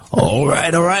All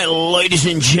right, ladies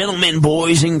and gentlemen,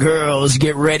 boys and girls,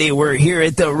 get ready. We're here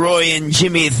at the Roy and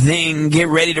Jimmy thing. Get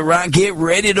ready to rock, get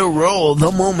ready to roll.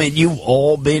 The moment you've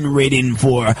all been waiting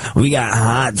for. We got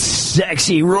hot,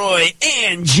 sexy Roy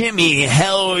and Jimmy.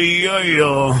 Hell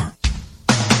yo.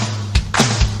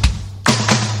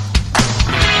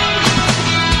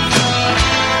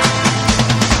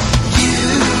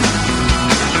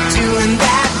 Doing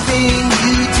that thing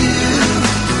you do,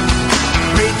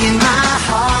 breaking my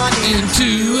heart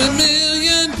into a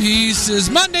million pieces.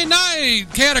 Monday night,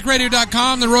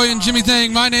 chaoticradio.com, the Roy and Jimmy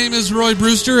thing. My name is Roy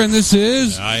Brewster, and this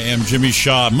is... I am Jimmy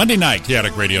Shaw. Monday night,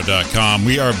 chaoticradio.com.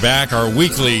 We are back, our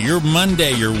weekly, your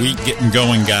Monday, your week getting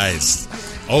going, guys.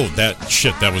 Oh, that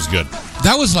was good.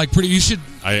 That was like pretty, you should...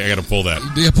 I got to pull that.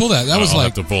 Yeah, pull that. That was I'll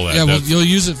like... have to pull that. Yeah, well, you'll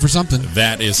use it for something.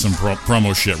 That is some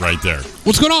promo shit right there.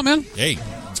 What's going on, man? Hey,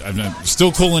 I'm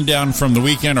still cooling down from the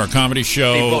weekend, our comedy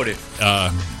show. They voted.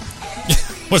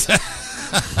 What's that?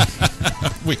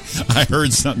 I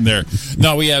heard something there.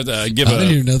 No, we have to give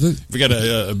we got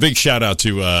a big shout out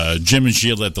to Jim and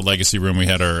Sheila at the Legacy Room. We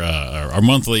had our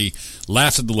monthly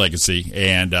Laughs at the Legacy,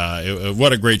 and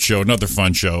what a great show! Another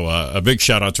fun show. A big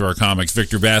shout out to our comics: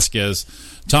 Victor Vasquez,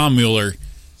 Tom Mueller,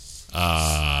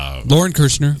 Lauren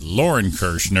Kirshner,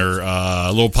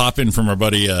 a little pop in from our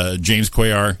buddy James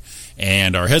Cuellar,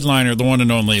 and our headliner, the one and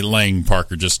only Lang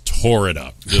Parker, just tore it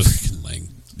up.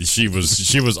 She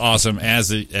was awesome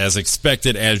as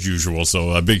expected, as usual. So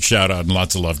a big shout out and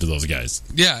lots of love to those guys.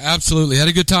 Yeah, absolutely. Had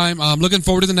a good time. I'm looking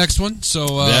forward to the next one.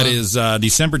 So that is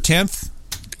December 10th.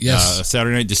 Yes,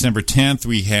 Saturday night, December 10th.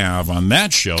 We have on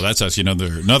that show. That's actually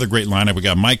another great lineup. We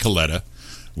got Mike Coletta.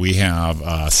 We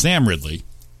have Sam Ridley.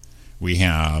 We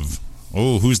have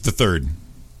who's the third?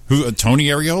 Tony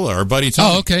Areola, our buddy Tony.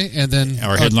 Oh, okay. And then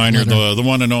our headliner, the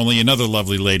one and only, another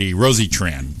lovely lady, Rosie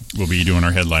Tran, will be doing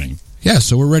our headlining. Yeah,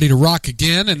 so we're ready to rock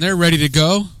again, and they're ready to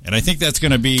go. And I think that's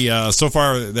going to be, so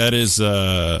far, that is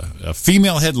a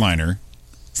female headliner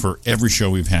for every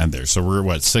show we've had there. So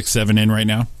we're, 6, 7 in right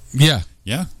now? Yeah.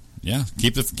 Yeah.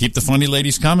 Keep the funny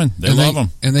ladies coming. They love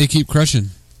them. And they keep crushing.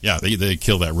 Yeah, they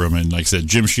kill that room. And like I said,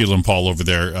 Jim, Sheila, and Paul over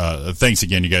there, thanks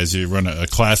again, you guys. You run a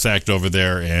class act over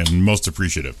there, and most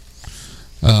appreciative.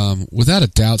 Without a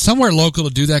doubt. Somewhere local to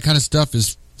do that kind of stuff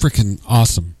is freaking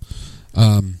awesome.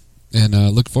 And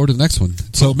look forward to the next one.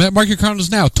 So mark your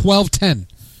calendars now. 12/10.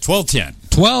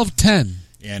 12/10.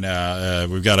 And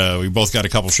we both got a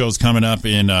couple shows coming up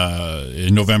in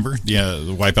November. Yeah,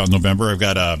 the Wipeout in November. I've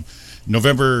got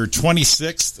November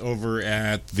 26th over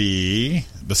at the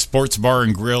Sports Bar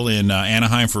and Grill in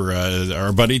Anaheim for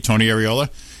our buddy Tony Areola.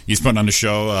 He's putting on the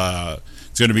show.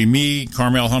 It's going to be me,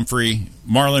 Carmel Humphrey,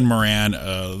 Marlon Moran,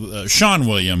 Sean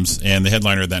Williams, and the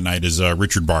headliner that night is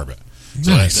Richard Barba.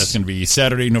 So nice. That's going to be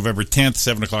Saturday, November 10th,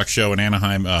 7 o'clock show in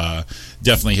Anaheim.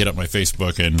 Definitely hit up my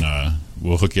Facebook, and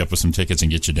we'll hook you up with some tickets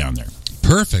and get you down there.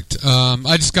 Perfect.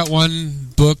 I just got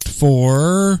one booked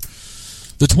for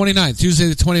the 29th. Tuesday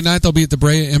the 29th, I'll be at the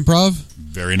Brea Improv.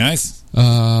 Very nice.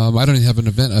 I don't even have an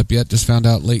event up yet. Just found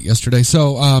out late yesterday.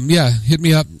 So, hit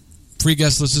me up. Free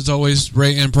guest list as always.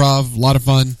 Brea Improv. A lot of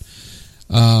fun.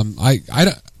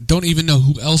 I don't even know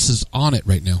who else is on it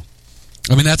right now.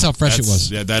 I mean, that's how fresh it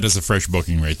was. Yeah, that is a fresh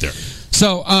booking right there.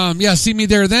 So, see me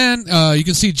there then. You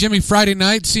can see Jimmy Friday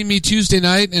night, see me Tuesday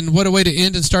night, and what a way to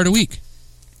end and start a week.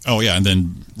 Oh, yeah, and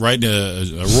then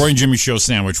a Roy and Jimmy show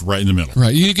sandwich right in the middle.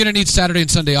 Right, you're going to need Saturday and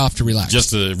Sunday off to relax.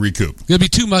 Just to recoup. It'll be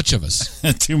too much of us.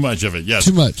 Too much of it, yes.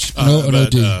 Too much.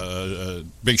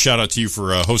 Big shout out to you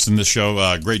for hosting this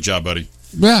show. Great job, buddy.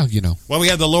 Well, you know. Well, we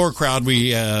had the lower crowd.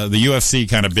 The UFC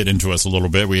kind of bit into us a little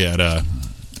bit. We had...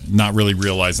 not really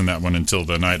realizing that one until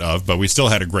the night of, but we still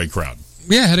had a great crowd.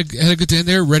 Yeah, had a good day in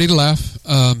there, ready to laugh.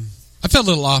 I felt a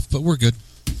little off, but we're good.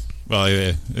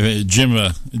 Well,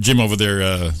 Jim over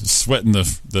there sweating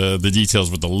the details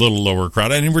with the little lower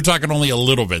crowd. I mean, we're talking only a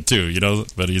little bit too,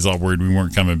 but he's all worried we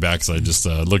weren't coming back, so I just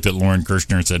looked at Lauren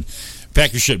Kirshner and said,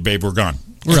 "Pack your shit, babe, we're gone."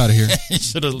 We're out of here. You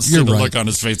should have seen the look on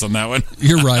his face on that one.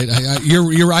 You're right.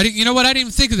 You're right. You know what? I didn't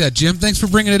even think of that, Jim. Thanks for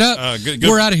bringing it up. Good,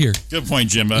 we're out of here. Good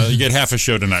point, Jim. You get half a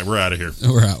show tonight. We're out of here.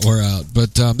 We're out.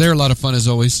 But they're a lot of fun as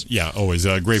always. Yeah, always.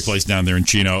 Great place down there in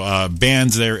Chino.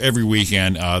 Bands there every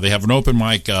weekend. They have an open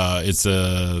mic. It's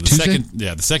the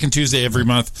second Tuesday every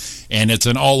month, and it's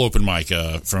an all open mic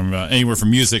from anywhere from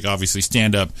music, obviously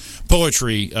stand up,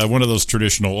 poetry, one of those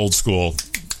traditional old school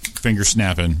finger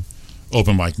snapping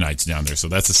open mic nights down there. So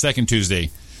that's the second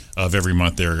Tuesday of every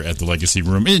month there at the Legacy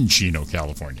Room in Chino,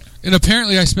 California. And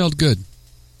apparently I smelled good.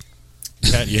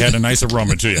 You had a nice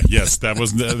aroma to you. Yes, that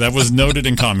was noted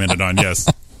and commented on, yes.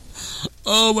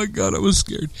 Oh my God, I was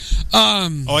scared.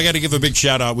 I got to give a big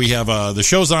shout out. We have the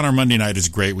show's on our Monday night is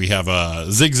great. We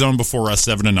have Zig Zone before us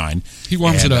 7 to 9. He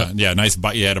warms it up. Yeah, nice.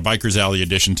 You had a Bikers Alley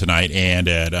edition tonight, and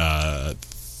at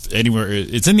anywhere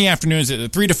it's in the afternoons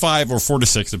at 3 to 5 or 4 to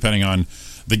 6, depending on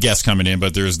the guests coming in.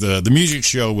 But there's the music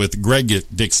show with Greg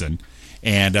Dixon.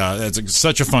 And it's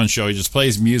such a fun show. He just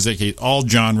plays music, all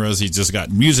genres. He's just got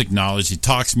music knowledge. He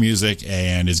talks music,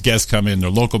 and his guests come in.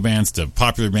 They're local bands to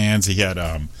popular bands. He had,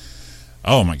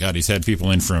 oh my God, he's had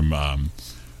people in from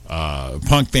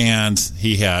punk bands.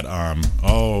 He had, I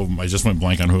just went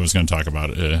blank on who I was going to talk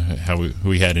about, who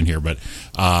he had in here. But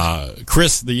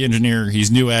Chris, the engineer,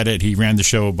 he's new at it. He ran the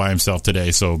show by himself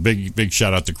today. So big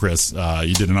shout out to Chris.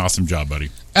 You did an awesome job, buddy.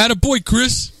 Attaboy,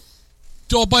 Chris.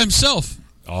 All by himself.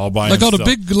 All by himself.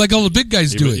 Like all the big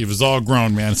guys do it. He was all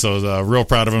grown, man. So real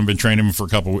proud of him. Been training him for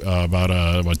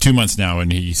about 2 months now,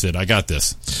 and he said, "I got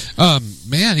this."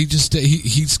 Man,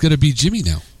 he's going to be Jimmy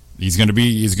now. He's going to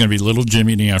be little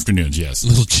Jimmy in the afternoons. Yes,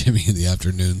 little Jimmy in the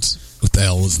afternoons. What the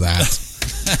hell was that?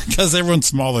 Because everyone's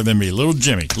smaller than me. Little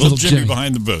Jimmy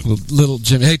behind the booth. Little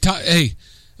Jimmy. Hey,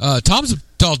 Tom's a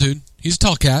tall dude. He's a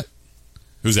tall cat.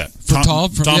 Who's that?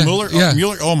 Tom Mueller. Yeah.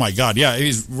 Mueller. Oh my God. Yeah,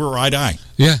 we're eye to eye.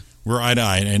 Yeah. We're eye to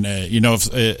eye, and I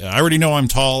already know I'm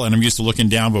tall and I'm used to looking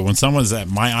down, but when someone's at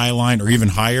my eye line or even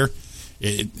higher,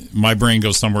 my brain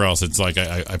goes somewhere else. It's like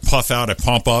I puff out, I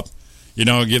pump up,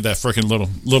 give that freaking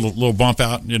little bump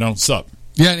out, sup.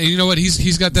 Yeah, and you know what?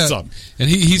 He's got that, sup. And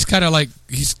he's kind of like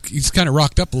he's kind of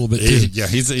rocked up a little bit too. Yeah,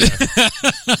 he's a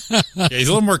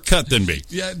little more cut than me.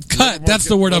 Yeah, cut. That's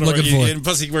the word I'm looking for. And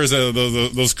plus, he wears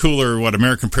those cooler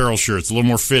American Apparel shirts, a little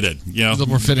more fitted. A little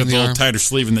more fitted in the arm. A arm. little tighter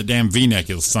sleeve in the damn V-neck.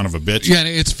 You son of a bitch. Yeah, and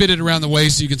it's fitted around the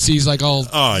waist, so you can see he's like all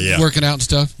working out and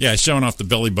stuff. Yeah, showing off the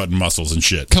belly button muscles and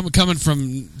shit. Coming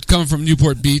from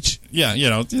Newport Beach. Yeah,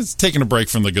 it's taking a break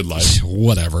from the good life.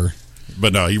 Whatever.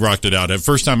 But no, he rocked it out. The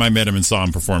first time I met him and saw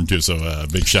him perform too, so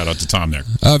big shout out to Tom there.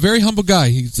 Very humble guy.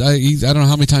 I don't know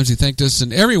how many times he thanked us,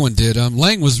 and everyone did.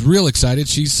 Lang was real excited.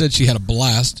 She said she had a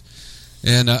blast,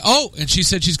 and she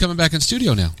said she's coming back in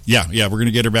studio now. Yeah, we're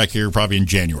gonna get her back here probably in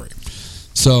January.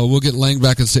 So we'll get Lang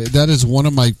back and say that is one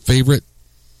of my favorite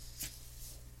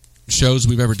shows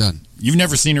we've ever done. You've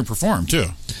never seen her perform too.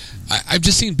 I've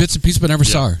just seen bits and pieces, but never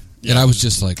saw her. Yeah. And I was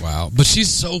just like, wow. But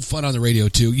she's so fun on the radio,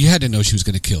 too. You had to know she was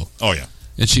going to kill. Oh, yeah.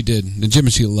 And she did. And Jim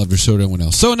and Sheila loved her, so did everyone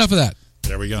else. So enough of that.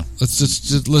 There we go. Let's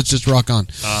just rock on.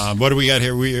 What do we got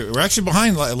here? We're actually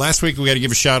behind. Last week, we got to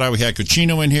give a shout-out. We had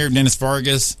Cochino in here, Dennis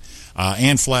Vargas,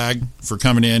 Ann Flagg for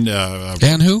coming in.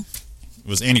 Ann who? It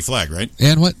was Annie Flagg, right?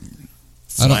 Ann what?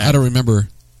 I don't remember.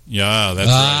 Yeah, that's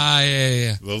right.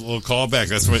 Yeah. Little callback.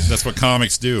 That's what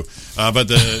comics do. But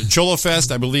the Cholo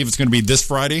Fest, I believe it's going to be this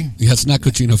Friday. Yeah, it's not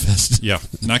Cochino Fest. Yeah,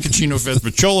 not Cochino Fest,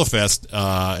 but Cholo Fest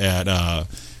at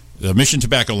the Mission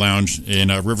Tobacco Lounge in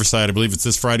Riverside. I believe it's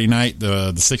this Friday night,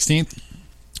 the 16th.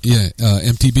 Yeah,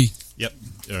 MTB. Yep,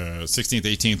 16th,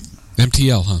 18th.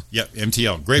 MTL, huh? Yep,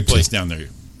 MTL. Great place down there.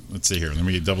 Let's see here. Let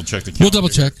me double check the calendar. We'll double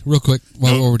check real quick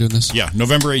while we're doing this. Yeah,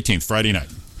 November 18th, Friday night.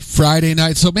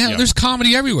 So, man, there's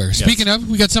comedy everywhere. Speaking of,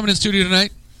 we got someone in studio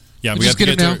tonight. Yeah, we got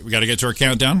to get to our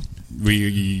countdown.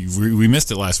 We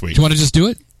missed it last week. Do you want to just do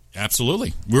it?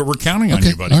 Absolutely. We're counting on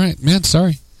you, buddy. All right, man.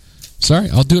 Sorry,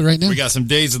 I'll do it right now. We got some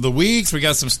days of the weeks. We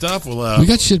got some stuff. We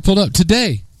got shit pulled up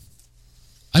today.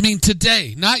 I mean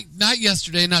today, not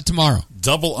yesterday, not tomorrow.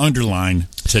 Double underline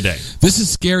today. This is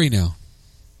scary now.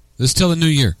 This is till the new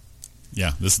year.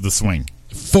 Yeah, this is the swing.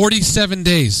 47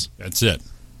 days. That's it.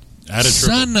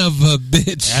 Son of a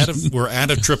bitch. We're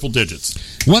out of triple digits.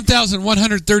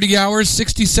 1,130 hours,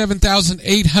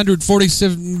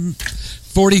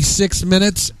 67,846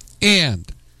 minutes,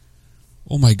 and,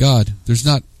 oh my God,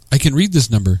 I can read this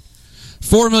number.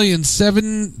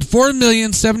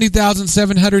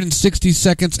 4,070,760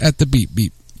 seconds at the beep,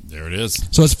 beep. There it is.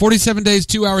 So it's 47 days,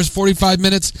 2 hours, 45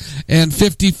 minutes, and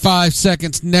 55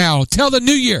 seconds now. Tell the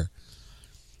new year.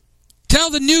 Tell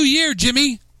the new year,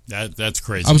 Jimmy. That's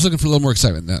crazy. I was looking for a little more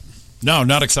excitement than that. No,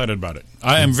 not excited about it.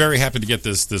 I am very happy to get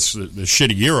this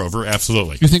shitty year over.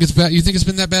 Absolutely. You think it's bad? You think it's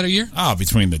been that bad a year?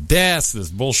 Between the deaths, this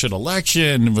bullshit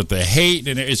election, with the hate,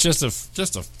 and it's just a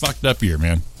fucked up year,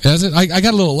 man. Is it? I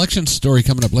got a little election story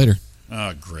coming up later.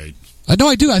 Oh, great. I know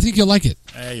I do. I think you'll like it.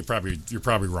 You're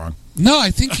probably wrong. No,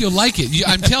 I think you'll like it.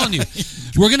 I'm telling you.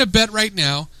 We're going to bet right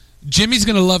now. Jimmy's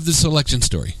going to love this election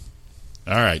story.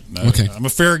 All right. Okay. I'm a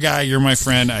fair guy. You're my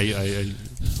friend.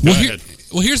 Go ahead.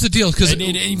 Well, here's the deal, because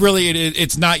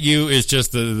it's not you. It's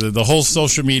just the whole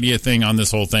social media thing on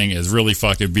this whole thing is really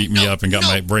fucking beat me up and got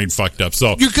my brain fucked up.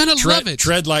 So you're gonna love it.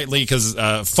 Tread lightly, because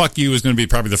fuck you is going to be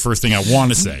probably the first thing I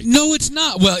want to say. No, it's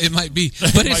not. Well, it might be,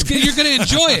 but you're going to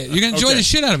enjoy it. You're going to enjoy the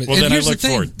shit out of it. Well, and then here's I look the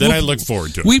thing. forward. Then I look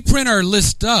forward to it. We print our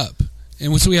list up,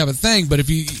 and so we have a thing. But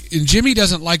and Jimmy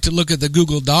doesn't like to look at the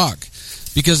Google Doc,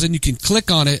 because then you can click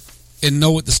on it and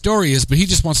know what the story is. But he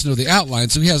just wants to know the outline,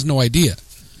 so he has no idea.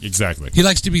 Exactly. He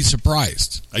likes to be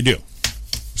surprised. I do.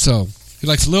 So he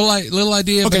likes a little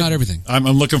idea, but not everything. I'm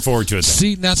looking forward to it. Then.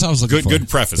 See, that's how I was looking for. Good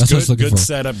preface. Good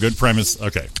setup. Good premise.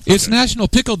 Okay. It's National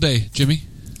Pickle Day, Jimmy.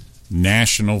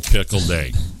 National Pickle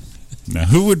Day. Now,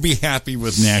 who would be happy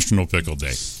with National Pickle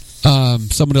Day?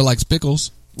 Someone that likes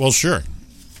pickles. Well, sure.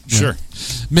 Sure.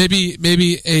 Maybe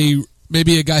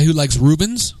a guy who likes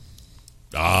Reubens.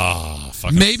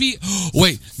 Fuck. Maybe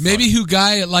who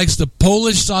guy that likes the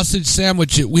Polish sausage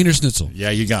sandwich at Wiener Schnitzel. Yeah,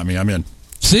 you got me. I'm in.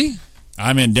 See?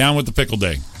 I'm in. Down with the Pickle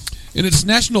Day. And it's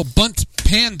National Bunt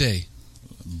Pan Day.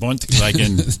 Bunt, like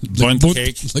in bunt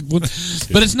cake?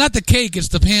 But it's not the cake, it's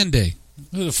the pan day.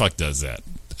 Who the fuck does that?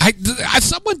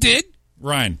 Someone did.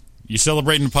 Ryan, you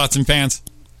celebrating pots and pans?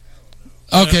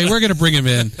 Okay, we're going to bring him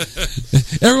in.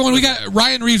 Everyone, we got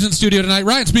Ryan Reaves in studio tonight.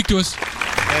 Ryan, speak to us.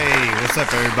 Hey, what's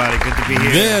up, everybody? Good to be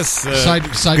here. This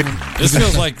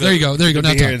feels like there you go. Good to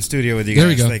be here in studio with you guys. There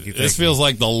we go. Thank you. This feels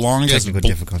like the longest technical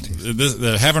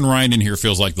difficulties. Having Ryan in here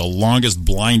feels like the longest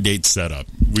blind date setup.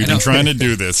 We've been trying to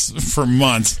do this for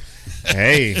months.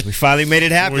 Hey, we finally made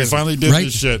it happen. We finally did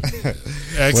this shit.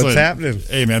 Excellent. What's happening?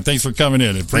 Hey, man, thanks for coming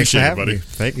in. Appreciate it, buddy.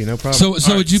 Thank you. No problem.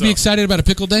 So would you be excited about a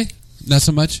pickle day? Not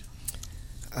so much.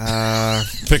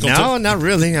 No, not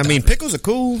really. I mean, pickles are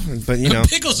cool, but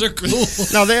pickles are cool.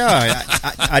 No, they are.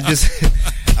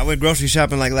 I went grocery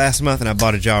shopping like last month and I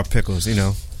bought a jar of pickles.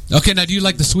 Okay, now do you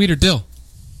like the sweet or dill?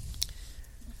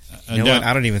 You know what?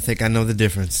 I don't even think I know the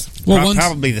difference. Well,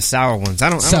 probably the sour ones. I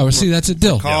don't. See, that's a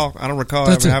dill. I don't recall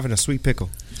ever having a sweet pickle.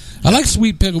 I like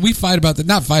sweet pickle. We fight about that.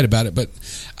 Not fight about it, but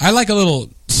I like a little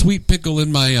sweet pickle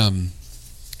in my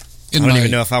I don't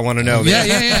even know if I want to know.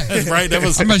 Yeah. Right. I'm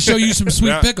going to show you some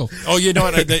sweet pickle. Oh, you know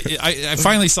what? I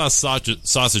finally saw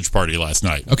Sausage Party last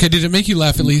night. Okay, did it make you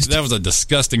laugh at least? That was a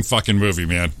disgusting fucking movie,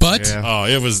 man. But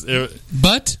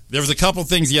but there was a couple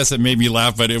things, yes, that made me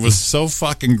laugh, but it was so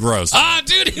fucking gross.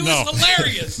 Dude, it was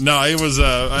hilarious. No, it was.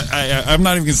 I'm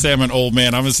not even gonna say I'm an old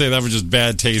man. I'm gonna say that was just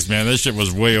bad taste, man. That shit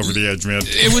was way over the edge, man.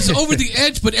 It was over the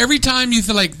edge, but every time you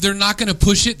feel like they're not gonna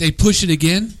push it, they push it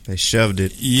again. They shoved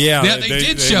it. Yeah, they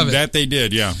did shove it. That they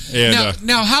did, yeah. And,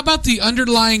 now, how about the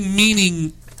underlying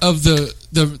meaning of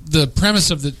the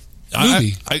premise of the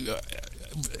movie?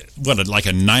 What, like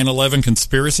a 9/11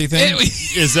 conspiracy thing?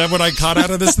 Is that what I caught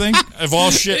out of this thing? Of all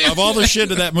the shit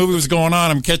that movie was going on,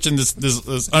 I'm catching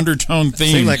this undertone theme.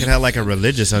 It seemed like it had like a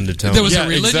religious undertone. There was a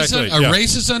religious,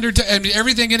 racist undertone. I mean,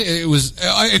 everything in it. It was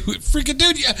freaking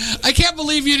dude. I can't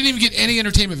believe you didn't even get any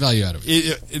entertainment value out of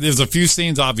it. There's a few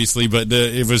scenes, obviously, but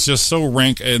it was just so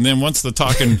rank. And then once the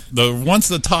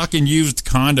talking used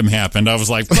condom happened, I was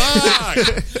like, fuck.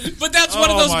 But that's one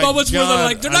of those moments where they're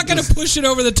like, they're not going to push it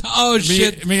over the top. Oh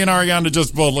shit. Me and Ariana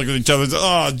just both look at each other and say,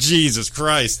 oh, Jesus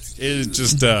Christ. It's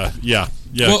just, yeah.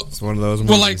 Well, it's one of those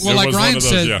movies. Like Ryan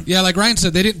said, like Ryan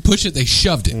said, they didn't push it, they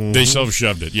shoved it. Mm-hmm. They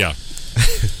shoved it, yeah.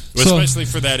 Especially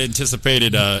for that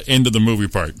anticipated end of the movie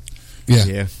part.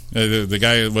 Yeah. The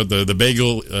guy with the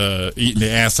bagel eating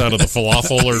the ass out of the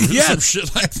falafel or some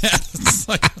shit like that. It's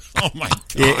like, oh my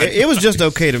God. It was just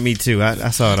okay to me, too. I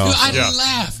saw it all. I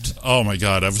laughed. Oh my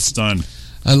God, I was stunned.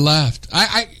 I laughed.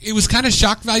 It was kind of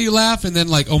shock value laugh, and then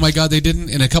like, oh my God, they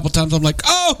didn't. And a couple times I'm like,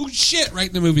 oh shit, right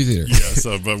in the movie theater. Yeah.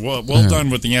 So, but well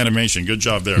done with the animation. Good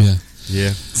job there.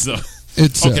 Yeah. So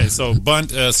it's okay. So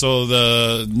bunt. So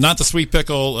not the sweet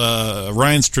pickle.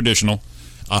 Ryan's traditional.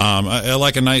 I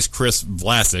like a nice crisp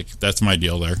Vlasic. That's my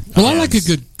deal there. Well, I like a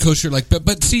good kosher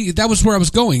but see, that was where I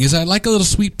was going. Is I like a little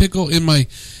sweet pickle in my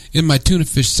tuna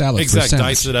fish salad. Exactly.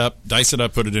 Dice it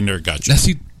up, put it in there. Gotcha. Now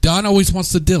see, Dawn always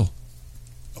wants the dill.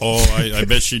 Oh, I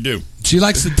bet she do. She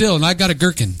likes the dill, and I got a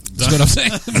gherkin. That's what I'm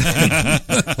saying.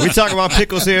 We talk about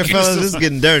pickles here, fellas. This is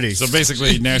getting dirty. So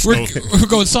basically, we're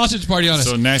going sausage party on us.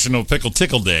 So National Pickle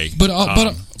Tickle Day. But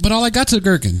all I got's a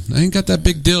gherkin. I ain't got that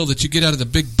big dill that you get out of the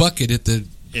big bucket at the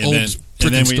old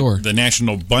freaking store. The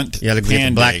National Bunt Pan Day.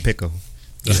 The black pickle.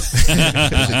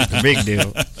 Big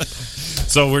deal.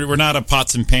 So we're not a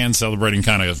pots and pans celebrating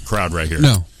kind of crowd right here.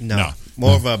 No.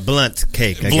 More of a blunt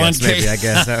cake, I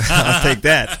guess. I'll take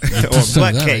that. Or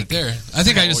blunt cake. Right there. I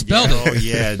think I just spelled it. Oh,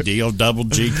 yeah.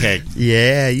 D-O-double-G cake.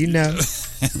 Yeah, you know.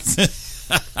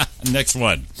 Next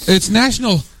one. It's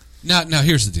National... Now,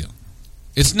 here's the deal.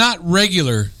 It's not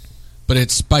regular, but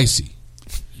it's spicy.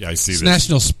 Yeah, I see It's this.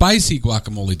 National Spicy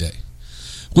Guacamole Day,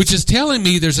 which is telling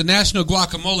me there's a National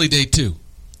Guacamole Day too.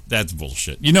 That's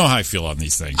bullshit. You know how I feel on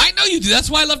these things. I know you do. That's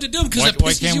why I love to do them, because it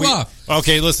pisses you off.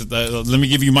 Okay, listen. Let me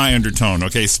give you my undertone.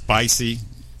 Okay, spicy.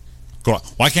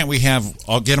 Why can't we have?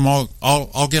 I'll get them all.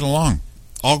 I'll get along.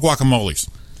 All guacamoles.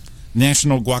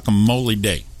 National Guacamole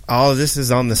Day. All this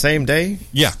is on the same day?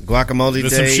 Yeah. Guacamole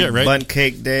That's Day, some shit, right? Bundt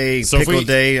Cake Day, So Pickle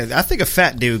Day. I think a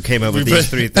fat dude came up with these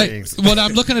three things. Well,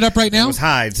 I'm looking it up right It now. was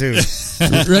high, too.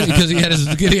 Ready? Because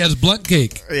he has blunt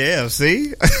cake. Yeah,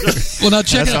 see? Well, now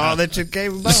check That's it out. all that you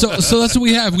came about. So that's what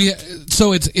we have.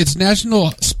 So it's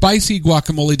National Spicy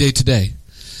Guacamole Day today,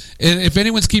 and if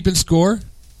anyone's keeping score,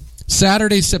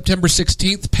 Saturday, September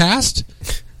 16th, past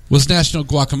was National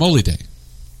Guacamole Day.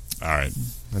 All right.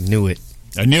 I knew it.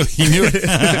 He knew it.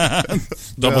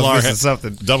 Double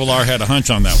R had a hunch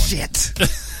on that one. Shit.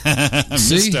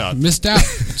 Missed out.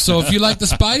 So if you like the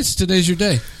spice, today's your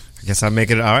day. I guess I'll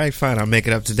make it. All right, fine. I'll make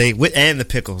it up today. And the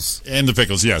pickles. And the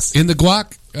pickles, yes. In the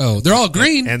guac. Oh, they're all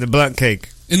green. And the Bundt Cake.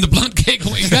 In the blunt cake.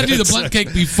 You got to do the blunt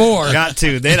cake before. Got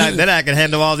to. Then I can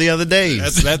handle all the other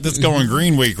days. That's going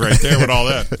green week right there with all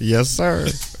that. Yes, sir.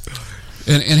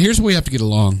 And here's where we have to get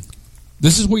along.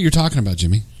 This is what you're talking about,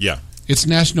 Jimmy. Yeah. It's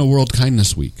National World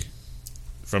Kindness Week.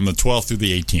 From the 12th through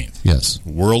the 18th. Yes.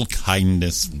 World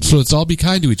Kindness Week. So let's all be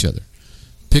kind to each other.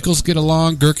 Pickles get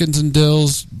along, gherkins and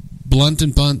dills, blunt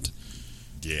and bunt.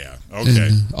 Yeah. Okay.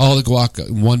 And all the guac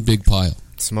in one big pile.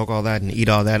 Smoke all that and eat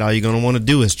all that. All you're going to want to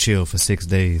do is chill for 6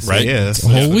 days. Right. So, yeah, that's A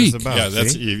whole what it's week. about,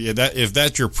 Yeah, if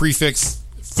that's your prefix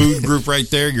food group right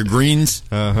there, your greens,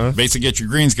 basically get your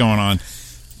greens going on,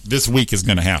 this week is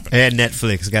going to happen. And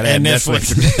Netflix. Got to add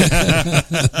Netflix.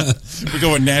 We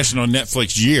go with National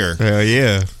Netflix Year. Hell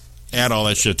yeah. Add all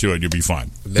that shit to it, you'll be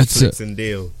fine. Netflix and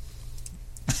deal.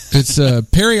 It's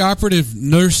Perioperative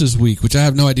Nurses Week, which I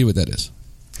have no idea what that is.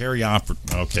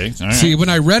 Perioperative. Okay. All right. See, when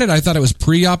I read it, I thought it was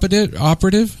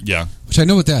operative, Yeah. which I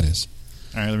know what that is.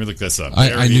 All right, let me look this up.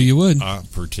 I knew you would.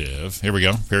 Operative. Here we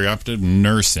go. Perioperative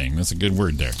nursing. That's a good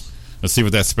word there. Let's see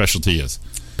what that specialty is.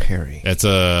 Perry. It's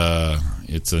a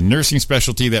nursing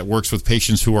specialty that works with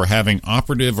patients who are having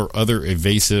operative or other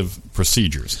invasive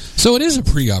procedures. So it is a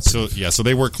preoperative. So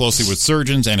they work closely with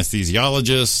surgeons,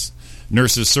 anesthesiologists,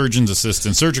 nurses, surgeons,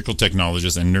 assistants, surgical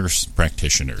technologists, and nurse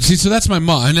practitioners. See, so that's my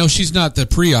mom. I know she's not the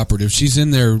preoperative. She's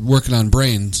in there working on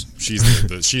brains. She's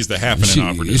the happening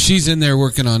operative. She's in there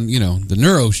working on, the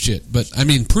neuro shit. But, I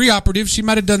mean, preoperative, she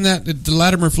might have done that at the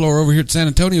Latimer floor over here at San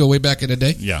Antonio way back in the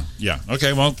day. Yeah.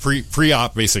 Okay, well,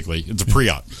 pre-op, basically. It's a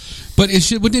pre-op. But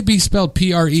wouldn't it be spelled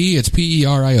P-R-E? It's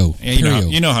P-E-R-I-O.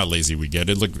 And you know how lazy we get.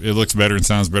 It looks better and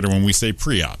sounds better when we say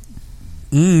pre-op.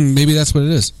 Maybe that's what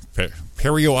it is.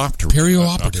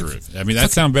 Perioperative. I mean, that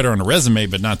sounds better on a resume,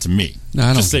 but not to me. No, I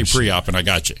don't Just say give a pre-op and I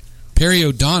got you.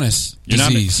 Periodontitis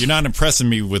disease. You're not impressing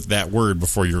me with that word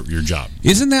before your job.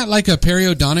 Isn't that like a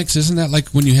periodontics? Isn't that like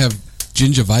when you have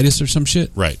gingivitis or some shit?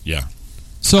 Right, yeah.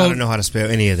 So I don't know how to spell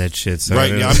any of that shit. So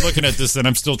right, yeah, I'm looking at this and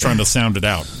I'm still trying to sound it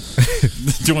out.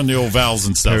 Doing the old vowels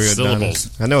and stuff, syllables.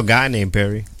 I know a guy named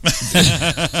Perry. Is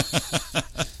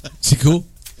he cool?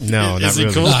 No, Is not he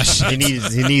really. cool?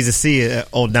 He needs to see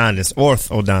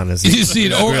orthodontist. You see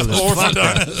an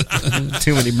orthodontist.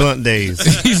 Too many blunt days.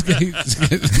 He's his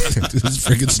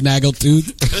freaking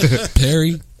snaggletooth.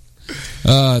 Perry.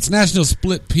 It's National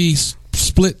Split Pea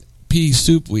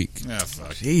Soup Week. Ah,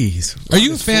 fuck. Jeez. Are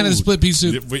you a fan of the split pea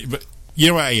soup? But,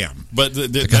 I am. But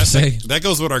that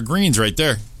goes with our greens right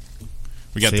there.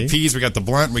 We got the peas, we got the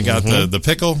blunt, we got the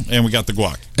pickle, and we got the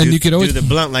guac. And you could always do the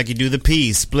blunt like you do the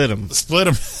peas. Split them.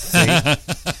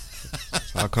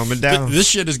 All coming down. This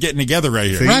shit is getting together right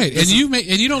here. Right, and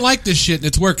you don't like this shit, and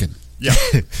it's working. Yeah,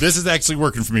 this is actually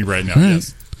working for me right now.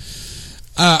 Right.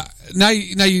 Yes. Now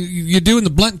you're doing the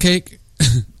blunt cake.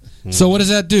 So what does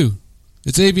that do?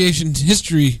 It's Aviation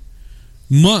History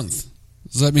Month.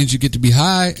 So that means you get to be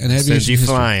high and aviation history.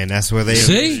 Flying. That's where the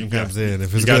aviation comes in.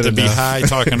 If it's you got to enough. be high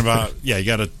talking about. Yeah,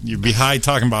 you be high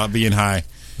talking about being high.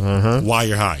 While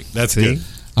you're high. That's good.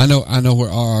 I know where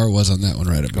RR was on that one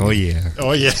right up. Oh yeah.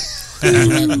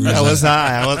 I was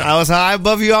high. I was high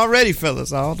above you already,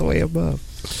 fellas. All the way above.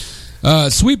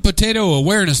 Sweet Potato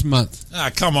Awareness Month.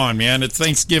 Come on, man. It's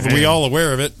Thanksgiving. We all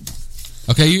aware of it.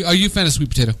 Okay, are you a fan of sweet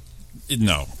potato?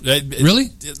 No. Really?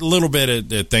 A little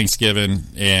bit at Thanksgiving,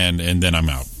 and then I'm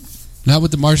out. Not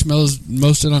with the marshmallows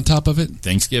roasted on top of it?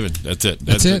 Thanksgiving. That's it.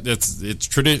 That's it? It's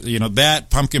tradition. That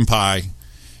pumpkin pie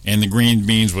and the green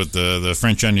beans with the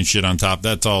French onion shit on top,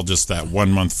 that's all just that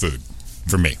 1 month food.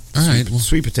 for me. All right. Well,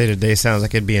 Sweet Potato Day sounds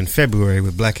like it'd be in February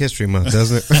with Black History Month,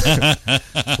 doesn't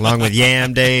it? Along with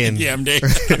Yam Day and Yam Day.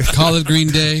 Collard Green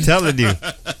Day. telling you,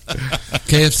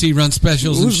 KFC run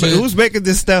specials and shit. who's making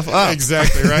this stuff up?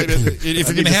 Exactly right. If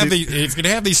you're gonna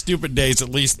have these stupid days, at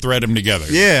least thread them together.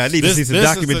 Yeah, I need to see some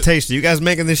documentation. You guys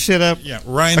making this shit up? Yeah,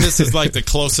 Ryan, this is like the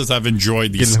closest I've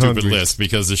enjoyed these Getting stupid hungry. lists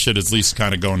because the shit is at least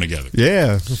kind of going together.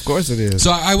 Yeah, of course it is.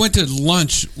 So I went to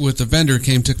lunch with the vendor.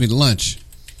 Took me to lunch,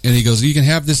 and he goes, "You can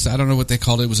have this." I don't know what they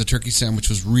called it. It was a turkey sandwich.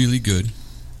 Was really good.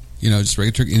 Just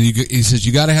regular turkey. And he says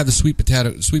you got to have the sweet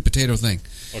potato thing.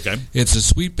 Okay. It's a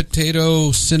sweet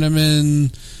potato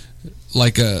cinnamon,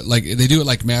 like they do it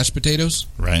like mashed potatoes,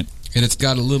 Right. and it's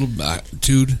got a little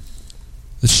dude.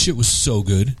 The shit was so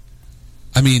good.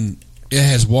 I mean, it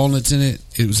has walnuts in it.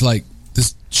 It was like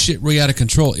this shit way out of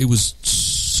control. It was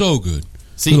so good.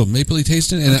 See, little mapley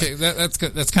tasting. And okay,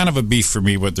 that's kind of a beef for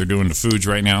me. What they're doing to foods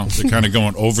right now, they're kind of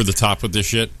going over the top with this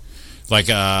shit. Like,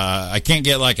 I can't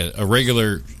get like a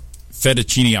regular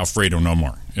fettuccine Alfredo no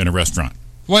more in a restaurant.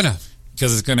 Why not?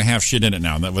 Because it's going to have shit in it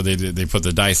now. That way they put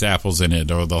the diced apples in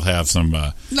it, or they'll have some.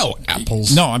 No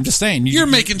apples. No, I'm just saying. You're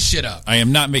making shit up. I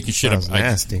am not making shit Sounds up.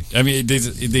 nasty. I mean, they're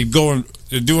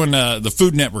doing the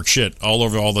Food Network shit all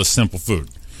over all this simple food.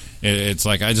 It's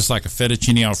like I just like a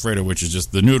fettuccine Alfredo, which is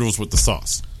just the noodles with the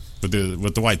sauce, with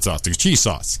the white sauce, the cheese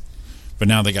sauce. But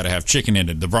now they got to have chicken in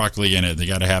it, the broccoli in it. They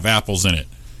got to have apples in it,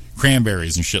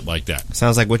 cranberries and shit like that.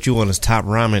 Sounds like what you want is top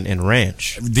ramen and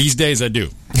ranch. These days I do.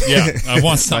 Yeah, I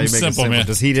want something simple, man.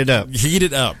 Just heat it up. Heat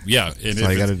it up, yeah. And That's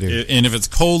all you got to do. And if it's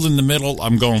cold in the middle,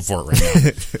 I'm going for it right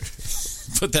now.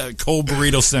 Put that cold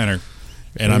burrito center,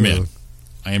 and I'm in.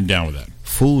 I am down with that.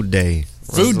 Food Day.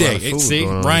 Food Day. Food See,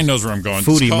 going on. Ryan knows where I'm going.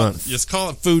 Foodie month. Just call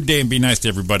it Food Day and be nice to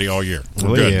everybody all year.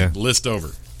 We're good. Yeah. List over.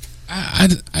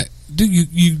 Dude,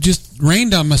 you just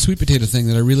rained on my sweet potato thing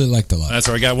that I really liked a lot. That's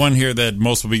right. I got one here that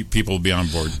most people will be on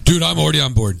board. Dude, I'm already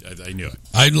on board. I knew it.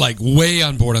 I'm like way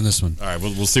on board on this one. All right,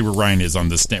 we'll see where Ryan is on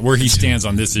this where he stands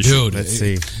on this issue. Dude, Let's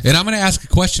see. And I'm going to ask a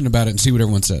question about it and see what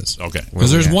everyone says. Okay.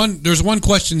 Because there's one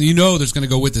question that there's going to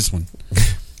go with this one.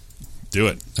 Do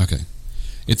it. Okay.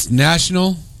 It's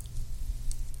National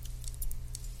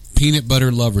Peanut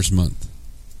Butter Lovers Month.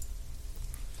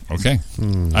 Okay.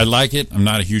 I like it. I'm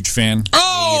not a huge fan.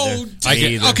 Oh,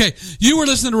 Either. okay. You were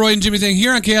listening to Roy and Jimmy Thing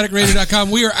here on chaoticradio.com.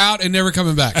 We are out and never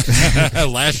coming back.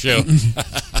 Last show.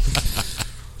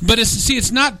 But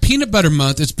it's not Peanut Butter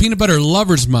Month. It's Peanut Butter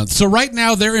Lovers Month. So right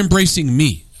now they're embracing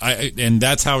me. And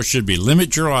that's how it should be.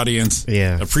 Limit your audience.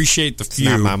 Yeah. Appreciate the few.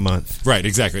 Not my month. Right,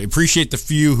 exactly. Appreciate the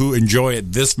few who enjoy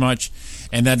it this much,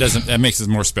 and that makes it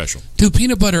more special. Dude,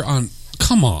 peanut butter on,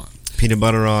 come on. Peanut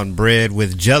butter on bread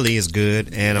with jelly is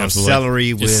good, and on Absolutely.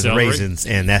 celery with Celery? raisins,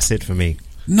 and that's it for me.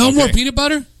 No Okay. more peanut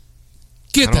butter?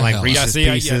 Get I the don't like hell Reese's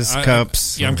out. Pieces,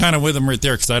 cups. Yeah, I'm kind of with him right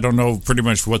there because I don't know pretty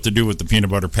much what to do with the peanut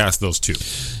butter past those two.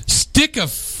 Stick a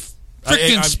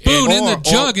freaking I- spoon in the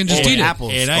jug and just eat it.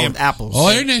 Apples. And I am- apples. Oh,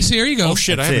 there you go. Oh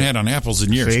shit! I That's haven't it. had on apples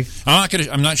in years. See?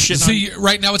 I'm not shitting See,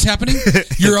 right now what's happening?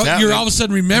 You're happening. all of a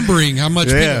sudden remembering how much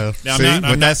Yeah. peanut. Now, I'm See? not-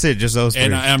 but I'm that's it. Just those on,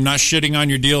 three. and I'm not shitting on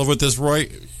your deal with this, Roy.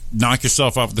 Knock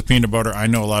yourself off with the peanut butter. I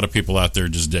know a lot of people out there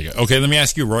just dig it. Okay, let me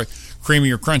ask you, Roy: creamy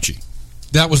or crunchy?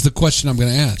 That was the question I'm going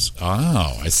to ask.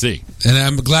 Oh, I see. And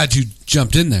I'm glad you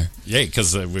jumped in there. Yeah,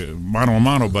 because mano a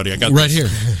mano, buddy. I got Right this.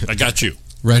 here. I got you.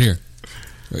 Right here.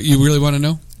 You really want to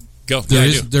know? Go. There Yeah, I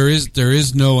is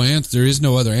do. no answer. There is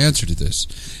no other answer to this.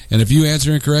 And if you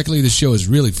answer incorrectly, the show is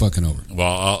really fucking over. Well,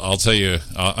 I'll tell you.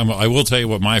 I will tell you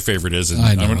what my favorite is. And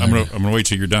I know, I'm I gonna wait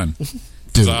till you're done.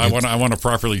 Dude, I want to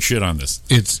properly shit on this.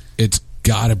 it's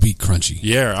got to be crunchy.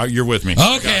 Yeah, you're with me.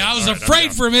 Okay, I was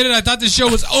afraid for a minute. I thought this show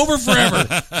was over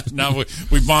forever. Now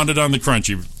we bonded on the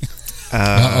crunchy.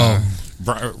 Uh-oh.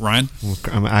 Ryan?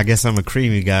 I guess I'm a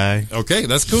creamy guy. Okay,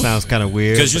 that's cool. Sounds kind of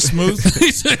weird. Because you're smooth.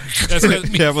 That's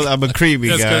Yeah, well, I'm a creamy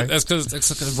guy. That's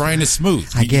because Ryan is smooth.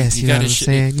 I guess you know what I'm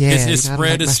saying. Yeah, his I don't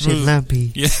spread like is my shit smooth.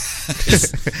 lumpy. Yeah,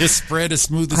 his spread is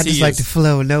smooth as I just he like is. to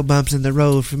flow, no bumps in the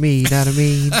road for me. You know what I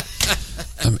mean?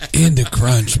 I'm into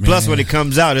crunch, man. Plus, when it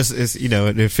comes out, it's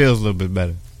it feels a little bit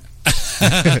better.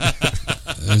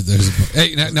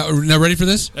 Hey, now ready for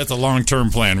this? That's a long-term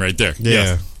plan right there.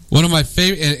 Yeah. One of my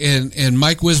favorite, and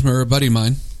Mike Wismer, a buddy of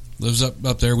mine, lives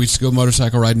up there. We used to go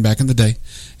motorcycle riding back in the day,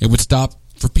 and would stop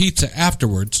for pizza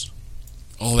afterwards.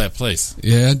 Oh, that place.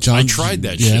 Yeah, John. I tried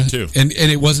that shit, too. and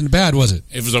it wasn't bad, was it?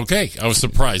 It was okay. I was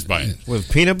surprised by it. With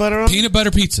peanut butter on it? Peanut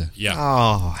butter pizza. Yeah.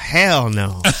 Oh, hell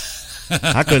no.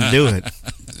 I couldn't do it.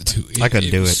 Dude, I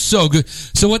couldn't do was it. So good.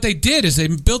 So what they did is they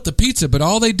built the pizza, but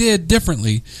all they did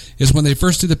differently is when they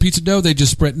first did the pizza dough, they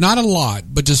just spread, not a lot,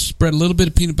 but just spread a little bit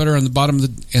of peanut butter on the bottom of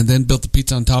and then built the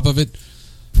pizza on top of it.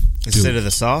 Instead of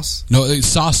the sauce? No, it's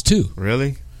sauce too.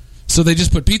 Really? So they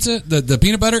just put pizza, the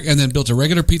peanut butter, and then built a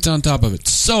regular pizza on top of it.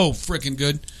 So freaking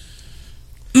good.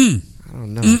 I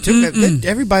don't know.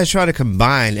 Everybody's trying to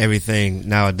combine everything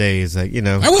nowadays. Like, you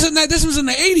know. I wasn't that. This was in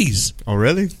the 80s. Oh,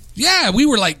 really? Yeah, we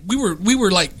were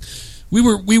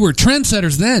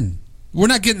trendsetters then. We're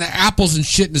not getting the apples and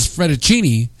shit in this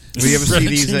fettuccine. You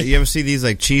ever see these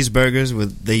like cheeseburgers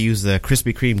with they use the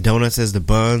Krispy Kreme donuts as the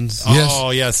buns?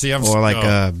 Oh yeah, see, or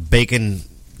like bacon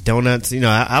donuts. You know,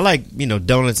 I like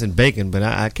donuts and bacon, but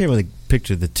I can't really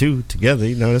picture the two together.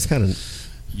 You know, that's kind of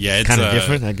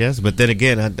different, I guess. But then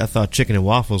again, I thought chicken and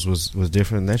waffles was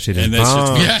different. That shit is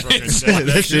bomb.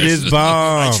 That shit is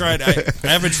bomb. I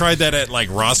haven't tried that at like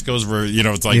Roscoe's where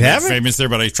it's like famous there,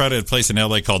 but I tried it at a place in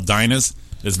LA called Dinah's.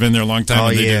 It's been there a long time. Oh,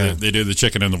 and they do the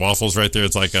chicken and the waffles right there.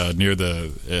 It's like near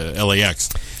the LAX.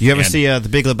 You ever see The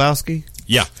Big Lebowski?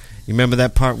 Yeah. You remember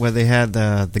that part where they had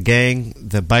the gang,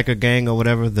 the biker gang or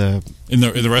whatever, in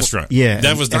the restaurant? Yeah,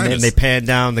 that was Dinah's. And then they panned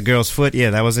down the girl's foot. Yeah,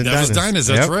 that was in Dinah's. That was Dinah's.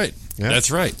 That's right. Yep. That's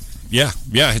right. Yeah,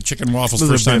 I had chicken and waffles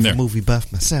first time there. Movie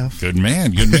buff myself. Good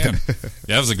man.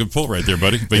 That was a good pull right there,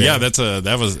 buddy. But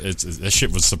that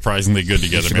shit was surprisingly good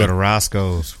together. You should go to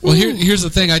Roscoe's. Well, here's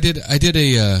the thing. I did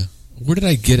a. Where did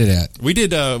I get it at? We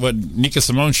did what Nika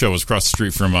Simone's show was across the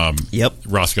street from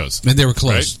Roscoe's. And they were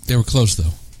close. Right? They were close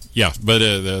though. Yeah, but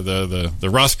the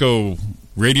Roscoe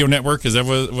Radio Network, is that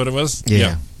what it was?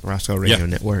 Yeah. Roscoe Radio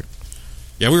Network.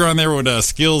 Yeah, we were on there with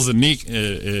Skills and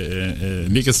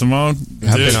Nika Simone.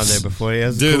 I've been on there before.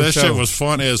 Yeah, dude, cool that show. shit was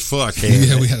fun as fuck.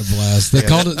 Yeah, we had a blast. They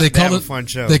called it a fun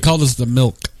show. They called us the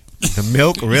Milk. The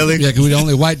Milk, really? Yeah, because we're the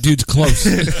only white dudes close.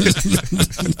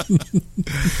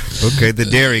 Okay, the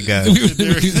dairy guy.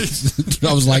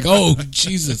 I was like, oh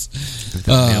Jesus,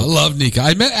 I love Nika.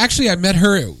 I met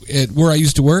her at where I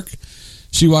used to work.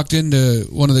 She walked into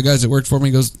one of the guys that worked for me.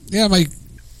 And goes, yeah,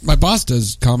 my boss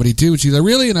does comedy too. And she's like,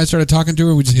 really? And I started talking to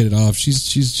her. We just hit it off.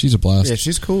 She's a blast. Yeah,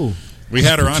 she's cool. We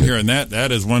had her on here, and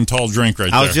that is one tall drink right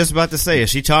there. I was just about to say, is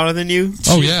she taller than you?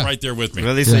 Oh yeah, right there with me.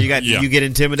 Really? So you get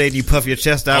intimidated, you puff your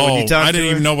chest out when you talk. I didn't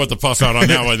even know what to puff out on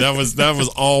that one. That was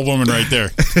all woman right there.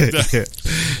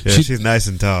 She's nice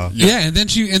and tall. Yeah, and then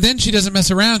she doesn't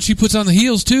mess around. She puts on the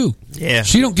heels too. Yeah,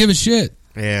 she don't give a shit.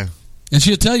 Yeah, and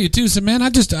she'll tell you too. So man,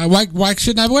 why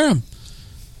shouldn't I wear them?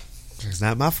 It's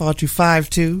not my fault. You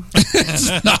 5'2". It's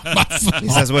not my fault.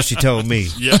 That's what she told me.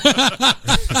 Yeah.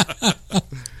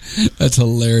 That's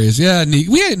hilarious. Yeah,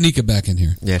 we had Nika back in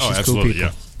here. Yeah, she's cool people.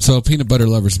 Yeah. So Peanut Butter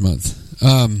Lovers Month.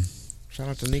 Shout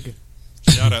out to Nika.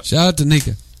 Shout out to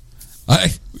Nika. I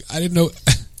didn't know.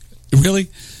 Really?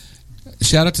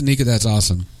 Shout out to Nika. That's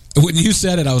awesome. When you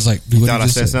said it, I was like, you thought I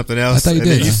said something else? I thought you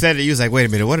did. You said it. You was like, wait a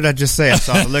minute. What did I just say? I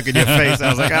saw the look in your face. I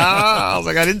was like,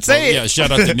 I didn't say it. Yeah,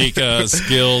 shout out to Nika,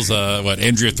 Skills,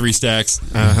 Andrea 3 Stacks.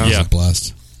 Uh-huh. Yeah. It was a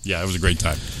blast. Yeah, it was a great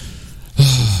time.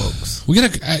 Folks.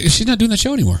 She's not doing that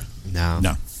show anymore. No.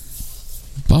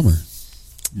 Bummer.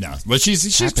 No, but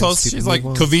she's close. She's like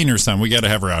Covine or something. We got to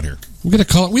have her out here. We got to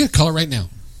call her right now.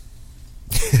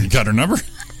 You got her number?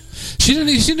 She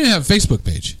didn't have a Facebook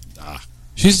page.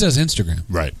 She just does Instagram.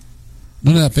 Right.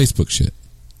 None of that Facebook shit.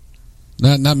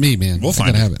 Not me, man. We'll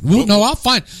find it. No, I'll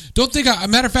find. Don't think.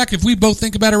 Matter of fact, if we both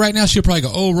think about it right now, she'll probably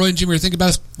go, "Oh, Roy and Jimmy are thinking about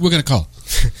us. We're gonna call."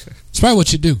 It's probably what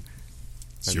she'd do.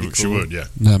 She would, yeah.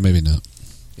 No, maybe not.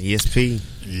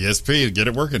 ESP, get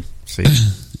it working. See?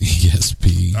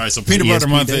 ESP. All right, so Peanut Butter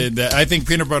Month. I think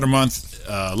Peanut Butter Month,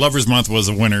 Lovers Month was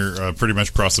a winner pretty much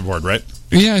across the board, right?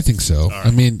 Yeah, I think so. Right.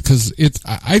 I mean, because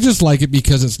I just like it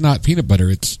because it's not peanut butter.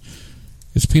 It's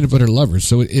peanut butter lovers,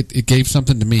 so it gave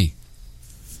something to me.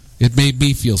 It made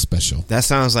me feel special. That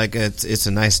sounds like it's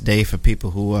a nice day for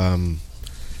people who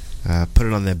put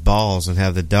it on their balls and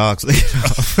have the dogs lead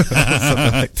off.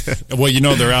 Something like that. Well,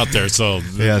 they're out there, so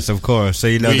yes, of course. So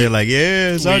they're like,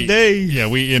 yeah, it's our day. Yeah,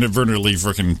 we inadvertently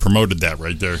freaking promoted that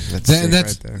right there. That's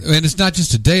right there. And it's not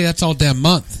just a day; that's all damn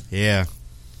month. Yeah.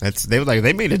 They were like,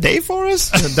 they made a day for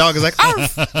us? And the dog is like,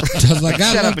 arf! Like,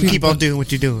 shut up and keep on doing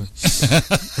what you're doing.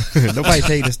 Nobody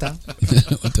tell you to stop.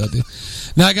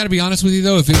 Now, I got to be honest with you,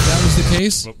 though. If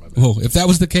that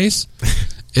was the case,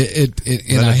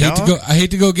 and I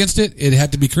hate to go against it, it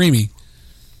had to be creamy.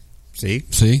 See?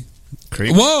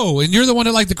 Creamy. Whoa, and you're the one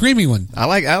that liked the creamy one. I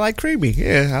like creamy.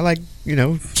 Yeah, I like,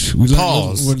 pause. We're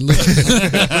talking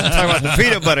about the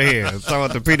peanut butter here. I'm talking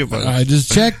about the peanut butter. All right,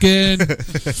 just checking.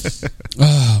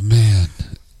 Oh, man.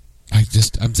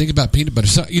 I'm thinking about peanut butter.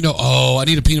 So, I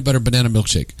need a peanut butter banana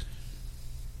milkshake.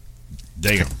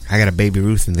 There you go. I got a Baby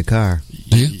Ruth in the car.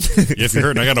 Do you? If you're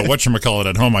hurting, I got a whatchamacallit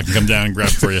at home. I can come down and grab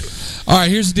it for you. All right,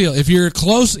 here's the deal. If you're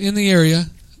close in the area,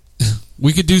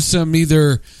 we could do some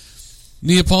either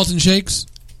Neapolitan shakes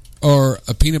or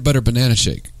a peanut butter banana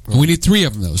shake. And we need 3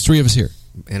 of them, though. There's 3 of us here.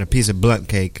 And a piece of blunt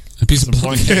cake. A piece of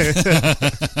blunt cake.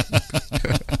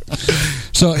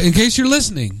 So, in case you're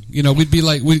listening, we'd be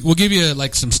like, we'll give you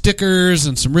like some stickers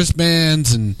and some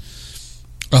wristbands and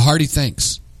a hearty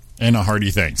thanks. And a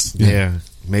hearty thanks. Yeah.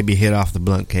 Maybe hit off the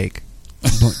blunt cake.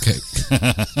 Blunt cake.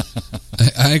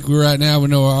 I think right now we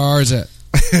know where ours at.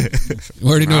 We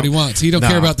already know what he wants. He don't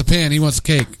care about the pan. He wants the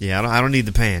cake. Yeah, I don't need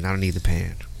the pan.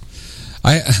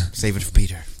 Save it for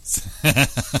Peter.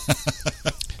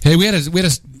 Hey, we had a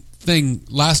thing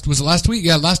last week?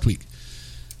 Yeah, last week.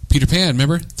 Peter Pan,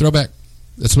 remember? Throwback.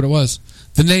 That's what it was.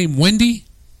 The name Wendy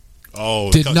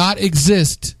did not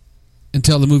exist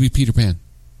until the movie Peter Pan.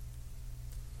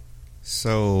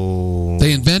 So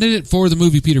they invented it for the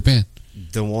movie Peter Pan.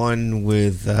 The one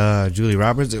with Julie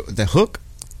Roberts, the Hook.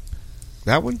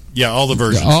 That one? Yeah, all the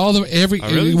versions.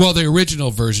 Really? Well, the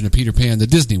original version of Peter Pan, the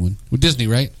Disney one. With Disney,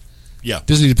 right? Yeah.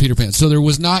 Disney to Peter Pan. So there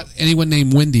was not anyone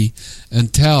named Wendy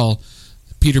until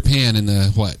Peter Pan in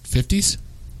the, 50s?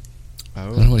 I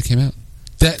don't know when it came out.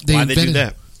 Why'd they do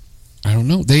that? I don't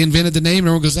know. They invented the name, and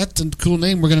everyone goes, that's a cool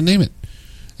name, we're going to name it.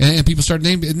 And people started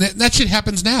naming it. And that shit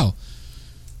happens now.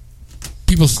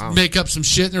 People make up some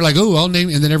shit, and they're like, oh, I'll name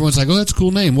it. And then everyone's like, oh, that's a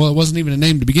cool name. Well, it wasn't even a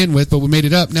name to begin with, but we made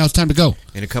it up. Now it's time to go.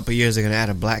 In a couple of years, they're going to add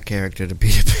a black character to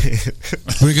Peter Pan.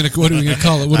 What are we going to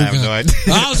call it? I have no idea.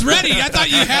 I was ready. I thought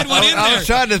you had one in there. I was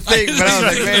trying to think, but I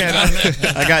was like, man,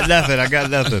 I got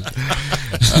nothing.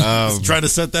 Trying to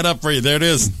set that up for you. There it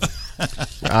is.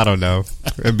 I don't know.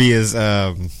 It'd be his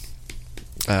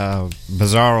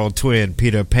bizarro twin,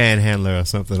 Peter Panhandler or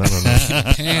something. I don't know.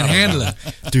 Panhandler.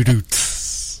 Doo-doo.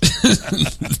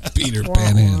 Peter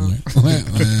Panhandler.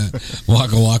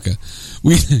 Waka Waka.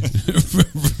 We for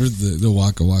the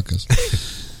Waka Wakas.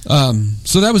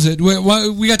 So that was it.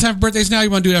 We got time for birthdays now?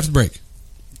 You want to do it after the break?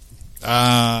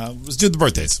 Let's do the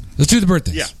birthdays. Let's do the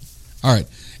birthdays. Yeah. All right.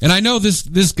 And I know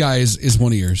this guy is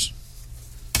one of yours.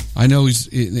 I know he's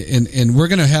and we're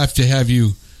gonna have to have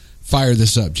you fire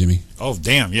this up, Jimmy. Oh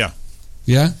damn, yeah.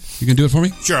 Yeah? You can do it for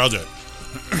me? Sure, I'll do it.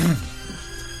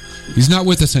 He's not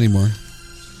with us anymore.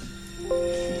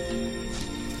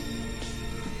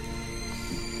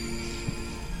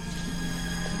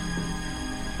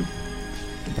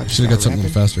 Should have got something a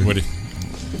little faster. Woody.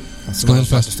 Let's go a little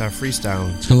faster. Start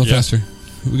freestyling. Let's go a little faster.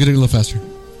 We get it a little faster.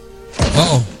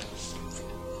 Uh-oh.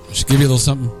 Should give you a little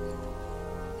something.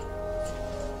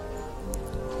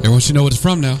 Everyone should know what it's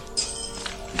from now.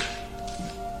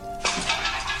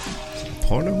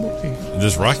 Porno movie? Is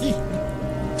this Rocky?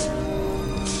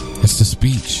 It's the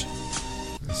speech.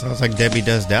 It sounds like Debbie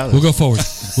Does Dallas. We'll go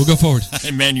forward.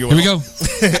 Emmanuel. Here we go.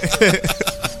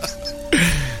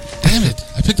 Damn it.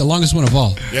 I picked the longest one of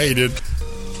all. Yeah, you did. Here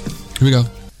we go.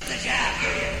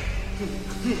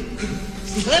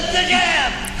 Flip the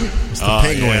jab. It's the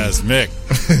penguin. Yes, Mick.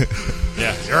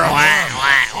 Yeah. You're a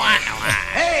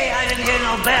Hey, I didn't hear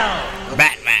no bell.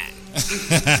 Batman.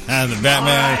 The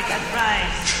Batman. All right, that's right.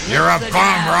 You're a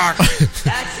bum, Rock.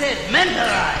 That's it.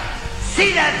 Mentalize.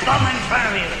 See that bum in front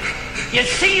of you. You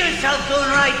see yourself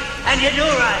doing right, and you do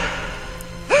right.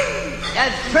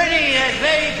 That's pretty. That's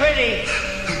very pretty.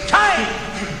 Tight.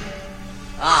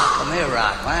 Come here,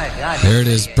 Rock. My God. There it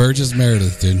is. Burgess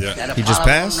Meredith, dude. Yeah. He just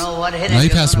passed? No, he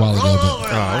passed a while ago.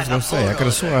 But I was going to say, I could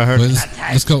have sworn I heard it.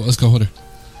 Let's go, hold her.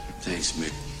 Thanks,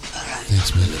 Mick.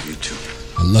 Thanks, man. I love you too.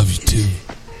 I love you too.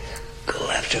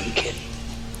 Go after him, kid.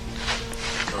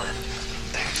 Go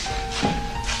after him.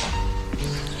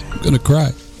 I'm gonna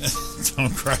cry.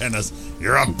 Don't cry on us.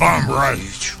 You're a bum, right?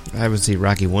 I haven't seen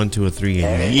Rocky 1, 2, or 3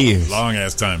 in years. Long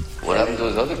ass time. What happened to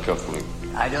his other couple?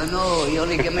 I don't know. He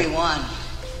only gave me one.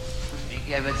 He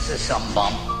gave it to some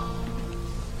bum.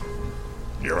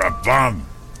 You're a bum.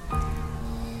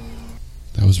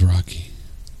 That was Rocky.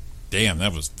 Damn,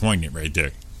 that was poignant right there.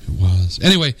 It was.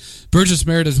 Anyway, Burgess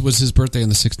Meredith was his birthday on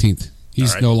the 16th.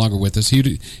 He's no longer with us.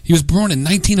 He was born in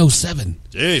 1907.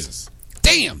 Jesus.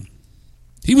 Damn.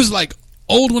 He was like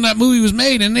old when that movie was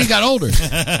made, and then he got older.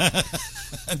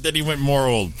 Then he went more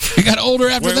old. He got older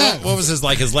after that. What was his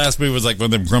last movie was like one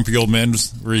of them grumpy old men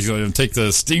where he's going to take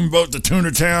the steamboat to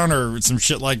Tuna Town or some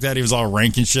shit like that. He was all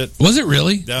ranking shit. Was it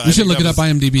really? We should look it up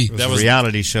IMDb. That was a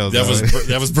reality show.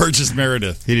 That was Burgess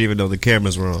Meredith. He didn't even know the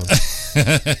cameras were on.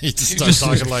 He just started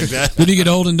talking like that. Did he get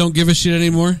old and don't give a shit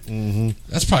anymore? Mm-hmm.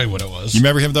 That's probably what it was. You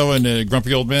remember him though in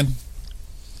Grumpy Old Men?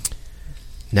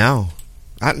 No.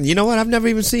 You know what? I've never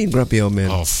even seen Grumpy Old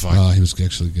Men. Oh, fuck. Oh, he was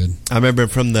actually good. I remember him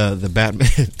from the Batman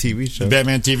TV show. The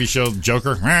Batman TV show,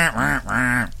 Joker.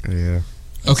 Yeah.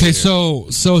 Okay, so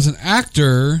as an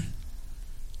actor,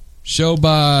 show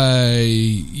by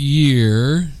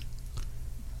year,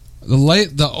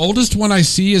 The oldest one I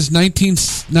see is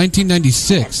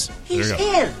 1996. He's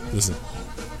here. Listen.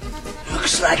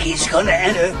 Looks like he's going to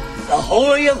enter the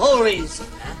Holy of Holies.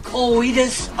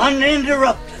 Coitus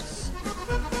uninterruptus.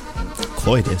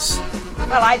 Coitus.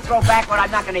 Well, I throw back what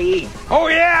I'm not going to eat. Oh,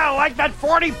 yeah, like that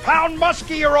 40-pound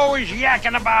muskie you're always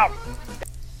yakking about.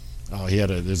 Oh,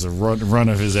 there's a run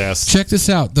of his ass. Check this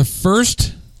out. The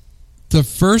first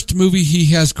movie he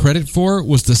has credit for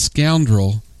was The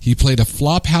Scoundrel. He played a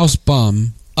flophouse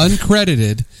bum,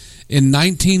 uncredited, in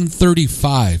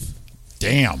 1935.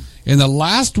 Damn. And the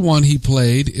last one he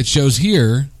played, it shows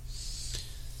here,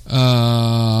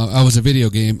 was a video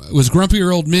game. It was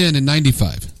Grumpier Old Men in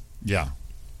 95. Yeah.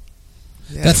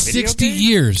 That's 60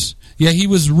 years. Yeah, he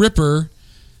was Ripper,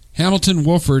 Hamilton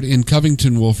Wolford in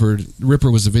Covington Wolford.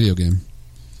 Ripper was a video game.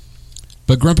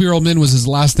 But Grumpier Old Men was his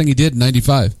last thing he did in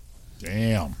 95.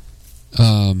 Damn.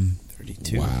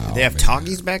 32. Wow. Did they have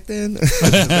talkies back then? Is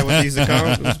that what they used to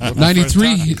call them?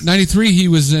 93 he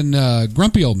was in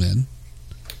Grumpy Old Men.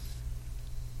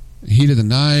 Heat of the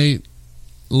Night.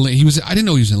 He was. I didn't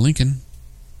know he was in Lincoln.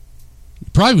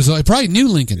 Probably knew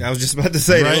Lincoln. I was just about to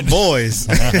say, right? They were boys.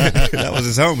 That was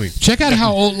his homie. Check out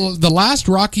how old the last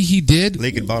Rocky he did.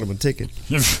 Lincoln bought him a ticket.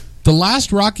 The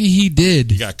last Rocky he did.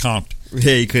 He got comped.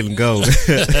 Yeah, he couldn't go.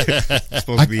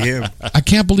 Supposed to be him. I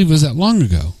can't believe it was that long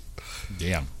ago.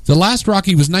 Damn. The last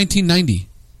Rocky was 1990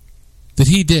 that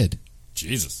he did.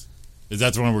 Jesus. Is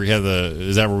that the one where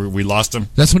is that where we lost him?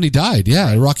 That's when he died, yeah,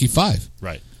 right. Rocky 5.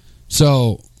 Right.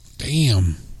 So,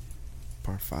 damn.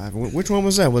 Part 5. Which one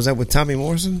was that? Was that with Tommy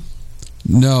Morrison?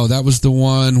 No, that was the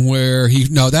one where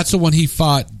that's the one he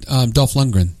fought Dolph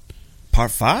Lundgren.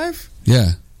 Part 5?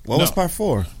 Yeah. What was Part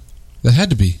 4? That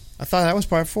had to be. I thought that was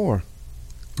Part 4.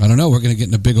 I don't know. We're going to get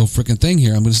in a big old freaking thing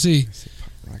here. I'm going to see.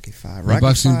 Rocky 5. Rocky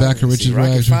Boxing 5. Backer, Richard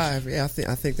Rocky 5. Yeah, I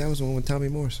think that was the one with Tommy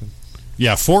Morrison.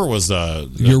 Yeah, 4 was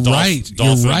You're right.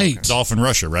 Dolph in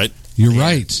Russia, right? You're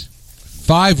right.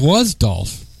 5 was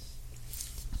Dolph.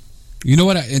 You know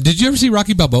what? Did you ever see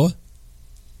Rocky Balboa?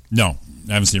 No,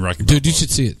 I haven't seen Rocky Balboa. Dude, you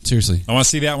should see it. Seriously. I want to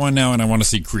see that one now, and I want to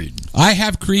see Creed. I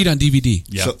have Creed on DVD.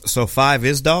 Yeah. So 5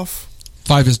 is Dolph?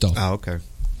 5 is Dolph. Oh, okay.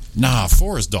 Nah,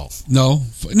 4 is Dolph. No,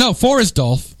 4 is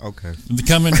Dolph. Okay.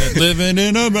 Living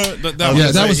in a...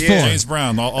 That was 4. James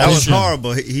Brown. That was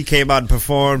horrible. He came out and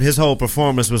performed. His whole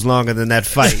performance was longer than that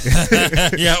fight.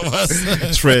 Yeah, it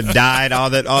was. Fred died. All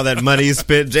that money he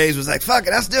spent. James was like, fuck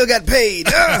it, I still got paid.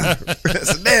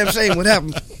 It's a damn shame what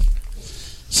happened.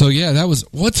 So, yeah, that was...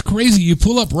 What's crazy? You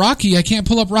pull up Rocky, I can't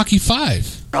pull up Rocky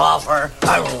 5. Offer.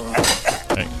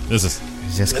 Hey, this is...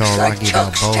 Just Looks called like Rocky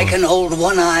Chuck's Balboa. taking old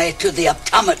one eye to the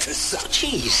optometrist.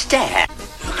 Jeez, Dad.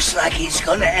 Looks like he's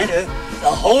going to enter the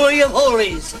Holy of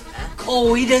Holies.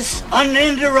 Coitus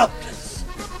uninterruptus.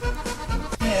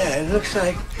 Yeah, it looks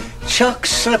like Chuck's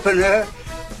slipping her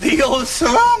the old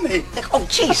salami. Oh,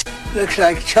 jeez. Looks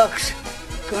like Chuck's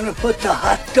going to put the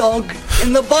hot dog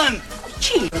in the bun.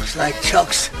 Gee, looks like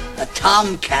Chuck's a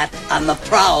tomcat on the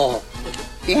prowl.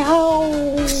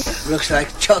 Meow. Looks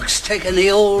like Chuck's taking the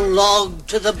old log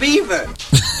to the beaver.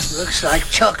 Looks like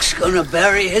Chuck's gonna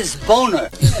bury his boner.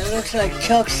 It looks like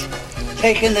Chuck's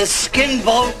taking the skin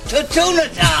boat to Tuna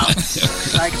Town.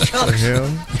 Looks like Chuck's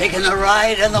taking a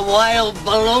ride on the wild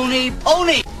baloney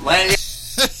pony. Well,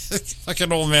 like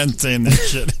an old man saying that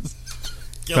shit.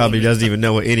 Probably doesn't even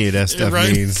know what any of that stuff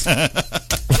means.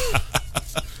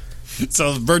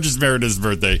 So Burgess Meredith's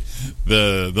birthday,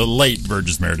 the late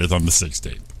Burgess Meredith on the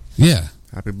 16th. Yeah.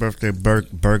 Happy birthday,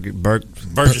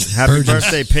 Burgess. Happy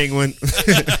birthday, Penguin.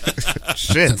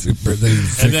 Shit. Happy birthday,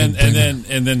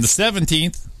 and then the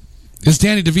 17th is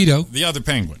Danny DeVito. The other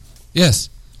Penguin. Yes.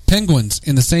 Penguins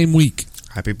in the same week.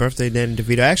 Happy birthday, Danny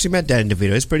DeVito. I actually met Danny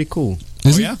DeVito. It's pretty cool.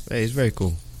 Is he? Yeah? Yeah, he's very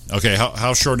cool. Okay,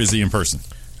 how short is he in person?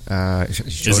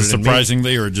 Is it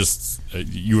surprisingly, or just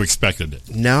you expected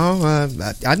it? No,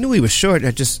 I knew he was short.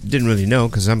 I just didn't really know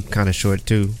because I'm kind of short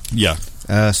too. Yeah.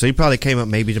 So he probably came up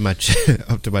maybe to my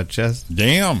up to my chest.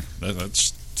 Damn,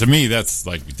 that's, to me that's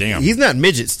like damn. He's not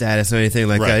midget status or anything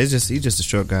like that. He's just a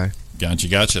short guy.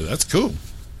 Gotcha. That's cool.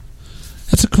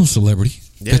 That's a cool celebrity.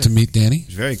 Yeah. Get to meet Danny.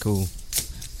 He's very cool.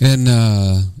 And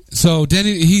so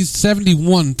Danny, he's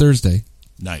 71 Thursday.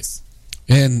 Nice.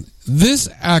 And this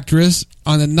actress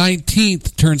on the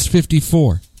 19th turns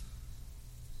 54.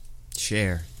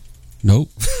 Cher. Nope.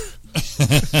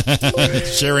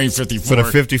 Sharing 54 for the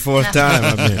 54th time.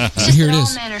 I mean. Here it is.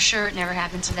 All men are sure it never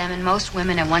happened to them, and most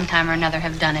women at one time or another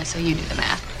have done it. So you do the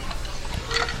math.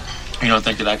 You don't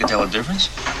think that I could tell a difference?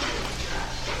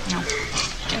 No.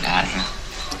 Get out of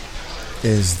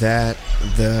here. Is that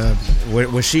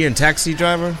was she in Taxi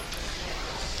Driver?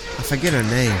 I forget her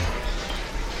name.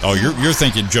 Oh, you're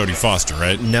thinking Jodie Foster,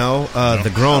 right? No,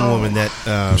 the grown woman that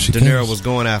De Niro was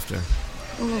going after.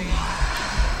 Ooh.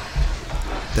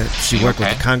 That she worked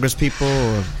with the Congress people.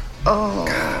 Or... Oh.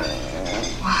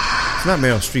 It's not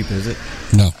Meryl Streep, is it?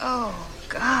 No. Oh,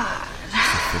 God.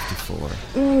 54.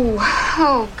 Ooh.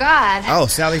 Oh, God. Oh,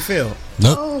 Sally Field.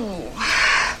 Nope. Oh.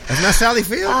 That's not Sally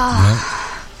Field? Nope.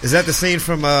 Is that the scene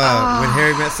from When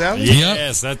Harry Met Sally?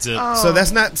 Yes, that's it. So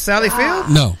that's not Sally Field?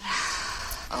 No.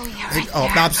 Oh, you're right. Oh,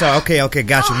 I'm sorry. Okay,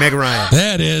 gotcha. Meg Ryan.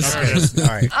 That is. Okay, all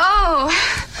right. Oh.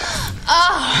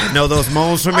 I know those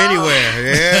moans from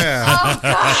anywhere. Yeah. Oh,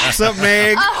 God. What's up,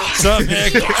 Meg? What's up,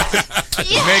 Meg?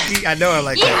 Meggy, I know her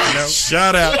like that. You know?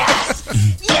 Shout out.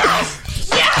 Yes.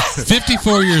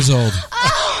 54 years old.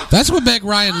 That's what Meg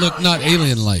Ryan looked not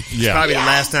alien-like. Yeah. Probably the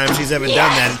last time she's ever done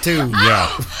that, too.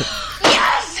 Yeah.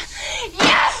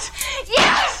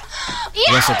 Yes.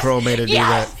 Russell Crowe made her do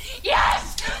that.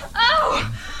 Yes. Oh.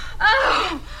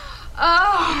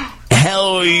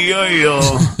 Hell yo.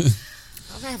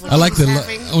 I like the.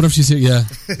 I wonder if she's here. Yeah,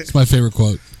 it's my favorite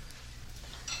quote.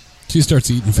 She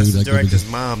starts eating food. That's the like director's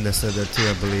mom that said that, too,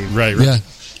 I believe. Right. Yeah.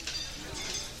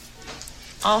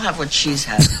 I'll have what she's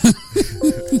had.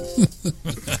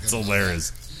 That's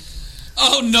hilarious.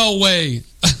 Oh, no way.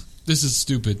 This is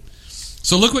stupid.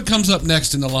 So look what comes up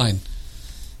next in the line.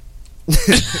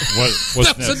 What's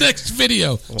That's next? the next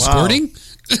video. Wow. Squirting?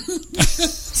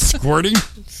 Squirting?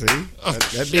 See?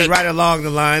 That'd be right along the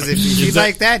lines. If you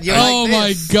like that, you Oh, like my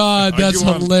this. God. That's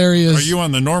hilarious. Are you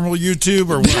on the normal YouTube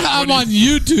or what? I'm on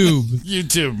YouTube.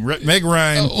 YouTube. Meg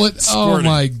Ryan. Oh,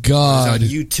 my God. On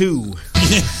U2.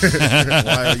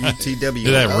 Y-O-U-T-W.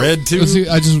 Is that red, too? See,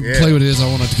 I just play what it is. I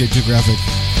want it to get too graphic.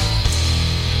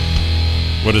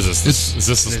 What is this? Is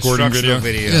this the squirting video?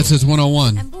 Yeah, it says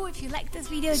 101. And boo, if you like this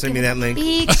video, send give me it that link.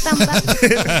 Big thumb up.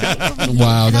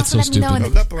 Wow, And that's so also let me know in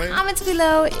stupid. the comments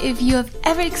below if you have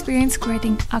ever experienced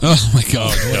squirting. Oh, my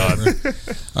God. God.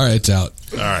 All right, it's out.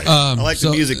 All right. I like the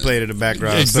music played in the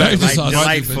background. Exactly. So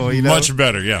delightful, you know? Much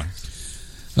better, yeah.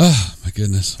 Oh, my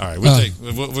goodness. All right,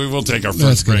 we'll take our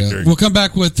first break here. We'll come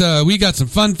back with, we got some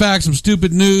fun facts, some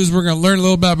stupid news. We're going to learn a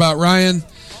little bit about Ryan.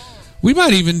 We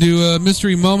might even do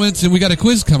mystery moments, and we got a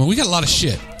quiz coming. We got a lot of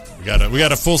shit. We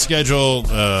got a full schedule.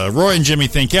 Roy and Jimmy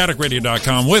Think,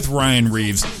 CatechRadio.com with Ryan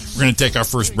Reaves. We're going to take our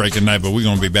first break tonight, but we're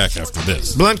going to be back after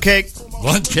this. Blunt cake.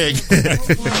 Blunt cake. That's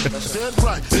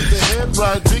right. With the head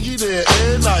right, Biggie there,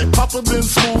 and night. Papa been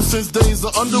smooth since days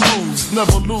of under rules.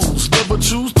 Never lose, never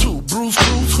choose to. Bruce,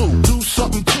 cruise, who? Do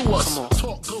something to us.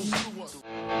 Talk, go through us.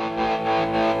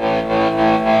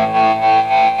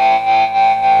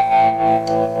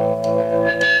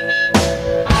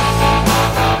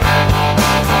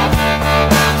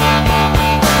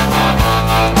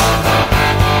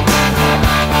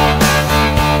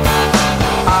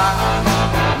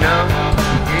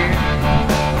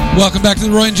 Welcome back to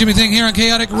the Roy and Jimmy Thing here on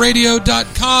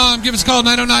ChaoticRadio.com. Give us a call,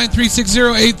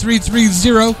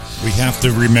 909-360-8330. We have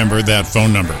to remember that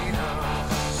phone number.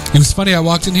 It was funny. I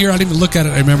walked in here. I didn't even look at it.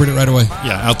 I remembered it right away.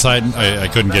 Yeah, outside, I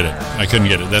couldn't get it.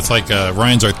 That's like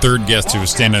Ryan's our third guest who was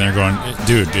standing there going,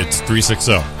 dude, it's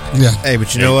 360. Yeah. Hey,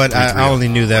 but you know what? I only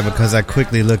knew that because I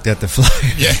quickly looked at the flyer.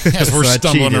 Yeah, as we're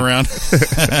stumbling around.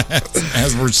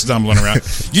 As we're stumbling around.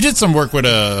 You did some work with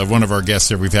one of our guests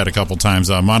here we've had a couple times,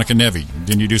 Monica Nevy.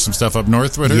 Didn't you do some stuff up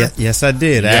north with her? Yeah, yes, I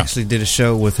did. Yeah. I actually did a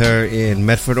show with her in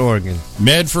Medford, Oregon.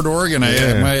 Medford, Oregon.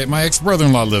 Yeah. My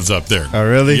ex-brother-in-law lives up there. Oh,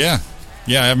 really? Yeah.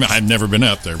 Yeah, I've never been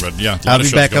up there, but yeah. I'll be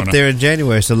back up there in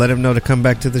January, so let him know to come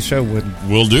back to the show with me.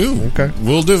 Will do. Okay.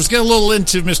 Will do. Let's get a little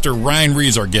into Mr. Ryan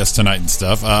Reaves, our guest tonight and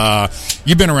stuff.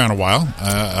 You've been around a while.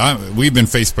 We've been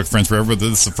Facebook friends forever, but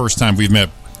this is the first time we've met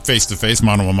face-to-face,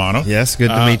 mano a mano. Yes, good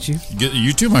to meet you.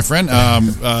 You too, my friend.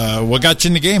 What got you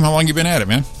in the game? How long you been at it,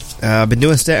 man? I've been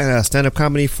doing stand-up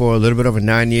comedy for a little bit over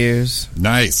 9 years.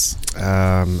 Nice.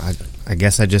 I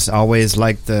guess I just always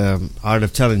liked the art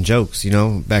of telling jokes, you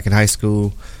know, back in high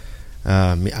school.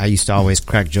 I used to always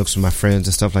crack jokes with my friends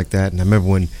and stuff like that. And I remember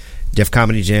when Def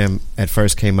Comedy Jam at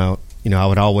first came out, you know, I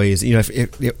would always, you know,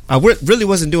 if I really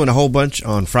wasn't doing a whole bunch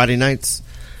on Friday nights.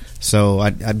 So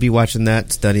I'd be watching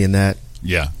that, studying that.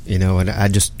 Yeah. You know, and I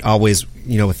just always,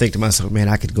 you know, would think to myself, man,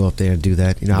 I could go up there and do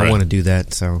that. You know, right. I want to do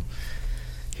that. So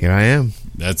here I am.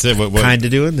 That's it. Kind of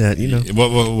doing that, you know.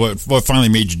 What finally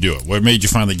made you do it? What made you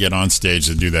finally get on stage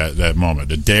to do that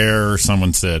moment? A dare?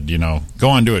 Someone said, you know, go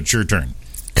on, do it. It's your turn.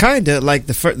 Kind of like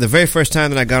the very first time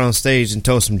that I got on stage and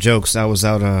told some jokes. I was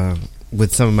out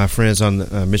with some of my friends on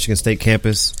the Michigan State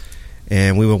campus,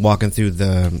 and we were walking through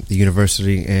the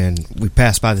university, and we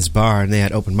passed by this bar, and they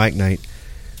had open mic night.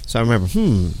 So I remember,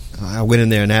 I went in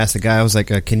there and asked the guy. I was like,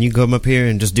 "Can you come up here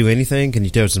and just do anything? Can you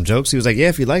tell some jokes?" He was like, "Yeah,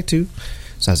 if you'd like to."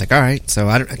 So I was like, all right. So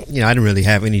I didn't really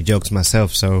have any jokes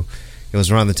myself. So it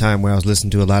was around the time where I was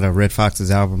listening to a lot of Red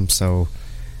Fox's albums. So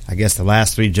I guess the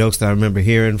last 3 jokes that I remember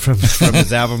hearing from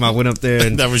his album, I went up there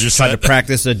and that was your tried to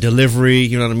practice a delivery.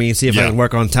 You know what I mean? See if I could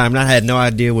work on time. And I had no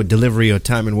idea what delivery or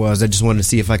timing was. I just wanted to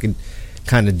see if I could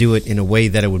kind of do it in a way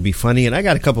that it would be funny. And I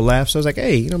got a couple laughs. So I was like,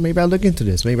 hey, maybe I'll look into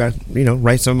this. Maybe I,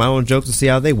 write some of my own jokes and see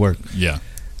how they work. Yeah.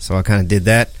 So I kind of did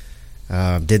that.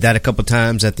 Did that a couple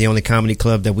times at the only comedy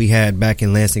club that we had back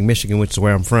in Lansing, Michigan, which is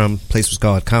where I'm from. The place was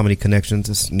called Comedy Connections.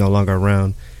 It's no longer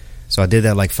around. So I did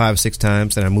that like 5 or 6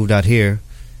 times. Then I moved out here,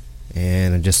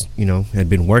 and I just, had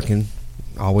been working.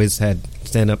 Always had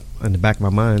stand-up in the back of my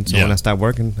mind. So when I stopped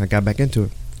working, I got back into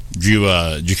it.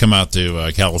 Did you come out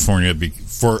to California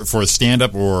for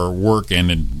stand-up or work, and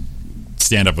then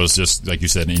stand-up was just, like you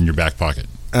said, in your back pocket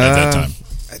at that time?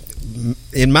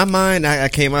 In my mind, I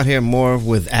came out here more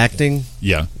with acting.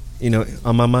 Yeah.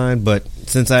 On my mind. But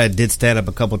since I did stand up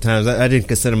a couple times, I didn't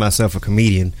consider myself a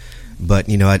comedian. But,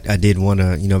 I did want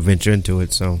to, venture into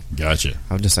it. So gotcha.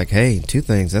 I was just like, hey, 2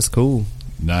 things. That's cool.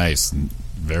 Nice.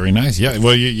 Very nice. Yeah.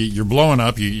 Well, you're blowing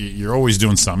up. You're always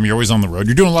doing something. You're always on the road.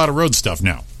 You're doing a lot of road stuff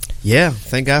now. Yeah.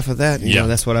 Thank God for that. You know,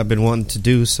 that's what I've been wanting to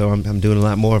do. So I'm doing a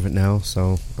lot more of it now.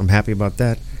 So I'm happy about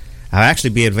that. I'll actually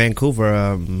be at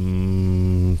Vancouver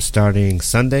starting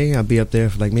Sunday. I'll be up there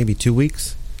for like maybe 2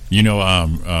 weeks. Dino? I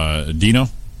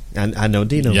know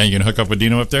Dino. Yeah, you gonna hook up with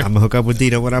Dino up there? I'm gonna hook up with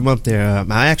Dino when I'm up there.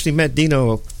 I actually met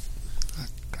Dino,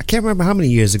 I can't remember how many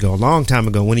years ago, a long time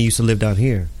ago, when he used to live down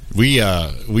here. We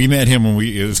met him when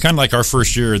it was kind of like our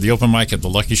first year at the open mic at the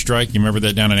Lucky Strike. You remember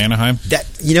that down in Anaheim?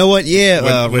 You know what?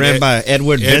 Yeah, ran by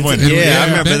Edward Benson. Yeah, I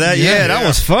remember that. Yeah, that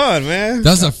was fun, man.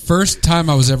 That was the first time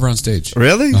I was ever on stage.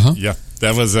 Really? Uh-huh. Yeah.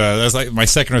 That was like my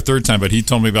second or third time, but he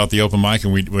told me about the open mic,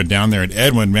 and we went down there. And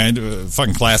Edwin, man,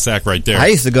 fucking class act right there. I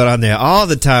used to go down there all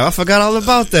the time. I forgot all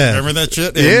about that. Remember that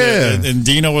shit? Yeah. And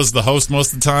Dino was the host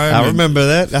most of the time. I remember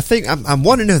that. I think I'm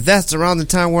wondering if that's around the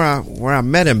time where I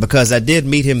met him, because I did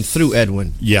meet him through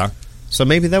Edwin. Yeah. So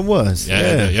maybe that was.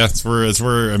 Yeah. That's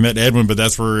where I met Edwin, but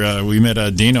that's where we met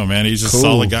Dino, man. He's just a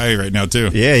solid guy right now, too.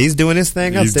 Yeah, he's doing his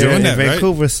thing up there in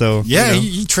Vancouver. Right? So yeah,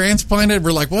 he transplanted.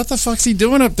 We're like, what the fuck's he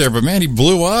doing up there? But, man, he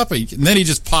blew up, and then he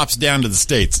just pops down to the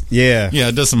States. Yeah.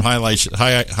 Yeah, does some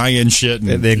high-end shit.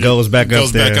 And then goes back up there.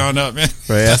 Goes back on up, man.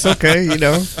 Right, that's okay,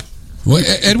 Well,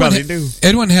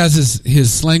 Edwin has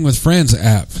his Slang with Friends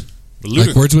app.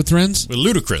 Like Words with Friends? With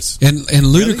Ludacris. And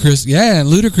Ludacris, really? And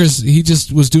Ludacris, he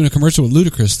just was doing a commercial with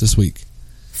Ludacris this week.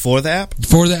 For the app?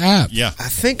 For the app. Yeah. I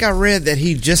think I read that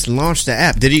he just launched the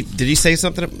app. Did he say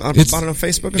something about it on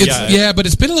Facebook? Yeah, but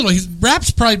it's been a little.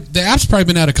 The app's probably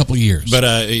been out a couple of years.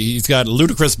 But he's got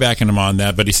Ludacris backing him on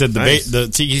that. But he said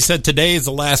he said today is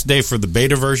the last day for the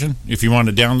beta version. If you want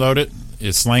to download it,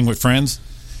 it's Slang with Friends.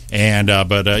 And I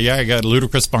got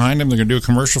Ludacris behind him. They're going to do a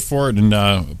commercial for it and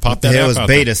pop that out. What was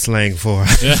beta slang for?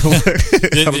 Yeah.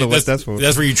 I don't know what that's for.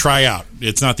 That's where you try out.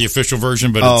 It's not the official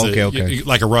version, but it's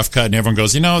like a rough cut, and everyone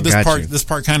goes, this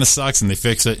part kind of sucks, and they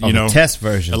fix it. The test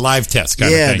version, a live test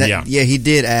kind of thing. Yeah, he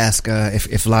did ask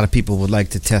if a lot of people would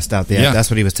like to test out the app.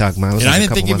 That's what he was talking about. And I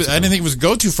didn't think it was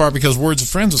go too far, because Words of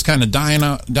Friends was kind of dying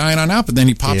on out, but then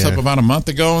he pops up about a month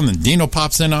ago, and then Dino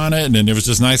pops in on it, and it was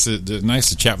just nice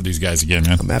to chat with these guys again,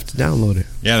 man. I'm gonna have to download it.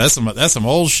 Yeah, that's some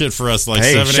old shit for us. Like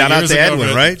 7-8 years ago. Shout out to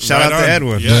Edwin, right? Shout out to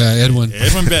Edwin. Yeah, Edwin.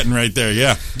 Edwin Benton right there.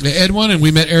 Yeah, Edwin, and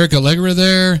we met Eric Allegra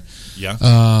there. Yeah,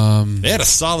 they had a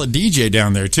solid DJ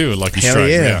down there too. Lucky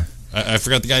Strike. Yeah. I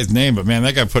forgot the guy's name, but man,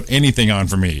 that guy put anything on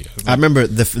for me. I remember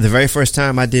the very first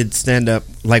time I did stand up,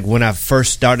 like when I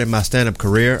first started my stand up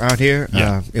career out here.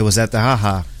 It was at the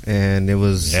Ha-Ha, and it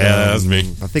was that was me.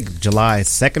 I think July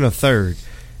 2nd or 3rd.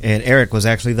 And Eric was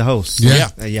actually the host. Yeah.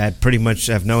 I pretty much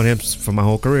have known him for my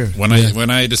whole career.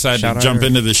 When I decided to jump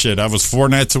into this shit, I was 4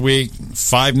 nights a week.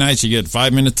 5 nights, you get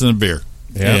 5 minutes and a beer.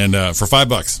 Yeah. And for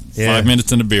 $5, 5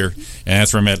 minutes and a beer. And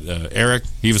that's where I met Eric.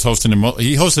 He was hosting him.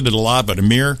 He hosted it a lot, but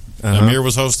Amir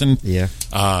was hosting. Yeah.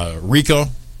 Rico.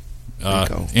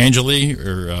 Angeli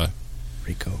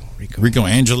Rico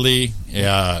Angeli.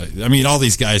 Yeah, I mean, all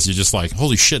these guys are just like,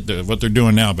 holy shit, what they're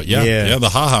doing now. But yeah, the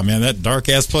Ha-Ha, man, that dark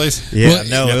ass place. Yeah,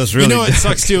 it was really. It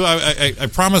sucks too. I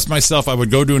promised myself I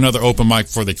would go do another open mic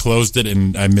before they closed it,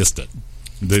 and I missed it.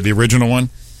 The original one.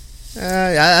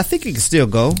 I think it can still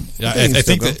go. I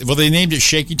think they named it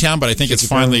Shaky Town, but I think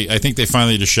they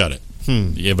finally just shut it.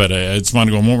 Yeah, but I just want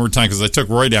to go one more time, because I took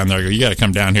Roy down there. I go, you got to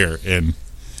come down here, and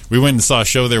we went and saw a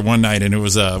show there one night, and it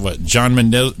was John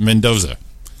Mendoza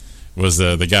was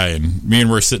the guy, and me and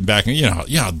we're sitting back, and you know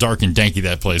how dark and danky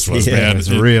that place was, man. It's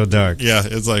real dark. Yeah,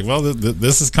 it's like, well,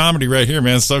 this is comedy right here,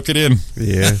 man. Soak it in.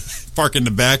 Yeah. Park in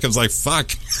the back. I was like,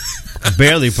 fuck.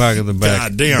 Barely park in the back.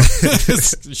 God damn.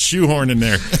 Shoehorn in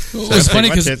there. Well, it was funny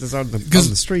because on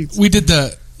the streets. we did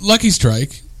the Lucky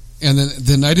Strike, and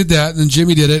then I did that, and then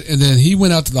Jimmy did it, and then he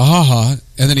went out to the Ha-Ha,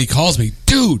 and then he calls me,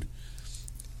 dude,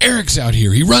 Eric's out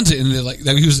here. He runs it, and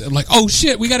he was like, "Oh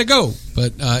shit, we got to go."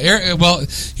 But Eric, well,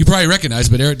 you probably recognize,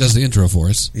 but Eric does the intro for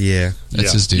us. Yeah,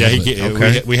 that's his deal.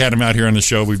 Yeah, we had him out here on the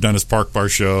show. We've done his Park Bar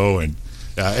show, and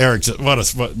Eric's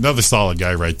what another solid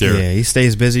guy right there. Yeah, he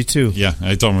stays busy too. Yeah,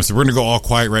 I told him, I said, we're going to go all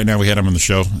quiet right now. We had him on the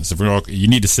show. I said, you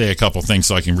need to say a couple things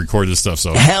so I can record this stuff.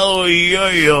 So hell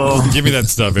yeah. Give me that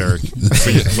stuff, Eric.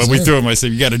 But we threw him. I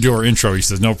said, you got to do our intro. He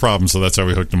says, no problem. So that's how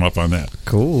we hooked him up on that.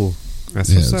 Cool.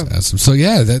 That's what's up. Awesome. So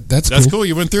yeah, that's cool.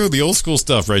 You went through the old school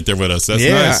stuff right there with us. That's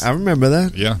nice. I remember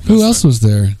that. Yeah. Who else was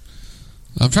there?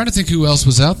 I'm trying to think who else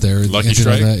was out there. Lucky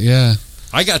Strike. Yeah.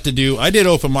 I did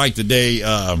open mic the day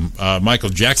Michael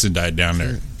Jackson died down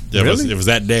there. Really? It was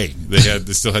that day. They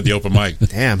still had the open mic.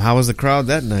 Damn, how was the crowd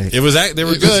that night? They were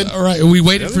good. All right, we were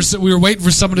waiting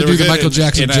for someone to do the Michael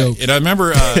Jackson joke. And I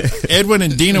remember Edwin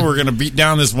and Dina were going to beat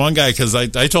down this one guy because I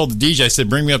told the DJ, I said,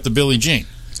 bring me up to Billie Jean,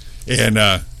 and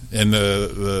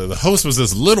the host was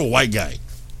this little white guy.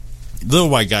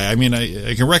 I mean,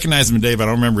 I can recognize him today, but I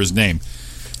don't remember his name.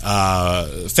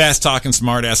 Fast talking,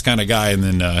 smart ass kind of guy, and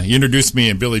then he introduced me,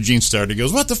 and Billie Jean started. He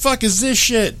goes, "What the fuck is this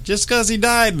shit? Just because he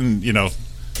died?" And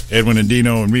Edwin and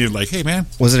Dino and me were like, "Hey man,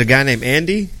 was it a guy named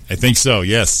Andy?" I think so.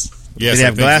 Yes. Did he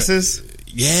have glasses?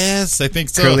 Yes, I think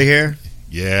so. Curly hair.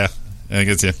 Yeah, I think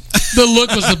it's him. The look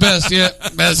was the best. Yeah,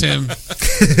 that's him.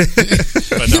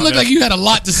 You looked like you had a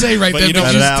lot to say right there. I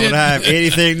don't have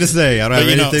anything to say. I don't have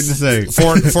anything to say.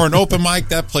 For an open mic,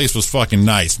 that place was fucking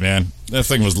nice, man. That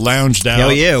thing was lounged out.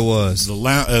 Hell yeah, it was.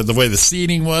 The way the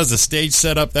seating was, the stage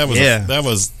setup. That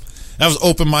was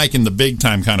open mic in the big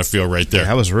time kind of feel right there.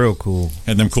 That was real cool.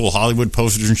 Had them cool Hollywood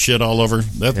posters and shit all over.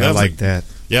 I like that.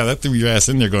 Yeah, that threw your ass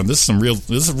in there going, this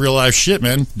is real life shit,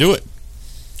 man. Do it.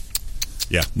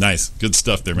 Yeah, nice. Good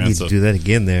stuff there, man. We need to do that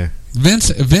again there.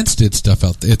 Vince did stuff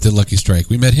out at the Lucky Strike.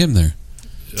 We met him there.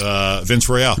 Vince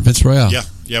Royale.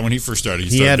 Yeah, when he first started.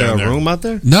 He had a room out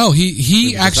there? No,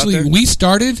 he actually, we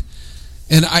started,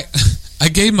 and I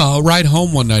gave him a ride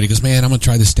home one night. He goes, man, I'm going to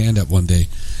try this stand-up one day.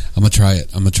 I'm going to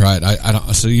try it. I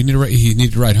don't. So he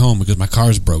needed to ride home because my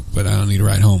car's broke, but I don't need to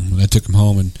ride home. And I took him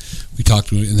home, and we talked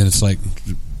to him, and then it's like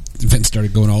Vince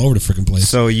started going all over the freaking place.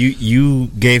 So you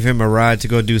gave him a ride to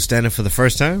go do stand-up for the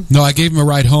first time? No, I gave him a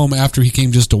ride home after he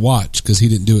came just to watch because he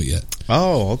didn't do it yet.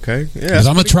 Oh, okay. Yeah, I'm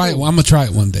gonna try it. I'm gonna try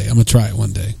it one day. And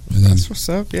then, that's what's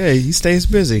up. Yeah, he stays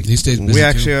busy. We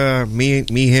actually,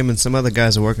 me, him, and some other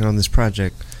guys are working on this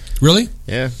project. Really?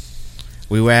 Yeah.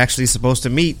 We were actually supposed to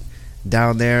meet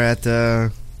down there at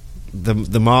the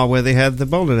mall where they had the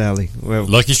bowling alley.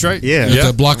 Lucky Strike? Yeah.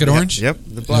 The block at Orange? Yep,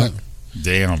 the block. Yeah.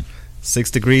 Damn.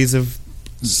 6 degrees of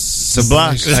the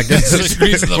block, I guess. 6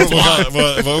 degrees of the block.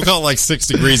 We'll call it like 6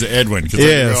 degrees of Edwin.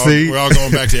 Yeah, we're all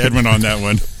going back to Edwin on that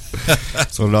one.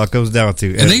 That's what it all comes down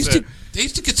to. And they used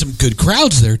to get some good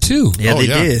crowds there, too. Yeah, they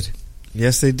did.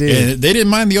 Yes, they did. And they didn't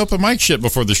mind the open mic shit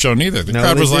before the show, neither. The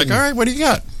crowd was like, all right, what do you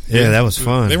got? Yeah, that was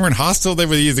fun. They weren't hostile. They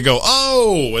would either go,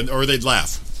 oh, or they'd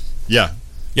laugh. Yeah.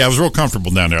 Yeah, it was real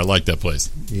comfortable down there. I like that place.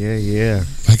 Yeah.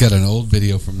 I got an old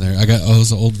video from there. I got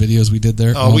those old videos we did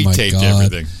there. Oh, we taped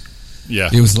everything. Yeah.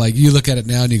 It was like, you look at it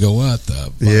now and you go, what the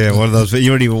fuck? Yeah, one of those, you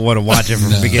don't even want to watch it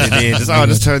from beginning to end.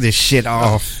 Just turn this shit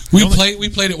off. We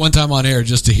played it one time on air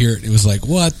just to hear it. It was like,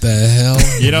 what the hell?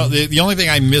 The only thing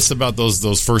I miss about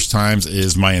those first times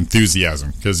is my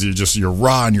enthusiasm, because you're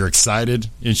raw and you're excited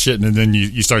and shit, and then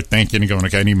you start thinking and going,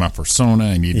 okay, I need my persona,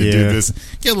 I need to do this.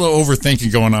 Get a little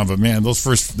overthinking going on, but man, those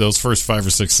first 5 or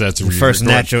 6 sets, the first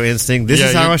natural instinct. This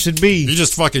is how I should be. You're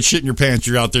just fucking shitting your pants.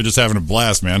 You're out there just having a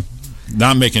blast, man.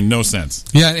 Not making no sense.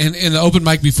 Yeah, and in the open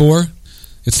mic before,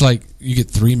 it's like you get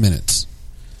 3 minutes.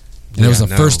 And it was the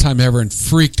first time ever and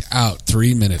freaked out.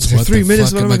 3 minutes. What 3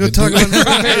 minutes? What am I going to talk about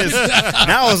 3 minutes?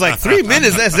 Now I was like, 3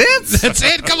 minutes? That's it? That's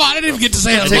it? Come on, I didn't even get to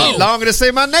say hello. It took longer to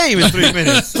say my name in 3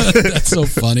 minutes. That's so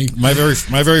funny. My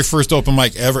very first open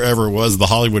mic ever was the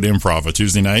Hollywood Improv, a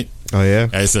Tuesday night. Oh, yeah?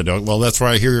 I said, well, that's where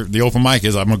I hear the open mic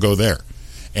is. I'm going to go there.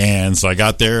 And so I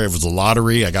got there. It was a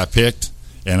lottery. I got picked.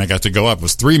 And I got to go up. It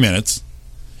was 3 minutes.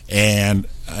 And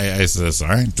I said,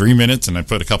 all right, 3 minutes. And I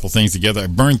put a couple things together. I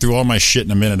burned through all my shit in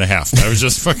a minute and a half. I was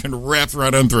just fucking wrapped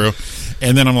right on through.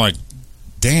 And then I'm like,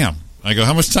 damn. I go,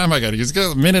 how much time I got? He goes,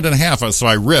 a minute and a half. So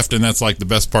I riffed, and that's like the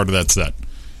best part of that set.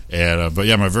 And but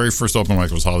yeah, my very first open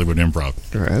mic was Hollywood Improv.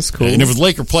 Right, that's cool. And it was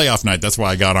Laker playoff night. That's why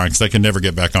I got on, because I could never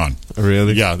get back on.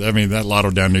 Really? Yeah, I mean, that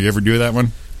lotto down there. You ever do that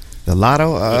one? The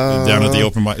Lotto? Down at the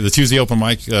open mic, the Tuesday open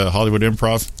mic, Hollywood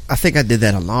Improv. I think I did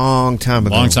that a long time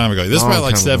ago. This was probably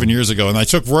like 7 years ago, and I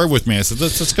took Roy with me. I said,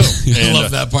 let's go. I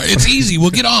love that part. It's easy. We'll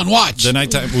get on. Watch. The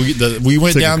nighttime, we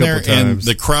went down there, and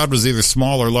the crowd was either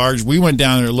small or large. We went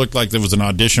down there, it looked like there was an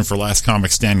audition for Last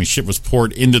Comic Standing. Shit was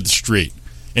poured into the street.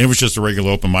 And it was just a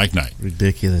regular open mic night.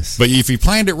 Ridiculous. But if you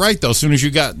planned it right, though, as soon as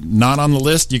you got not on the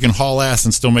list, you can haul ass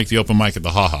and still make the open mic at the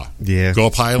Ha-Ha. Yeah. Go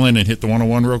up Highland and hit the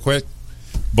 101 real quick.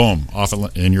 Boom. Off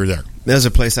and you're there. There's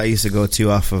a place I used to go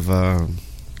to off of, God,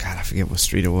 I forget what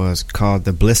street it was, called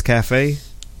the Bliss Cafe.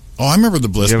 Oh, I remember the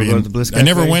Bliss being. Go to the Bliss Cafe? I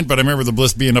never went, but I remember the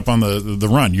Bliss being up on the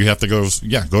run. You have to go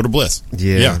to Bliss.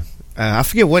 Yeah. I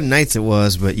forget what nights it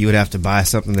was, but you would have to buy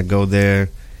something to go there.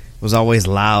 It was always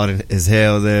loud as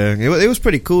hell there. It was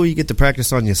pretty cool. You get to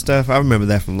practice on your stuff. I remember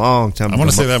that from a long time ago. I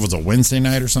want to say that was a Wednesday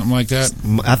night or something like that.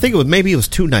 I think it was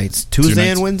 2 nights. Tuesday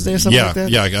and Wednesday or something like that?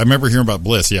 Yeah, I remember hearing about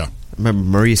Bliss, yeah. I remember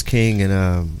Maurice King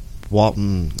and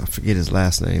Walton, I forget his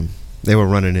last name. They were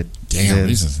running it. Damn,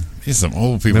 these are some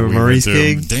old people. Remember Maurice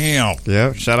King? Damn.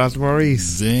 Yeah, shout out to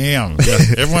Maurice. Damn. Yeah.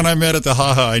 Everyone I met at the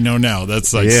Ha-Ha I know now.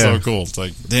 That's like so cool. It's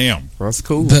like, damn. That's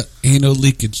cool. The anal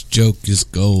leakage joke is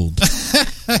gold.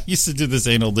 I used to do this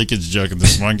anal leakage joke, and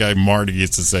this one guy, Marty,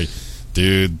 used to say,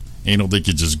 dude, anal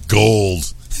leakage is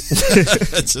gold.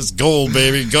 It's just gold,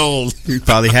 baby, gold. He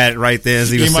probably had it right there as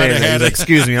he was saying it. He was like,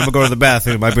 excuse me, I'm going to go to the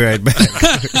bathroom. I'll be right back.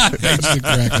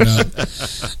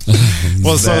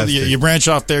 Well, so you branch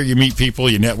off there, you meet people,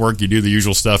 you network, you do the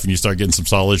usual stuff, and you start getting some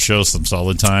solid shows, some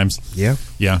solid times. Yeah.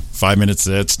 Yeah, 5 minute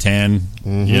sets, 10.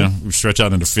 Mm-hmm. You know, we stretch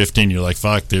out into 15. You're like,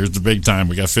 fuck, there's the big time.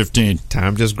 We got 15.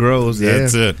 Time just grows,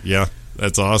 That's it, yeah.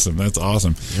 That's awesome. That's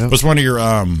awesome. Yep. What's one of your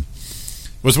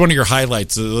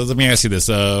highlights? Let me ask you this: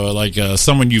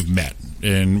 someone you've met,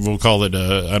 and we'll call it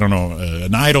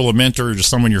an idol, a mentor, or just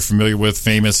someone you're familiar with,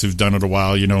 famous, who's done it a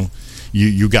while. You know,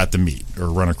 you got to meet or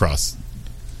run across.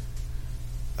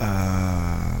 Tell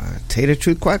you the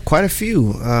truth, quite a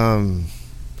few.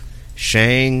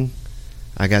 Shang,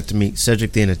 I got to meet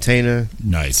Cedric the Entertainer.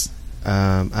 Nice.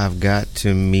 I've got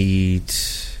to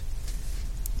meet.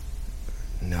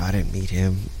 No, I didn't meet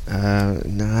him. No,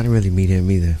 I didn't really meet him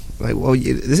either. Like, well,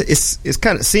 it's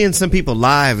kind of seeing some people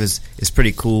live is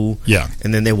pretty cool. Yeah,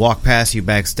 and then they walk past you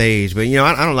backstage. But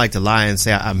I don't like to lie and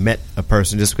say I met a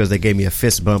person just because they gave me a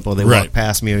fist bump or they walked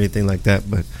past me or anything like that.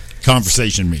 But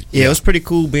conversation meet. Yeah, it was pretty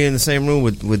cool being in the same room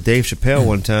with Dave Chappelle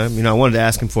one time. I wanted to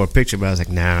ask him for a picture, but I was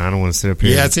like, nah, I don't want to sit up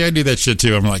here. Yeah, see, I do that shit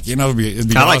too. I'm like, it'd be I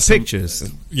awesome. like pictures.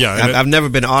 Yeah, I've never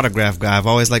been an autograph guy. I've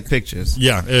always liked pictures.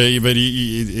 Yeah, but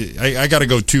I got to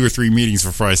go 2 or 3 meetings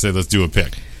before I say let's do a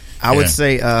pic. I would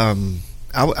say, I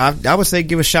would say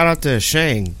give a shout out to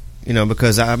Shang.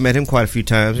 Because I met him quite a few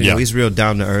times. He's real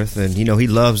down to earth, and he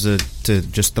loves to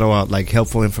just throw out like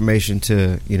helpful information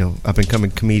to up and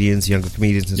coming comedians, younger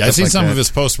comedians. And I've seen like some that. of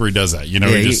his posts where he does that.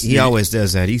 He always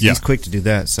does that. He's quick to do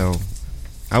that. So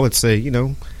I would say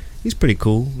he's pretty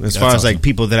cool as far as like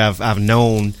people that I've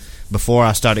known before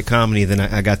I started comedy. Then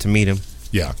I got to meet him.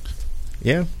 Yeah.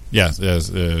 Yes.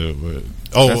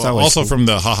 Also from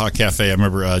the Ha-Ha Cafe, I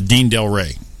remember Dean Del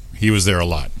Rey. He was there a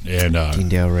lot, and Dean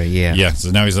Del Rey, yeah. So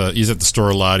now he's at the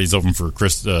store a lot. He's open for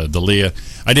Chris D'Elia.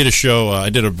 I did a show. I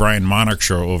did a Brian Monarch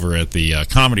show over at the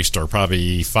Comedy Store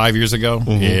probably 5 years ago,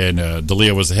 and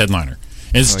D'Elia was the headliner.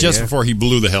 And it's just before he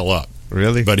blew the hell up.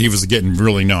 Really? But he was getting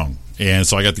really known, and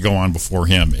so I got to go on before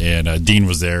him. And Dean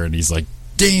was there, and he's like,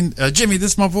 Dean, Jimmy,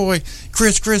 this is my boy.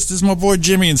 Chris, this is my boy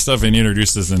Jimmy and stuff. And he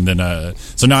introduced us, and then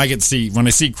so now I get to see when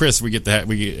I see Chris, we get to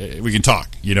we can talk,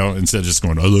 instead of just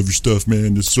going, I love your stuff,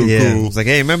 man. It's so cool. It's like,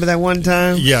 hey, remember that one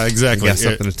time? Yeah, exactly. We got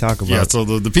something to talk about. Yeah, so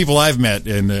the people I've met,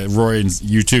 and Roy and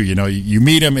you too, you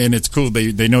meet them, and it's cool.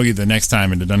 They know you the next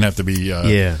time, and it doesn't have to be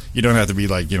you don't have to be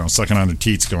like sucking on their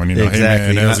teats, going, exactly.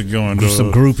 Hey man, how's it going?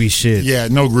 Some groupie shit. Yeah,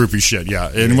 no groupie shit.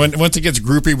 Yeah, and once it gets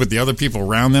groupie with the other people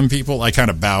around them, I kind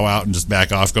of bow out and just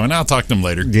back off, going, I'll talk to them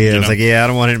later. Yeah, it's like, I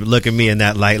don't want him to look at me in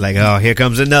that light, like, oh, here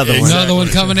comes another one. Another one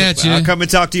coming at you. I'll come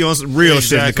and talk to you on some real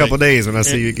shit in a couple of days when I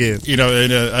see you again.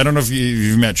 And I don't know if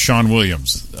you've met Sean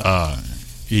Williams.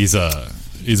 He's a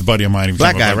buddy of mine.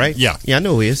 Black guy, right? Yeah, I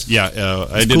know who he is. Yeah,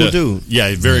 cool dude.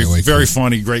 Yeah, very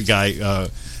funny, great guy.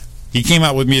 He came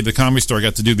out with me at the Comedy Store. I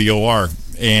got to do the OR,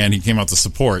 and he came out to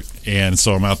support. And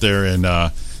so I'm out there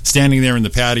and standing there in the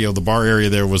patio. The bar area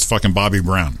there was fucking Bobby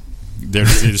Brown there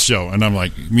to see the show, and I'm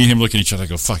like, me and him looking at each other. I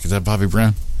go, fuck, is that Bobby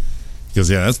Brown? He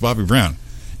goes, yeah, that's Bobby Brown.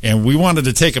 And we wanted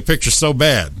to take a picture so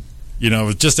bad You know, it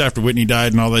was just after Whitney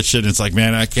died and all that shit. And it's like,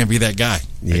 man, I can't be that guy.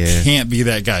 Yeah. I can't be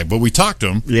that guy. But we talked to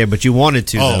him. Yeah, but you wanted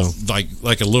to, though.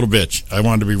 Like a little bitch. I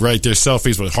wanted to be right there,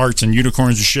 selfies with hearts and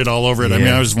unicorns and shit all over it. Yeah. I mean,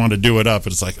 I just wanted to do it up.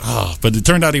 But it's like, But it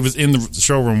turned out he was in the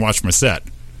showroom watching my set.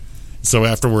 So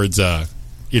afterwards, I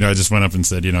just went up and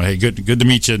said, hey, good to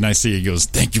meet you. And I see he goes,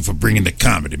 thank you for bringing the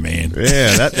comedy, man.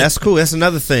 Yeah, that's cool. That's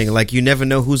another thing. Like, you never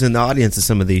know who's in the audience of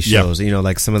some of these shows. Yep.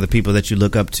 Like some of the people that you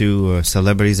look up to, or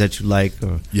celebrities that you like,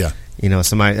 or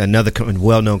another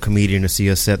well-known comedian to see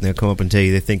your set and they'll come up and tell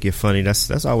you they think you're funny.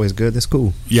 That's always good. That's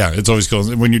cool. Yeah, it's always cool.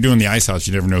 When you're doing the Ice House,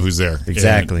 you never know who's there.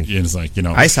 Exactly. And it's like,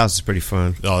 Ice House is pretty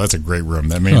fun. Oh, that's a great room.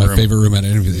 That main room. My favorite room out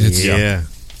of anything. Yeah.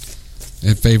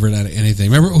 And favorite out of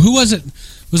anything. Remember, who was it?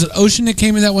 Was it Ocean that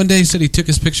came in that one day? He said he took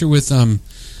his picture with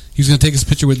he was going to take his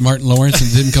picture with Martin Lawrence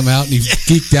and didn't come out, and he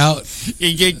geeked out.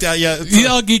 He geeked out, yeah. He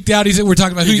all geeked out. He said, "We're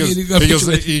talking about who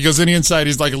he goes in the inside.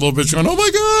 He's like a little bitch going, "Oh my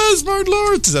God, it's Martin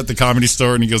Lawrence!" He's at the Comedy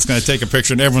Store, and he goes, "Can I take a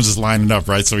picture?" And everyone's just lining up,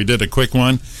 right? So he did a quick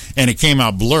one, and it came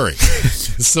out blurry.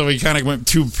 So he kind of went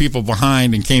 2 people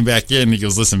behind and came back in. And he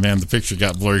goes, "Listen, man, the picture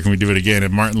got blurry. Can we do it again?"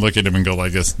 And Martin looked at him and go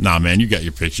like this, "Nah, man, you got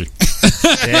your picture."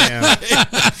 Damn.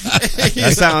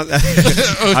 That sounds.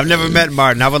 I've never met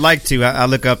Martin. I would like to. I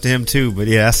look up to him too, but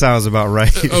yeah, that sounds about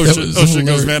right. Ocean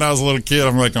goes, "Man, I was a little kid."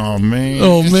 I'm like, "Oh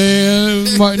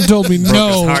man, Martin told me broke no."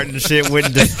 His heart and shit went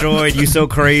and destroyed. You so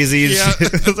crazy. And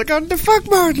shit. I was like, "Oh, the fuck,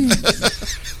 Martin."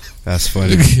 That's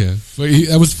funny. Yeah,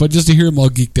 that was fun just to hear him all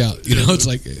geeked out. It's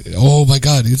like, oh my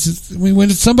God! It's just, when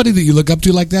it's somebody that you look up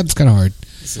to like that, it's kind of hard.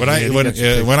 When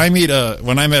I meet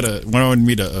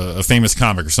a famous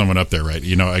comic or someone up there, right?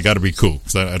 I got to be cool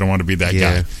because I don't want to be that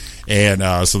guy.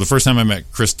 And so the first time I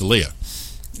met Chris D'Elia,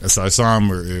 so I saw him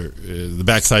the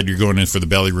backside. You're going in for the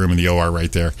belly room in the OR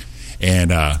right there,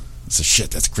 and I said,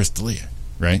 "Shit, that's Chris D'Elia,"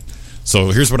 right?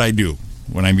 So here's what I do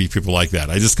when I meet people like that.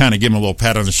 I just kind of give him a little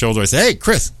pat on the shoulder. I say, "Hey,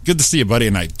 Chris, good to see you, buddy,"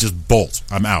 and I just bolt.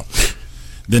 I'm out.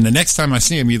 Then the next time I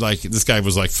see him, this guy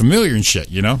was like familiar and shit,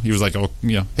 He was like,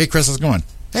 "Hey, Chris, how's it going?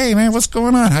 Hey, man, what's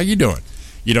going on? How you doing?"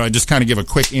 I just kind of give a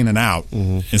quick in and out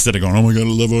instead of going, "Oh my God, I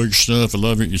love all your stuff. I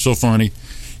love it. You're so funny."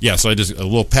 Yeah, so I just a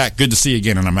little pat, good to see you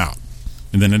again, and I'm out.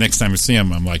 And then the next time I see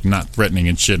him, I'm like not threatening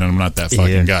and shit, and I'm not that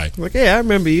fucking guy. Like, hey, I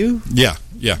remember you. Yeah.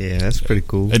 Yeah, that's pretty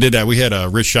cool. I did that. We had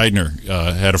Rich Scheidner,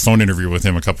 had a phone interview with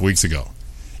him a couple weeks ago.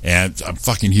 And I'm a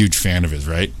fucking huge fan of his,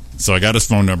 right? So I got his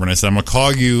phone number, and I said, I'm going to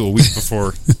call you a week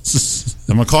before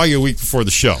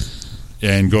the show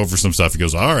and go over some stuff. He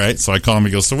goes, all right. So I call him.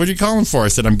 He goes, so what are you calling for? I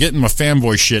said, I'm getting my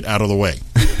fanboy shit out of the way.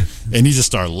 And he just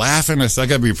started laughing. I said, I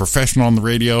got to be a professional on the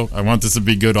radio. I want this to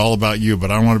be good, all about you,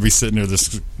 but I don't want to be sitting there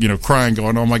just, crying,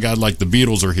 going, oh my God, like the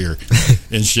Beatles are here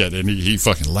and shit. And he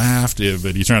fucking laughed,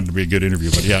 but he tried to be a good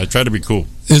interview. But yeah, I tried to be cool.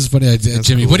 It's funny,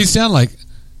 Jimmy. Cool. What do you sound like?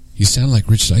 You sound like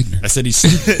Rich Scheidner. I said he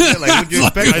said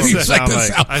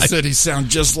he sound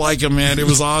just like him, man. It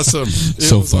was awesome.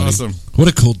 It was funny. Awesome. What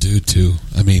a cool dude too.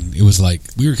 I mean, it was like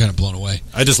we were kind of blown away.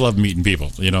 I just love meeting people.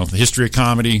 The history of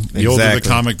comedy. The older the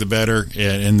comic, the better.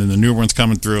 And then the new ones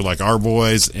coming through, like our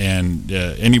boys and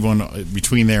anyone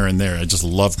between there and there. I just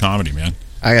love comedy, man.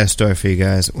 I got a story for you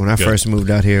guys. When I first moved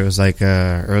out here, it was like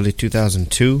early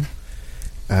 2002.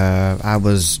 I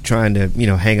was trying to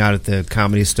hang out at the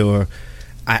Comedy Store.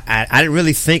 I didn't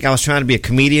really think I was trying to be a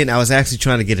comedian. I was actually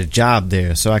trying to get a job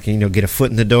there so I can get a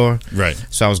foot in the door. Right.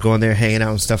 So I was going there, hanging out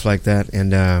and stuff like that.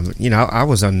 And I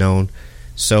was unknown.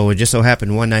 So it just so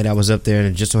happened one night I was up there, and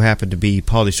it just so happened to be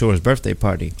Pauly Shore's birthday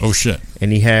party. Oh shit!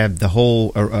 And he had the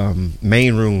whole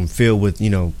main room filled with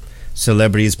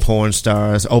celebrities, porn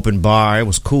stars, open bar. It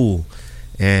was cool.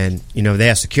 And they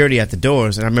had security at the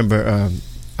doors. And I remember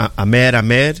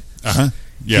Ahmed.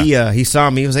 Yeah. He saw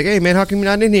me. He was like, hey, man, how come you're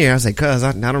not in here? I was like, cuz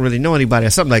I don't really know anybody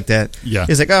or something like that. Yeah.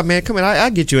 He's like, oh, man, come in.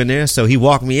 I'll get you in there. So he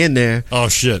walked me in there. Oh,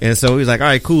 shit. And so he was like, all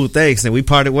right, cool, thanks. And we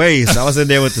parted ways. So I was in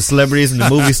there with the celebrities and the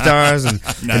movie stars and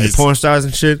the porn stars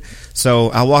and shit. So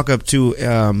I walk up to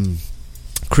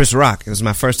Chris Rock. It was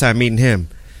my first time meeting him.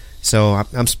 So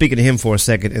I'm speaking to him for a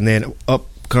second, and then up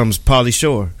comes Pauly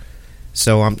Shore.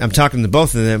 So I'm talking to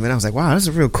both of them, and I was like, wow, this is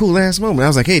a real cool ass moment. I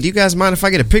was like, hey, do you guys mind if I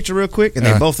get a picture real quick? And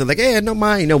they both are like, yeah, no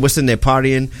mind. We're sitting there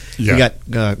partying. Yeah.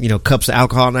 We got cups of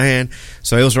alcohol in our hand.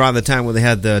 So it was around the time when they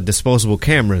had the disposable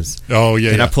cameras. Oh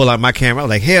yeah. And I pull out my camera. I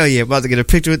was like, hell yeah, about to get a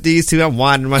picture with these two. I'm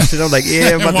winding my shit. I'm like, yeah,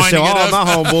 I'm about to show all my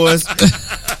homeboys.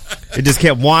 It just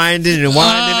kept winding and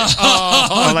winding.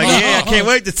 I'm like, yeah, I can't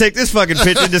wait to take this fucking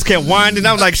picture. It just kept winding.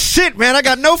 I was like, shit, man, I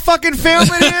got no fucking film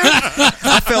in here.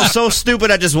 I felt so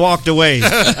stupid. I just walked away.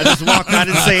 I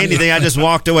didn't say anything. I just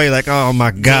walked away like, oh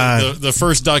my God. The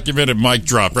first documented mic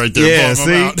drop right there. Yeah,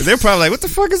 see, they're probably like, what the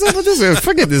fuck is up with this?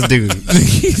 Forget this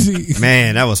dude.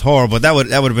 Man, that was horrible. That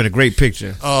would have been a great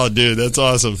picture. Oh, dude, that's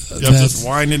awesome. I'm just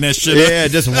winding that shit up. Yeah,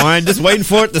 just waiting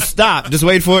for it to stop. Just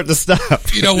waiting for it to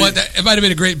stop. You know what? It might have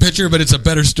been a great picture, but it's a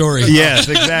better story. Yes,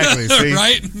 exactly. See?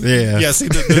 Right? Yeah. Yeah. See,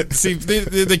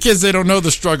 the kids, they don't know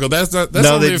the struggle.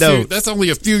 That's only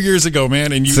a few years ago,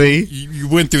 man. And you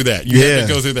went through that. You had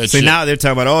to go through that. See, shit. now they're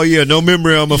talking about, oh yeah, no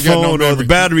memory on my phone, or the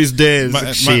battery's dead.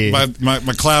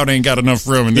 My cloud ain't got enough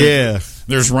room. And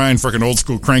there's Ryan freaking old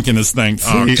school cranking this thing.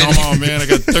 Oh, come on, man! I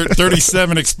got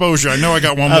 37 exposure. I know I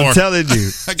got one more. I'm telling you.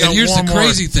 And here's the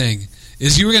crazy thing: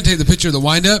 is you were going to take the picture of the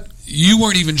wind up. You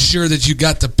weren't even sure that you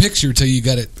got the picture till you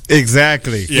got it.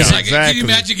 Exactly. Yeah. It's like, can you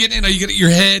imagine getting it? Or you get it in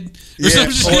your head? Or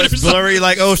or it's blurry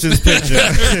like Ocean's picture.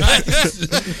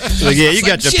 Like, yeah, you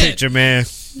got your picture, man.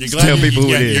 Tell people who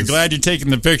it is. You're glad you're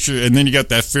taking the picture, and then you got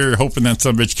that fear, hoping that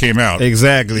some bitch came out.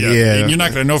 Exactly. Yeah. And you're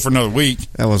not going to know for another week.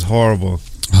 That was horrible.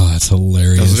 Oh, that's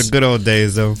hilarious. Those are the good old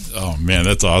days, though. Oh, man,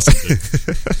 that's awesome.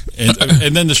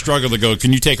 and then the struggle to go,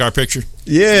 can you take our picture?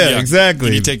 Yeah, exactly.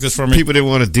 Can you take this from me? People didn't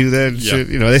want to do that and shit.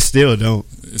 You know, they still don't.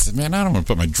 I said, man, I don't want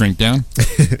to put my drink down.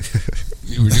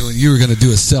 You were going to do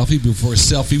a selfie before a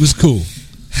selfie was cool.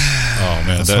 Oh,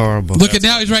 man. That's horrible. Look at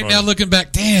now, he's right now looking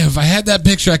back. Damn, if I had that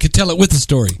picture, I could tell it with the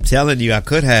story. I'm telling you, I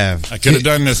could have. I could have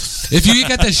done this. If you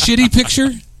got that shitty picture,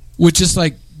 which is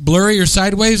like blurry or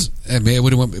sideways, man, it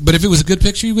would have went. But if it was a good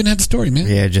picture, you wouldn't have the story, man.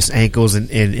 Yeah, just ankles and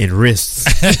wrists.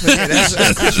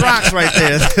 That's Rock's right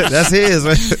there. That's his.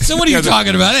 Right? So what are you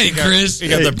talking about? Hey, Chris. You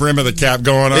got the brim of the cap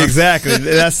going on. Exactly.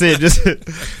 That's it. Just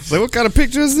like, what kind of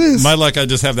picture is this? My luck, I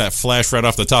just have that flash right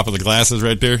off the top of the glasses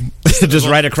right there. Just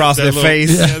right across their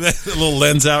face. Yeah, that little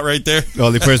lens out right there. The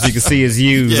only person you can see is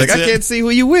you. Yeah, like, I can't see who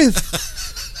you with.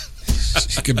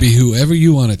 It could be whoever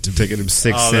you want it to be. Taking them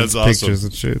 6 cents pictures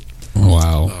and shit.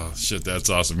 Wow. Oh, shit, that's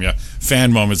awesome. Yeah.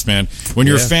 Fan moments, man. When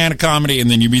you're a fan of comedy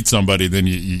and then you meet somebody, then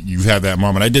you have that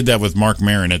moment. I did that with Mark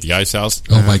Maron at the Ice House.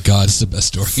 Oh, my God. It's the best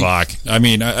story. Fuck. I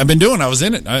mean, I was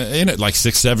in it like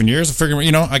 6-7 years. I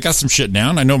figured, I got some shit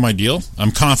down. I know my deal.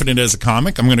 I'm confident as a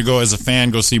comic. I'm going to go as a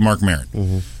fan, go see Mark Maron.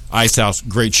 Mm-hmm. Ice House,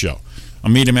 great show.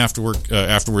 I'll meet him after work,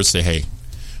 afterwards, say, hey.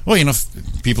 Well,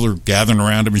 people are gathering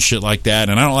around him and shit like that,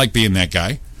 and I don't like being that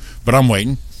guy, but I'm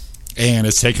waiting. And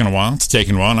it's taken a while.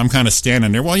 And I'm kind of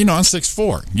standing there. Well, I'm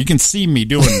 6'4". You can see me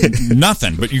doing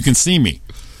nothing, but you can see me.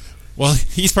 Well,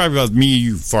 he's probably about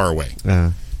me far away.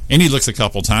 Uh-huh. And he looks a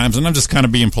couple times, and I'm just kind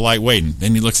of being polite, waiting.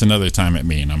 Then he looks another time at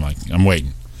me, and I'm like, I'm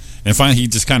waiting. And finally, he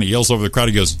just kind of yells over the crowd.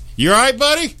 He goes, "You all right,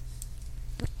 buddy?"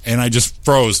 And I just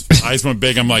froze. Eyes went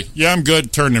big. I'm like, yeah, I'm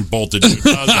good. Turned and bolted. I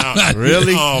was out.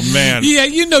 Really? Oh, man.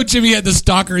 Yeah, Jimmy had the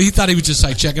stalker. He thought he was just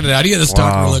like checking it out. He had the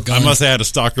stalker look on. I must have had a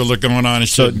stalker look going on and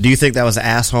shit. So do you think that was an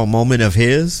asshole moment of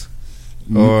his?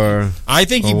 Or I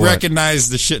think he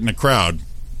recognized the shit in the crowd.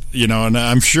 And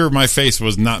I'm sure my face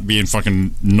was not being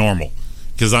fucking normal.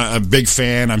 Because I'm a big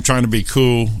fan. I'm trying to be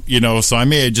cool, so I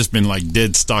may have just been like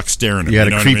dead stock staring at him. You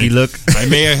had a creepy look? I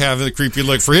may have the creepy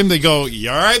look. For him, they go,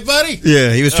 "You all right, buddy?"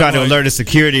 Yeah, he was trying to alert the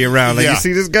security around. Like, you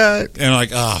see this guy? And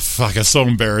like, oh, fuck, I'm so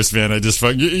embarrassed, man. I just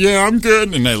yeah, I'm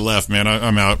good. And I left, man.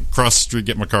 I'm out. Cross the street,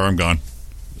 get my car, I'm gone.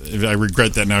 I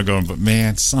regret that now going, but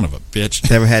man, son of a bitch.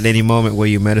 Ever had any moment where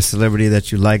you met a celebrity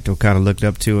that you liked or kind of looked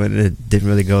up to and it didn't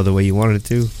really go the way you wanted it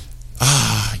to?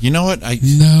 You know what?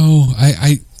 No.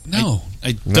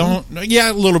 I don't.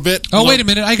 Yeah, a little bit. Oh, wait a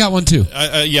minute. I got one too.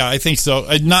 Yeah, I think so.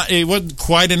 It wasn't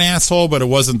quite an asshole, but it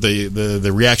wasn't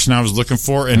the reaction I was looking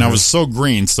for. And I was so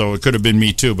green, so it could have been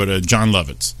me too. But John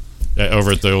Lovitz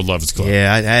over at the old Lovitz Club.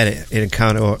 Yeah, I had an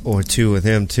encounter or two with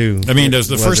him too. I mean,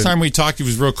 the first time we talked, he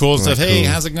was real cool and stuff. Hey,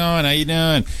 how's it going? How you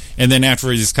doing? And then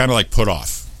afterwards, he's kind of like put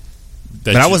off.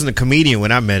 But I wasn't a comedian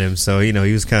when I met him, so he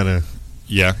was kind of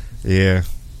yeah.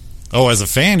 Oh, as a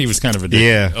fan, he was kind of a dick.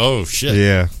 Yeah. Oh shit.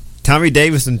 Yeah. Tommy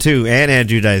Davidson too, and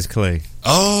Andrew Dice Clay.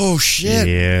 Oh shit!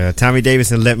 Yeah, Tommy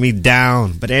Davidson let me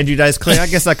down, but Andrew Dice Clay, I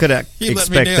guess I could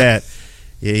expect that.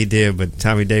 Yeah, he did, but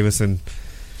Tommy Davidson.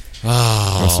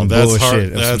 Oh, some that's bullshit.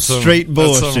 Hard. That's some straight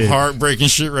bullshit. That's some heartbreaking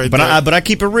shit right there. But I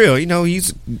keep it real.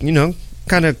 He's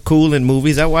kind of cool in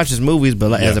movies. I watch his movies,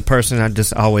 but as a person, I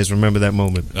just always remember that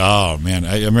moment. Oh man,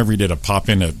 I remember he did a pop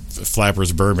in at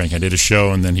Flappers Burbank. I did a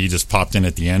show, and then he just popped in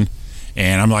at the end.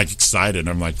 And I'm like excited.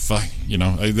 I'm like, fuck, you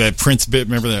know, that Prince bit.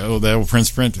 Remember that old Prince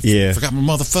print? Yeah. Forgot my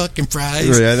motherfucking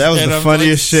fries. Yeah, that was the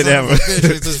funniest shit ever.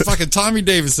 It's fucking Tommy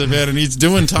Davidson, man, and he's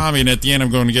doing Tommy. And at the end,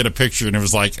 I'm going to get a picture, and it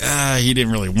was like, he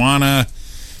didn't really wanna,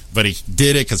 but he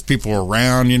did it because people were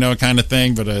around, you know, kind of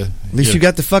thing. But at least you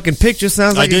got the fucking picture.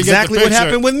 Sounds like exactly what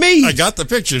happened with me. I got the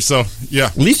picture, so yeah.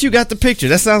 At least you got the picture.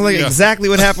 That sounds like exactly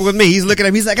what happened with me. He's looking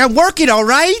at me. He's like, I'm working, all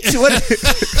right.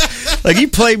 What? Like, he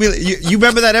played me. You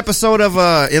remember that episode of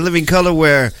In Living Color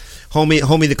where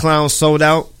Homie the Clown sold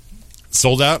out?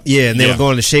 Sold out? Yeah, and they were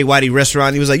going to Shea Whitey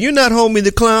restaurant. He was like, "You're not Homie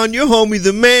the Clown, you're Homie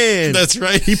the Man." That's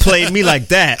right. He played me like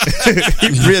that.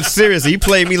 Seriously, he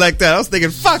played me like that. I was thinking,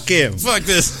 fuck him. Fuck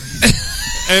this.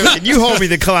 And you Homie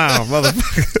the Clown,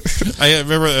 motherfucker. I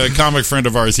remember a comic friend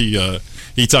of ours, he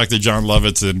talked to John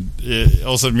Lovitz, and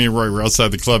all of a sudden me and Roy were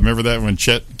outside the club. Remember that when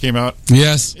Chet came out?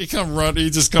 Yes. He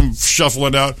just come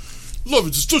shuffling out.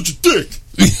 Lovitz is such a dick.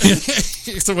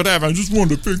 So what happened? I just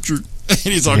wanted a picture. And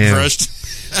he's all crushed.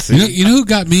 You know who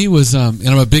got me was, and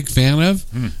I'm a big fan of,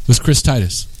 was Chris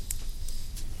Titus.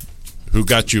 Who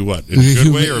got you what? In a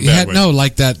good way or a bad way? No,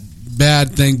 like that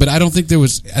bad thing, but I don't think there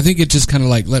was. I think it just kind of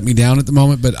like let me down at the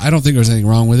moment, but I don't think there was anything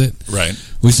wrong with it. Right.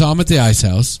 We saw him at the Ice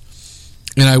House,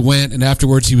 and I went, and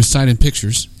afterwards he was signing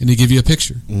pictures, and he'd give you a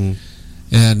picture.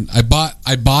 And I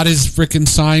bought his freaking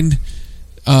signed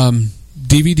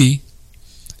DVD,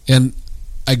 and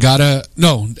I got a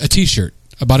T-shirt.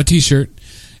 I bought a T-shirt,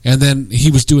 and then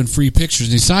he was doing free pictures,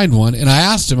 and he signed one, and I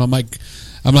asked him, I'm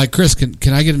like, Chris,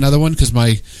 can I get another one? Because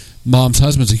my mom's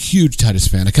husband's a huge Titus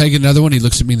fan. Can I get another one? He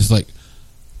looks at me and is like,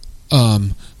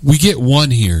 we get one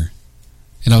here.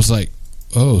 And I was like,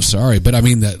 oh, sorry. But I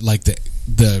mean,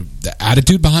 the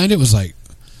attitude behind it was like,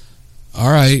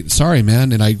 all right, sorry,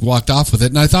 man. And I walked off with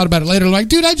it. And I thought about it later, like,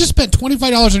 dude, I just spent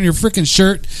 $25 on your freaking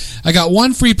shirt. I got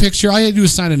one free picture. All I had to do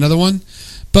was sign another one.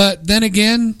 But then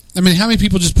again, I mean, how many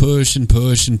people just push and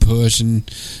push and push, and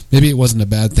maybe it wasn't a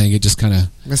bad thing. It just kind of.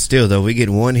 But still, though, we get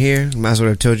one here. Might as well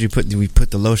have told you we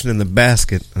put the lotion in the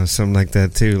basket or something like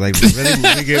that too. Like,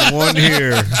 really, we get one here.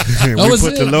 We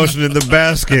put the lotion in the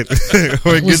basket,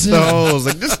 or it gets the holes.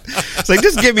 Like,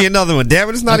 just give me another one. Damn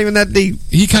it, it's not even that deep.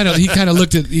 He kind of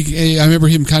looked at. I remember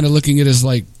him kind of looking at his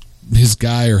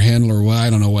guy or handler. Well, I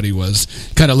don't know what he was.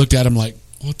 Kind of looked at him like,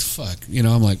 what the fuck? You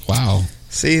know, I'm like, wow.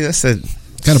 See, that's a.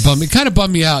 Kind of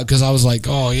bummed me out because I was like,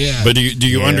 oh yeah. But do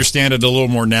you understand it a little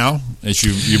more now as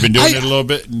you've been doing it a little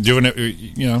bit, doing it?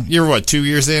 You know, you're what, 2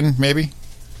 years in, maybe?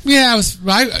 Yeah, I was.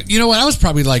 You know what? I was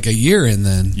probably like a year in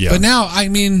then. Yeah. But now, I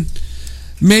mean,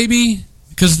 maybe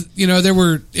because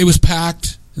it was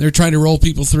packed. They were trying to roll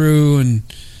people through,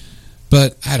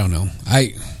 but I don't know.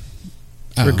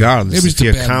 Regardless, if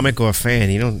you're a comic or a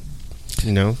fan, you don't.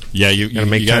 You know, you gotta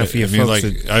make time for your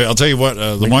folks. I'll tell you what,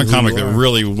 the one comic that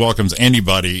really welcomes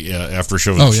anybody after a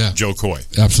show is Joe Coy.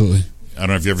 Absolutely. I don't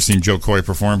know if you've ever seen Joe Coy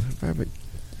perform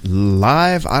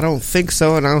live. I don't think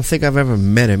so, and I don't think I've ever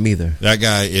met him either. That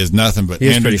guy is nothing but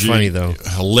he's energy. Pretty funny though,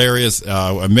 hilarious.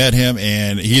 I met him,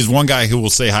 and he's one guy who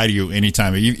will say hi to you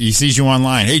anytime he sees you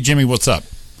online. Hey Jimmy, what's up?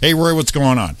 Hey Roy, what's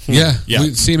going on? Yeah.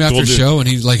 We see him after a show, and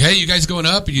he's like, "Hey, you guys going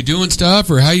up? Are you doing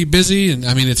stuff, or how you busy?" And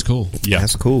I mean, it's cool. Yeah,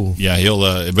 that's cool. Yeah, he'll.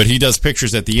 But he does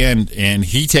pictures at the end, and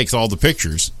he takes all the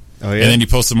pictures. Oh yeah. And then he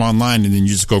posts them online, and then you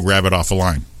just go grab it off a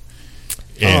line.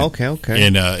 And, okay.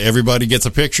 And everybody gets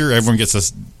a picture. Everyone gets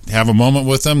to have a moment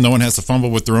with them. No one has to fumble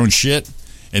with their own shit.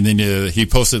 And then he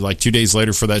posted like 2 days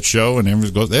later for that show, and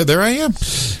everyone goes, "There I am."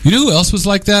 You know who else was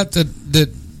like that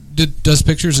does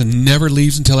pictures and never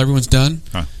leaves until everyone's done?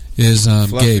 Huh. Is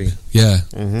Gabe. Yeah.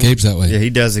 Mm-hmm. Gabe's that way. Yeah, he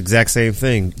does the exact same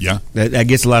thing. Yeah. That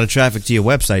gets a lot of traffic to your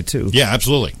website, too. Yeah,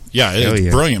 absolutely. Yeah, it's a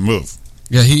brilliant move.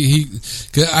 Yeah,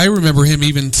 I remember him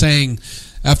even saying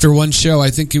after one show, I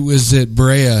think it was at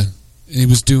Brea, he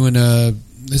was doing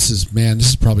this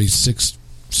is probably six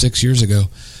years ago,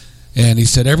 and he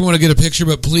said, everyone will get a picture,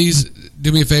 but please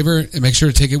do me a favor and make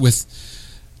sure to take it with,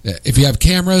 if you have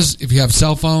cameras, if you have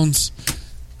cell phones,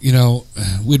 you know,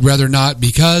 we'd rather not,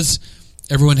 because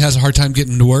everyone has a hard time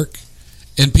getting to work,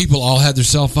 and people all had their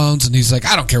cell phones, and he's like,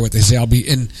 I don't care what they say, I'll be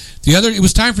in it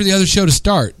was time for the other show to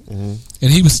start, and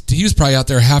he was probably out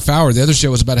there a half hour. The other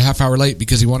show was about a half hour late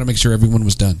because he wanted to make sure everyone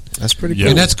was done. That's pretty cool.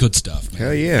 And that's good stuff, man.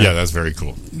 Hell yeah. Yeah, that's very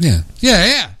cool. Yeah.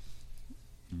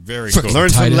 Very cool. Learn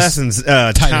some lessons,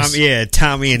 Tommy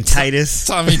and Titus.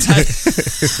 Tommy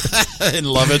Titus. I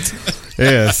love it.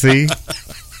 Yeah, see?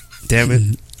 Damn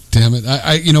it.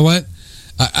 I you know what?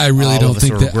 I really don't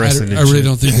think that. I really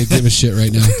don't think they give a shit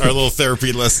right now. Our little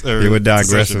therapy lesson. You would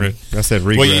digress. I said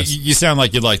regress. Well, you sound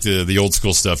like you like the old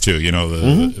school stuff too. You know,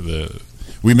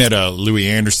 we met Louis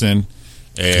Anderson.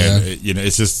 And you know,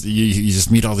 it's just you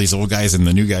just meet all these old guys and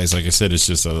the new guys. Like I said, it's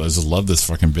just I just love this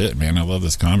fucking bit, man. I love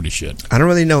this comedy shit. I don't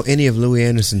really know any of Louis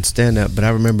Anderson's stand up, but I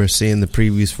remember seeing the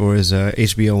previews for his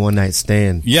HBO One Night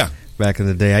Stand. Yeah, back in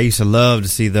the day, I used to love to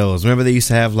see those. Remember they used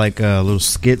to have like little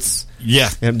skits. Yeah.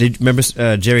 Did you remember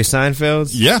Jerry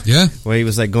Seinfeld's? Yeah. Where he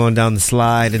was like going down the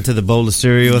slide into the bowl of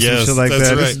cereal or some shit like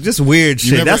that. Right. Just weird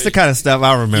shit. Remember, that's the kind of stuff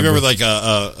I remember. You remember like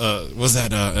was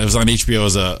that it was on HBO? It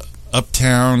was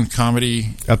Uptown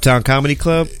Comedy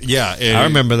Club. Yeah, I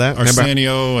remember that.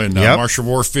 Arsenio and Marsha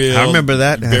Warfield. I remember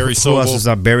that. Barry Sobel. Who else was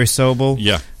on Barry Sobel?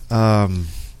 Yeah.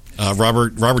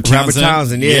 Robert Townsend. Robert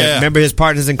Townsend, yeah. Remember his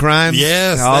Partners in Crime?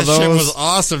 Yes, all that shit was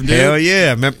awesome, dude. Hell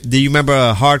yeah. Do you remember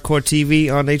Hardcore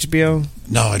TV on HBO?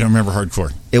 No, I don't remember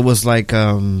Hardcore. It was like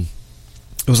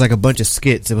a bunch of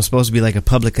skits. It was supposed to be like a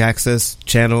public access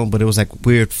channel, but it was like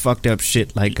weird fucked up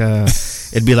shit. Like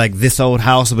it'd be like This Old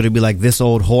House, but it'd be like This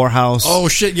Old Whorehouse. Oh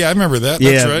shit, yeah, I remember that.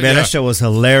 Yeah, that's right. Man, that show was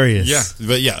hilarious. Yeah,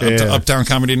 but Uptown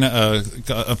Comedy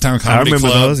Uptown Comedy I remember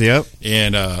Club. those, yep.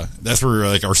 And that's where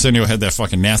like Arsenio had that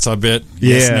fucking NASA bit.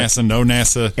 Yeah. Yes, NASA, no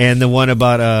NASA. And the one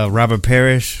about Robert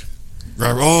Parrish.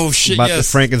 Oh shit! About the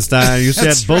Frankenstein, you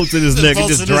had bolts in his neck and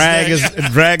just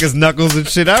drag his knuckles and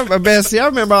shit. I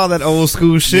remember all that old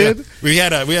school shit.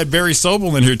 Yeah. We had Barry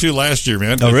Sobel in here too last year,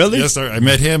 man. Oh really? Yes, I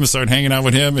met him and started hanging out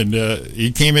with him, and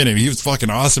he came in and he was fucking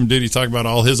awesome, dude. He talked about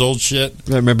all his old shit.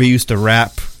 I remember he used to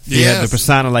rap. He had the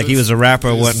persona like he was a rapper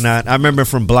or whatnot. I remember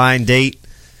from Blind Date.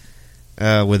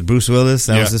 With Bruce Willis,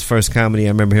 that was his first comedy. I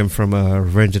remember him from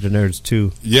Revenge of the Nerds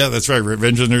 2. Yeah, that's right,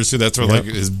 Revenge of the Nerds 2. That's what, like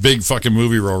his big fucking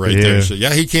movie role right there. So,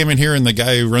 yeah, he came in here, and the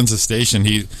guy who runs the station,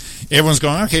 everyone's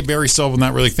going, okay, Barry Sobel,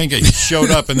 not really thinking. He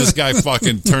showed up, and this guy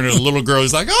fucking turned to a little girl.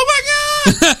 He's like, oh my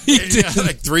god! He had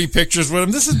like 3 pictures with him.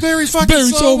 This is Barry fucking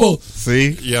Sobel.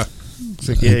 See? Yeah.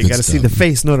 Like, you got to see the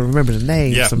face, not to remember the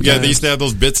name. Yeah, they used to have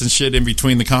those bits and shit in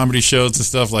between the comedy shows and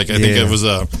stuff. Like I think it was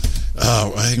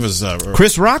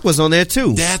Chris Rock was on there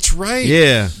too. That's right.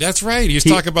 Yeah, that's right. He was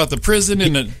talking about the prison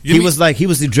and he was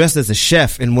dressed as a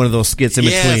chef in one of those skits in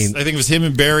between. I think it was him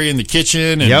and Barry in the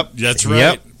kitchen. And that's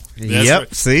right.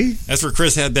 Right. See, that's where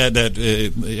Chris had that.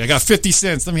 I got 50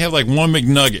 cents. Let me have like one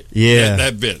McNugget. Yeah,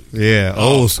 that bit. Yeah,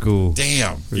 old school.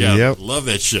 Damn. Yeah, love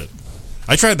that shit.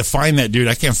 I tried to find that, dude.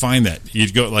 I can't find that.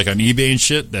 You'd go like on eBay and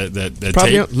shit. That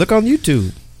probably tape. Look on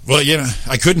YouTube. Well,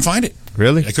 I couldn't find it.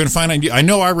 Really? I couldn't find it. I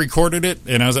know I recorded it,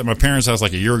 and I was at my parents' house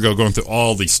like a year ago going through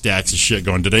all these stacks of shit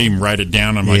going, did I even write it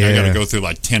down? I'm like, I got to go through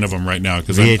like 10 of them right now.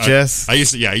 Cause VHS?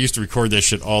 I used to record that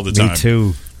shit all the time. Me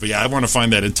too. But yeah, I want to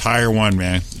find that entire one,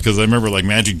 man. Because I remember like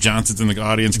Magic Johnson's in the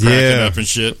audience cracking up and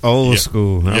shit. Old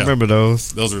school. I remember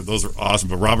those. Those are awesome.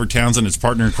 But Robert Townsend, his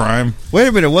partner in crime. Wait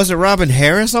a minute, wasn't Robin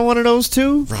Harris on one of those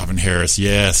too? Robin Harris,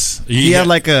 yes. He had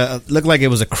like looked like it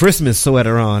was a Christmas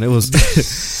sweater on. It was,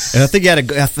 and I think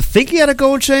he had a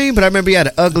gold chain, but I remember he had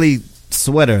an ugly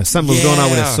sweater. Something was going on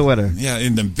with his sweater. Yeah,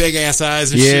 and them big ass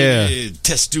eyes and shit.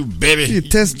 Test tube, baby.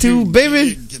 Test tube,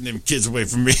 baby. Getting them kids away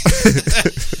from me.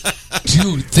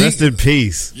 Dude, rest in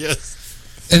peace. Yes.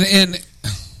 And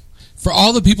for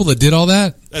all the people that did all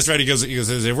that. That's right. He goes,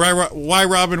 why,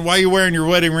 Robin, why are you wearing your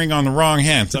wedding ring on the wrong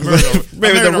hand? I'm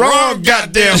married the wrong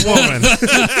goddamn woman.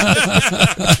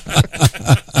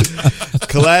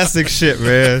 Classic shit,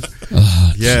 man.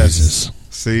 Oh, yes. Jesus.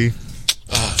 See?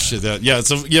 Oh shit!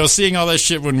 So seeing all that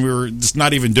shit when we were just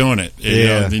not even doing it,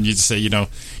 then you just say, you don't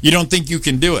think you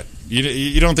can do it.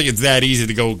 You don't think it's that easy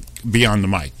to go be on the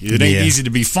mic. It ain't easy to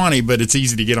be funny, but it's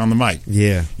easy to get on the mic.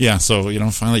 Yeah, yeah. So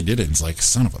finally did it. It's like,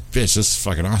 son of a bitch, this is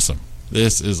fucking awesome.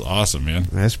 This is awesome, man.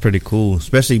 That's pretty cool,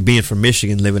 especially being from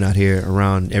Michigan, living out here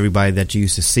around everybody that you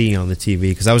used to see on the TV.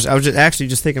 Because I was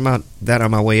just thinking about that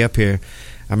on my way up here.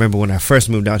 I remember when I first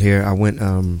moved out here, I went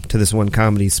to this one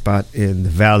comedy spot in the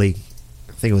Valley.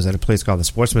 I think it was at a place called the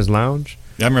Sportsman's Lounge.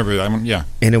 Yeah, I remember that. Yeah,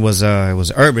 and it was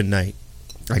Urban Night,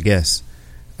 I guess.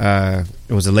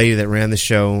 It was a lady that ran the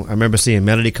show. I remember seeing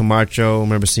Melody Camacho. I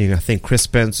remember seeing, I think, Chris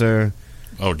Spencer.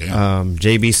 Oh, damn.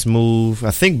 JB Smoove.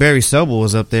 I think Barry Sobel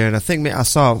was up there, and I think I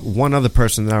saw one other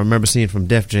person that I remember seeing from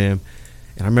Def Jam.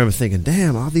 And I remember thinking,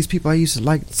 damn, all these people I used to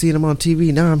like seeing them on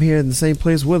TV. Now I'm here in the same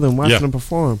place with them, watching them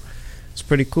perform. It's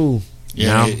pretty cool.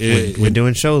 Yeah, now we're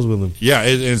doing shows with them. Yeah,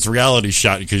 it's a reality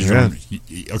shot because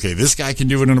okay, this guy can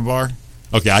do it in a bar.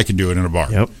 Okay, I can do it in a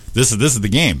bar. Yep. This is the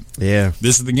game. Yeah.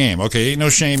 This is the game. Okay, ain't no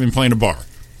shame in playing a bar.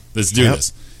 Let's do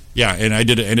this. Yeah, and I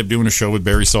end up doing a show with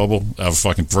Barry Sobel. I was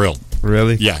fucking thrilled.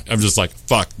 Really? Yeah, I'm just like,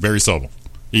 fuck, Barry Sobel.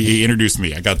 He introduced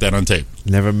me. I got that on tape.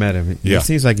 Never met him. Yeah. It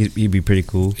seems like he'd be pretty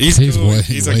cool. He's cool.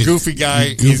 He's a goofy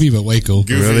guy. Goofy, but way cool.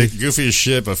 Goofy as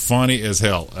shit, but funny as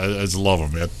hell. I just love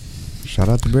him, man. Shout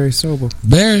out to Barry Sobel.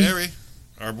 Barry.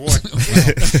 Our boy.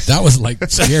 That was like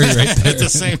scary right there. At the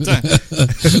same time.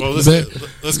 Well,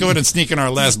 let's go ahead and sneak in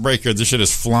our last break here. This shit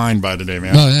is flying by today,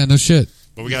 man. Oh, yeah, no shit.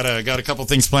 But we got a couple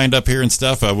things planned up here and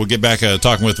stuff. We'll get back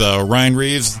talking with Ryan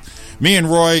Reaves. Me and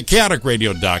Roy,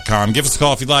 chaoticradio.com. Give us a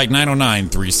call if you like,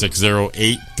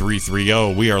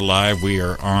 909-360-8330. We are live. We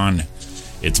are on.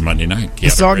 It's Monday night. The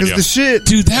song is the shit.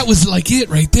 Dude, that was like it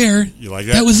right there. You like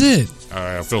that? That was it. All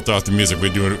right, I'll filter off the music.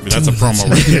 We're doing it. That's a promo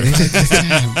right there.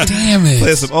 Damn it.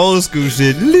 Play some old school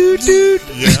shit. Loot, loot.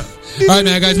 Yeah. All right,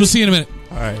 man, guys. We'll see you in a minute.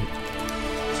 All right.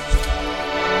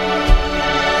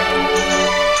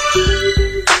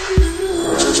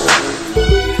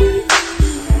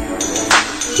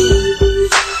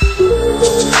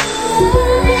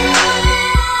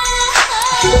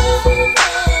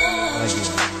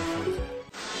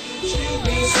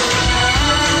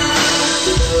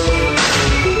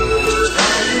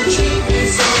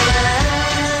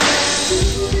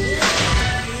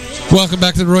 Welcome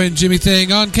back to the Roy and Jimmy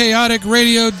thing on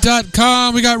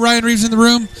chaoticradio.com. We got Ryan Reaves in the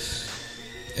room,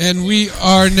 and we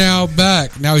are now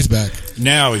back. Now he's back.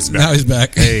 Now he's back. Now he's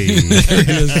back. Hey. There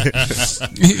he is.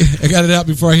 I got it out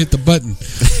before I hit the button.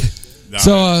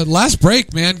 So, last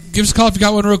break, man. Give us a call if you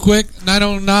got one real quick.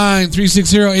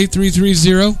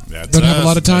 909-360-8330. Don't have a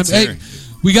lot of time. Hey,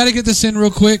 we got to get this in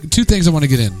real quick. Two things I want to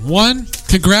get in. One,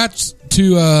 congrats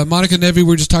to Monica Nevi. We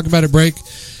were just talking about at break.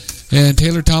 And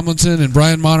Taylor Tomlinson and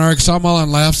Brian Monarch. Saw them all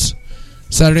on Laughs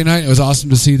Saturday night. It was awesome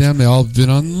to see them. They all been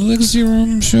on the Legacy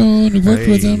Room show and we worked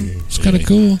with them. It's kind of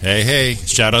cool. Hey.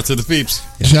 Shout out to the peeps.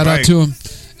 Shout out to them.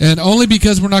 And only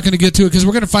because we're not going to get to it, because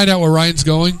we're going to find out where Ryan's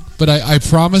going. But I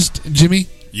promised, Jimmy.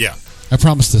 Yeah. I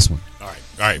promised this one. All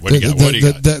right. What do you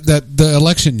got? The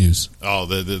election news. Oh,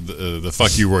 the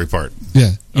fuck you Roy part.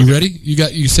 Yeah. You ready?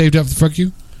 You saved up for fuck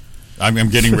you? I'm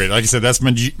getting ready. Like I said, that's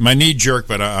my knee jerk,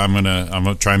 but I'm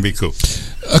gonna try and be cool.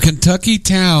 A Kentucky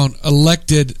town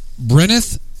elected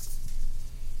Gwyneth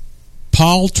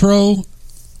Paltrow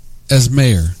as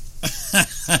mayor.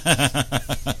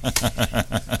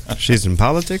 She's in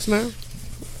politics now?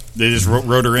 They just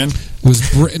wrote her in?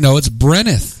 It's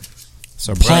Gwyneth.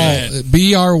 So Paul,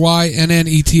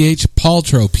 Brynneth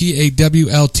Paltrow,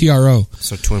 Pawltro.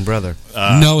 So twin brother.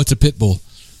 No, it's a pit bull.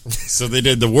 So they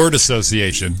did the word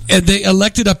association. And they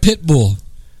elected a pit bull.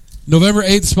 November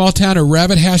 8th, small town of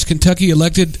Rabbit Hash, Kentucky,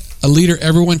 elected a leader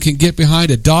everyone can get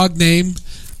behind, a dog named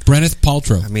Gwyneth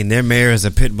Paltrow. I mean, their mayor is a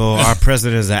pit bull. Our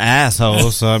president is an asshole.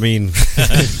 So I mean,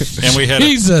 and we had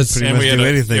Jesus. Pretty much do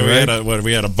anything, right?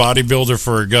 We had a bodybuilder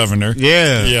for a governor.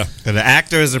 Yeah. And the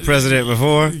actor is the president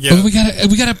before. Yeah. Well, we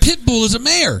got a pit bull as a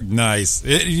mayor. Nice.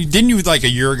 Didn't you like a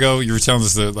year ago? You were telling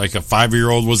us that like a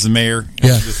 5-year-old was the mayor.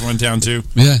 Yeah. This one town too.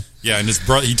 Yeah. Yeah, and his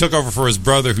brother, he took over for his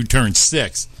brother who turned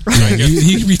 6.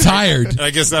 He retired. I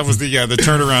guess that was the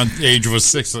turnaround age was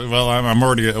 6. Well, I'm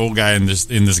already an old guy in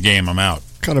this game. I'm out.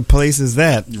 What kind of place is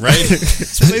that? Right?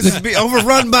 This place is being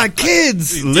overrun by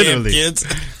kids. Literally. Kids.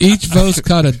 Each vote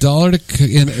got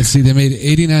 $1 see, they made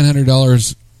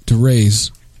 $8,900 to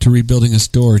raise to rebuilding a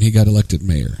store, and he got elected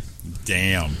mayor.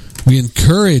 Damn. We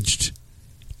encouraged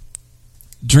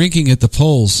drinking at the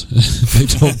polls, they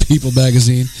told People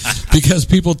magazine, because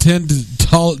people tend to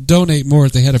donate more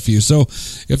if they had a few. So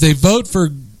if they vote for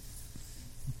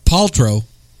Paltrow,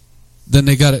 then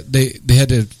they got it. They had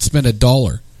to spend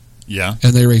 $1. Yeah,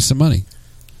 and they raised some money,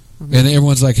 and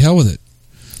everyone's like, hell with it.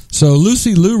 So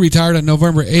Lucy Liu retired on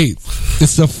November 8th.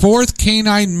 It's the 4th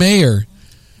canine mayor,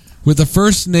 with the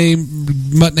first name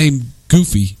named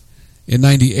Goofy. In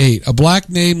 98, a black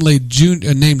named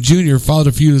Junior followed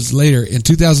a few years later. In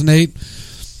 2008,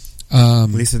 at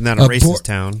least it's not a racist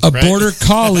town. A border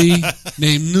collie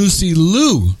named Lucy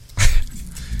Liu.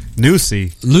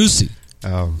 Lucy.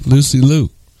 Oh, Lucy Liu.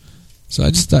 So I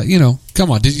just thought,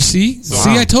 come on, did you see? Wow.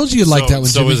 See, I told you you'd like that one.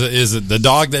 So is it the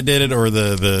dog that did it or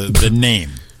the name?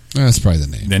 That's probably the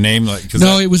name. The name,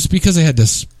 it was because they had to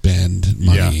spend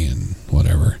money and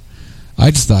whatever. I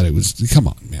just thought it was, come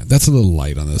on, man. That's a little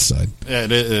light on this side. Yeah,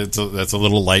 that's a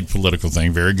little light political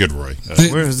thing. Very good, Roy.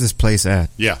 Where is this place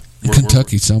at? Yeah.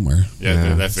 Kentucky somewhere.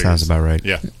 Yeah, that sounds about right.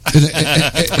 Yeah.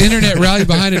 Internet rally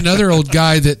behind another old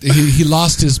guy that he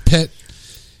lost his pet.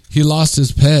 He lost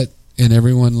his pet, and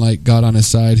everyone got on his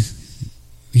side.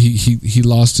 He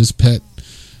lost his pet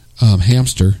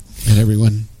hamster, and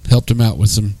everyone helped him out with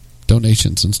some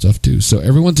donations and stuff too. So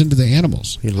everyone's into the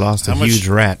animals. He lost a huge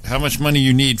rat. How much money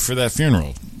you need for that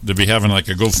funeral to be having like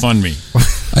a GoFundMe?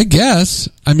 I guess.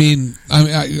 I mean,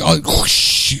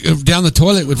 down the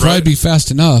toilet would probably be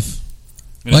fast enough.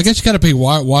 Well, I guess you got to pay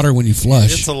water when you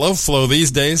flush. It's a low flow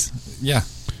these days. Yeah.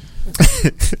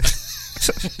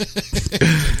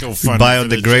 GoFundMe.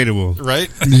 Biodegradable. Right?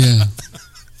 Yeah.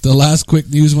 The last quick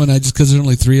news one, just because there's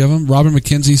only 3 of them. Robin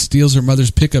McKenzie steals her mother's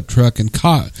pickup truck and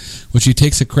caught when she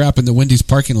takes a crap in the Wendy's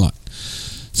parking lot.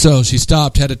 So she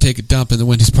stopped, had to take a dump in the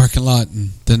Wendy's parking lot,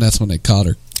 and then that's when they caught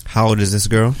her. How old is this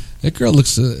girl? That girl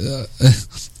looks, I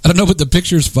don't know, but the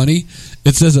picture is funny.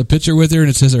 It says a picture with her, and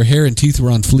it says her hair and teeth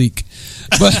were on fleek.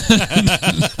 But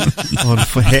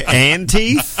and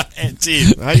teeth? And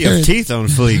teeth. How do you have teeth on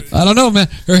fleek? I don't know, man.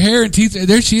 Her hair and teeth,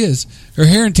 there she is. Her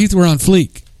hair and teeth were on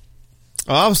fleek.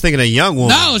 Oh, I was thinking a young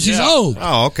woman. No, she's old.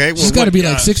 Oh, okay. She's got to be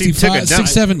like 65,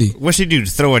 670. What'd she do?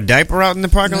 Throw a diaper out in the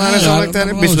parking lot or something like that?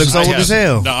 That bitch looks old as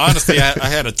hell. No, honestly, I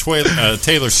had a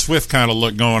Taylor Swift kind of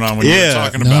look going on when you were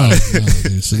talking about it. No,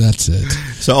 dude, so that's it.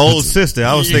 So old sister.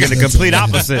 I was thinking the complete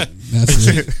opposite. That's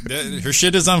it. Her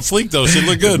shit is on fleek, though. She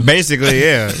looked good. Basically,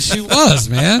 yeah. She was,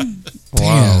 man.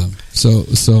 Wow. Damn. So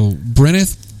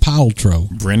Bryneth Paltrow.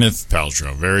 Bryneth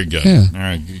Paltrow. Very good. Yeah. All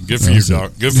right. Good for you,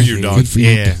 dog. Good for you, dog. Good for you.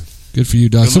 Yeah. Good for you,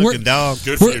 dog. Good looking dog.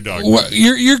 Good for you, dog.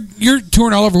 You're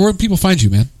touring all over. Where can people find you,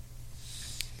 man?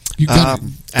 You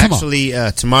actually,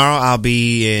 tomorrow I'll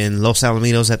be in Los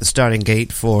Alamitos at the starting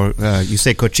gate for you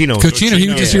say Cochino. Cochino, he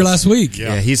was just here last week.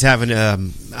 Yeah, he's having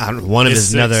one of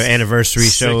his another anniversary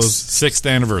shows. 6th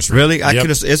anniversary. Really?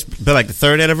 It's been like the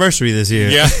 3rd anniversary this year.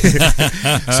 Yeah.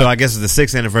 So I guess it's the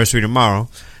 6th anniversary tomorrow.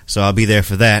 So I'll be there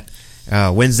for that.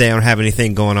 Wednesday I don't have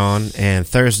anything going on, and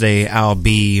Thursday I'll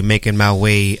be making my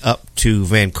way up to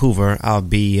Vancouver. I'll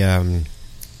be I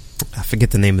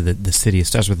forget the name of the city. It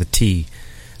starts with a T.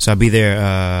 So I'll be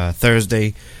there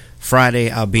Thursday.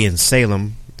 Friday I'll be in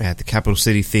Salem at the Capital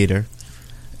City Theater,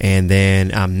 and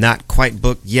then I'm not quite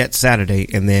booked yet Saturday,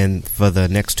 and then for the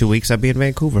next 2 weeks I'll be in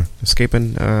Vancouver,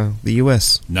 escaping the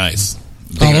U.S. Nice.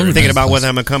 Thinking about whether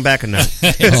I'm going to come back or not.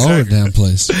 All over the damn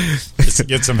place.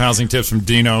 Get some housing tips from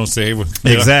Dino. Say,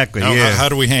 exactly. How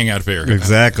do we hang out here?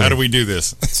 Exactly. How do we do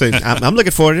this? So I'm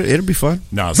looking forward to it. It'll be fun.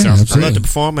 No, it sounds I love to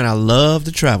perform, and I love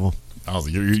to travel. Oh,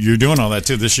 you're doing all that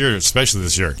too this year, especially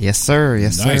this year. Yes, sir.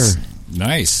 Yes, nice. sir.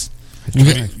 Nice.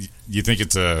 You think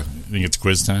it's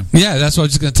quiz time? Yeah, that's what I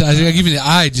was just going to tell you. I give you the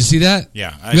eye. Did you see that?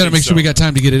 Yeah. We got to make sure we got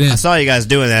time to get it in. I saw you guys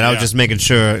doing that. I was just making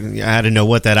sure. I didn't know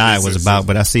what that eye was about,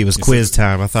 but I see it was quiz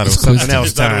time. I thought it was something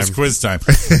else time. It was quiz time.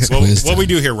 What we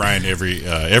do here, Ryan,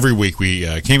 every week,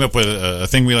 we came up with a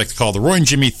thing we like to call the Roy and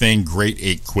Jimmy Thing Great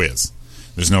 8 Quiz.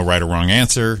 There's no right or wrong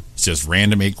answer. It's just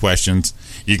random 8 questions.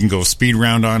 You can go speed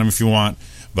round on them if you want.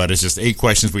 But it's just 8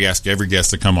 questions we ask every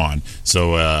guest to come on.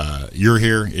 So you're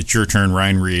here. It's your turn,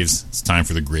 Ryan Reaves. It's time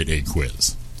for the Great 8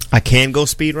 Quiz. I can go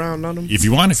speed round on them? If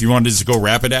you want to just go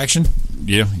rapid action,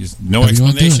 no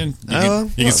explanation. You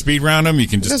can speed round them. You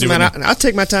can just do it. I'll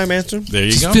take my time answering. There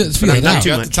you go. You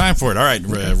got the time for it. All right,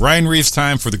 Ryan Reaves,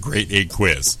 time for the Great 8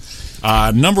 Quiz.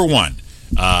 Number 1,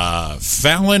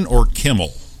 Fallon or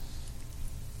Kimmel?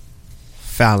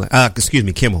 Fallon. Excuse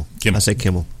me, Kimmel. I say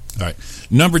Kimmel. All right.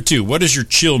 Number 2, what is your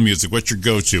chill music? What's your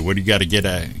go-to? What do you got to get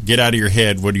out of your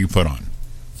head? What do you put on?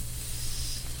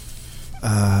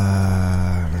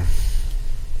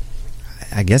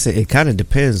 I guess it kind of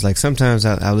depends. Like sometimes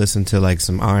I listen to like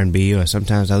some R&B, or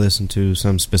sometimes I listen to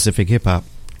some specific hip hop.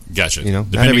 Gotcha.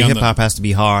 Not every hip hop has to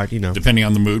be hard. Depending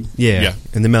on the mood. Yeah.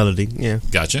 And the melody. Yeah.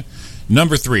 Gotcha.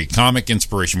 Number 3, comic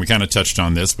inspiration. We kind of touched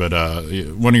on this, but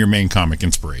one of your main comic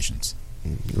inspirations.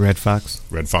 Red Fox.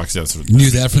 That's what knew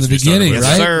that from the beginning,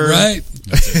 right? Sir.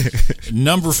 Right.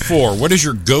 Number 4, what is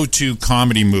your go-to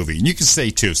comedy movie? And you can say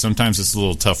 2. Sometimes it's a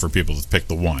little tough for people to pick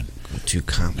the one.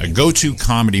 A go-to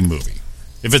comedy movie.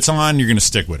 If it's on, you're going to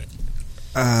stick with it.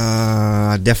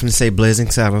 I definitely say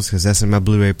Blazing Saddles, because that's in my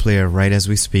Blu-ray player right as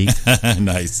we speak.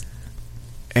 Nice.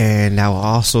 And I will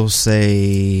also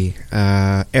say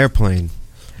Airplane.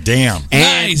 Damn.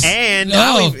 Nice. And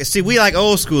see, we like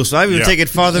old school, so I even take it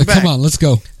farther back. Come on, let's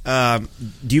go.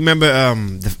 Do you remember?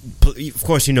 Of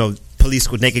course,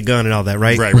 Police with Naked Gun and all that,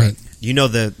 right? Right. You know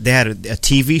they had a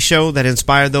TV show that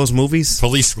inspired those movies.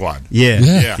 Police Squad.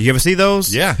 Yeah. You ever see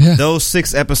those? Yeah. Those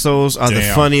 6 episodes are the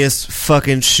funniest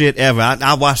fucking shit ever.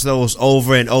 I watch those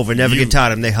over and over. Never get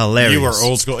tired of them. They're hilarious. You are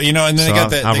old school. And then they got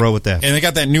that. I roll with that. And they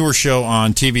got that newer show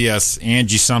on TBS,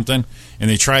 Angie something, and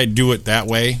they try to do it that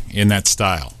way in that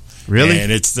style. Really?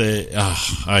 And it's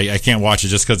I can't watch it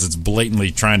just because it's blatantly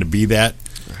trying to be that.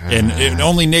 And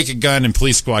only Naked Gun and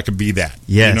Police Squad could be that.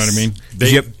 Yes. You know what I mean?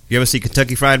 You ever see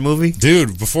Kentucky Fried Movie?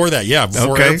 Dude, before that,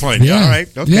 before Airplane. Yeah. All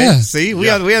right. Okay. Yeah. See, we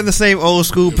are on the same old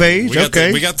school page. We got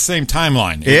the same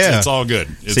timeline. It's all good.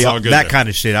 It's all good. That kind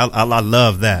of shit. I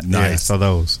love that. Nice. Yeah, so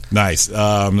those. Nice.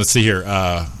 Let's see here.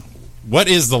 What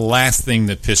is the last thing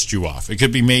that pissed you off? It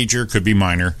could be major, could be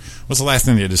minor. What's the last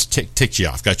thing that just ticked you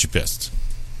off, got you pissed?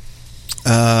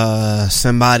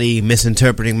 Somebody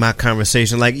misinterpreting my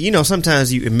conversation. Like,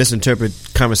 sometimes you misinterpret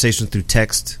conversation through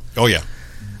text. Oh, yeah.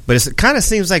 But it kind of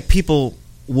seems like people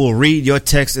will read your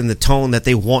text in the tone that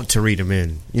they want to read them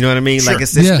in. You know what I mean? Sure. Like,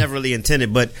 it's never really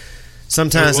intended, but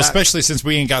sometimes... Well, especially since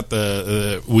we ain't got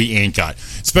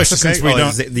Especially since we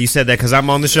don't... You said that because I'm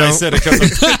on the show? I said it because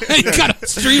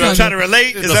I'm trying to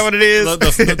relate? Is that what it is?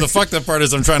 The fucked up part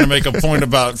is I'm trying to make a point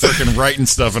about freaking writing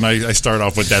stuff, and I start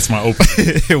off with, that's my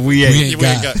opening. we ain't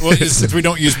got. Well, since we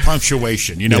don't use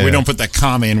punctuation, we don't put that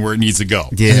comma in where it needs to go.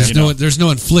 Yeah. There's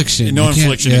no inflection. No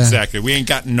inflection, exactly. We ain't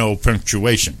got no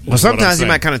punctuation. Well, sometimes you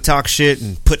might kind of talk shit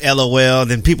and put LOL,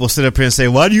 then people sit up here and say,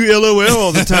 why do you LOL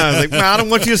all the time? Like, I don't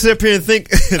want you to sit up here and think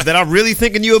that I'm really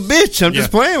thinking you a bitch. I'm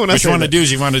just playing when I say that. What you want to do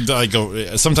is you want to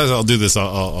go. Sometimes I'll do this.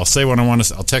 I'll say what I want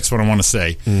to. I'll text what I want to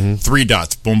say. 3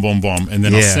 dots, boom, boom, boom, and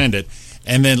then I'll send it.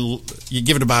 And then you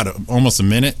give it about almost a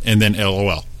minute, and then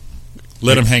LOL.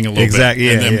 Let them hang a little bit,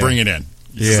 and then bring it in.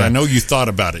 Because I know you thought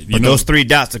about it. But those 3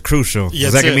 dots are crucial.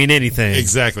 Because that can mean anything.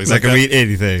 Exactly. That can mean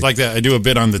anything. Like that. I do a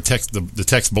bit on the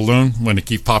text balloon when it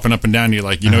keeps popping up and down. You're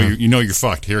like, you're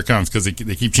fucked. Here it comes because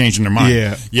they keep changing their mind.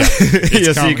 Yeah.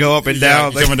 So you go up and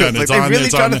down. Coming down. Like they're really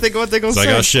trying to think of what they're going to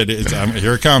say. It's like, oh shit!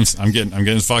 Here it comes. I'm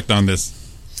getting fucked on this.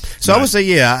 So I would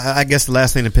say, I guess the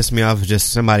last thing that pissed me off is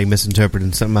just somebody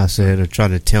misinterpreting something I said or trying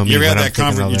to tell me. You're trying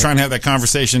to have that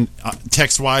conversation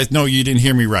text-wise. No, you didn't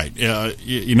hear me right.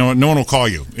 No one will call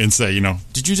you and say,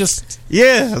 did you just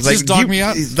dog me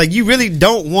out? Like, you really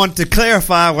don't want to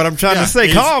clarify what I'm trying to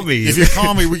say. Call me. If you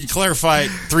call me, we can clarify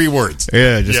 3 words.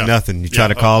 Yeah, just nothing. You try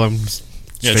to call them.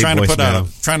 Yeah, trying to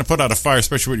put out a fire,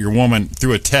 especially with your woman,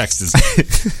 through a text is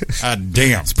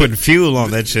damn. It's putting fuel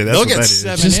on that shit. That's They'll what get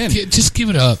that 7 is. in. Just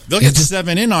give it up. They'll get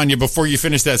 7 in on you before you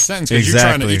finish that sentence because you're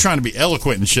trying to be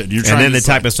eloquent and shit. And then they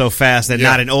type it so fast they're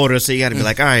not in order, so you got to be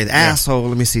like, all right, asshole.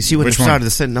 Let me see. She would have started the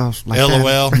sentence off like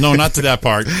LOL. that. No, not to that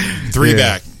part. 3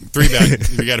 back. 3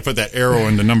 back. You got to put that arrow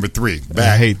in the number 3. Back.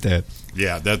 I hate that.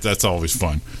 Yeah, that's always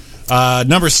fun.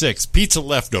 Number 6, pizza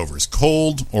leftovers,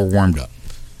 cold or warmed up.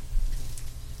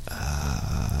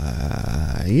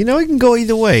 It can go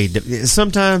either way.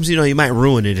 Sometimes you might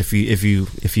ruin it if you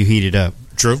heat it up.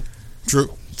 True.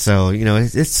 So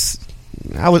it's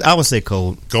I would say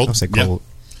cold. I would say cold.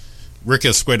 Rick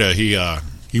Esqueda,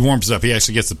 he warms it up. He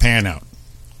actually gets the pan out.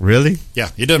 Really? Yeah,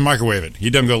 he doesn't microwave it. He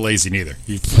doesn't go lazy neither.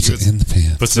 He puts it in the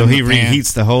pan. So he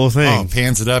reheats the whole thing. Oh,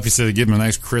 pans it up. He said to give him a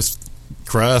nice crisp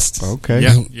crust. Okay.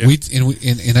 Yeah.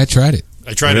 And I tried it.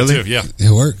 I tried it too. Yeah,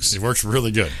 it works. It works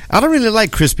really good. I don't really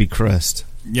like crispy crust.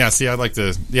 Yeah, see, I like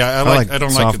the. Yeah, I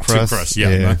don't like the too crust.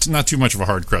 Yeah. Not too much of a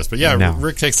hard crust, but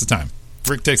Rick takes the time.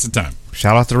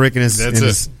 Shout out to Rick and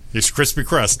his crispy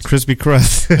crust. Crispy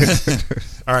crust.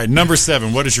 All right, number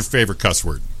 7. What is your favorite cuss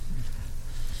word?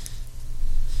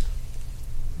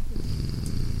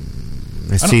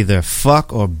 It's either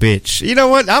fuck or bitch. You know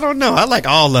what? I don't know. I like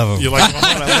all of them. You like them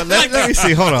all? Let me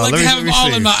see. Hold on. Let me see.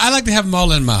 I like to have them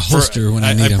all in my holster when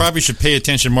I need them. I probably should pay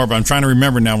attention more, but I'm trying to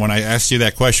remember now when I asked you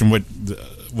that question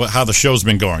how the show's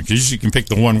been going. Because you can pick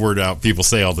the one word out people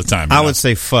say all the time. I would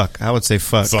say fuck.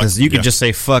 Because you could just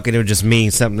say fuck and it would just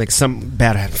mean something like something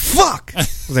bad happened. Fuck! I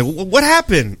was like, what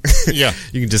happened? Yeah.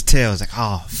 You can just tell. It's like,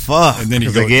 oh, fuck. And then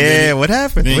you go, what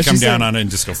happened? Then you come down on it and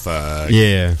just go, fuck.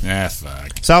 Yeah.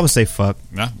 Fuck. So I would say fuck.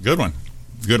 No, good one.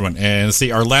 And let's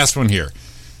see, our last one here.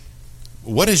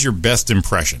 What is your best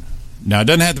impression? Now, it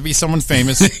doesn't have to be someone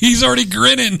famous. He's already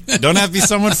grinning. Don't have to be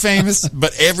someone famous,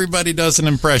 but everybody does an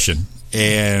impression.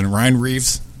 And Ryan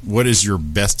Reaves, what is your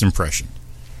best impression?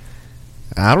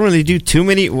 I don't really do too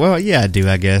many. Well, yeah, I do,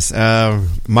 I guess.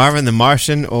 Marvin the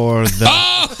Martian or the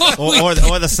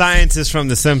or the scientist from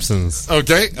The Simpsons.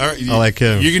 Okay, all right. I like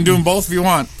him. You can do them both if you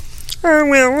want.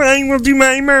 Well, I will do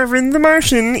my Marvin the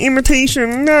Martian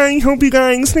imitation. I hope you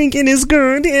guys think it is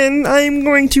good, and I'm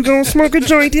going to go smoke a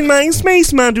joint in my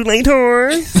space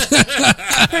modulator.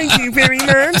 Thank you very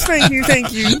much. Thank you.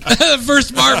 The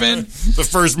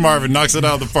first Marvin knocks it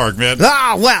out of the park, man.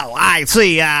 Well, I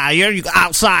see you're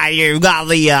outside. You got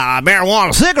the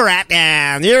marijuana cigarette,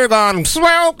 and you're going to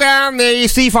smoke on the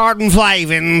sea farting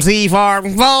flavin', sea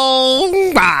farting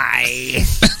phone. Bye.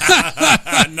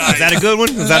 Nice. Is that a good one?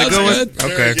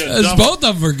 Okay. Both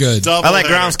of them are good. I like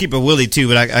Groundskeeper Willie too,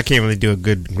 but I can't really do a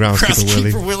good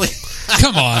Groundskeeper Willie.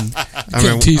 Come on. I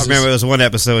remember it was one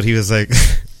episode he was like,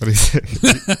 what he said?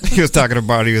 He was talking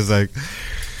about. He was like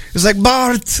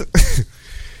Bart.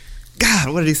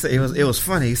 God, what did he say? It was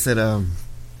funny. He said, I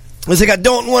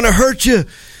don't want to hurt you,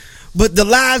 but the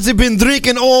lads have been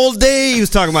drinking all day. He was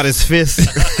talking about his fist.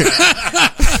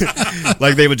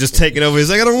 Like they would just take it over. He's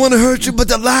like, I don't want to hurt you, but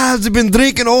the lads have been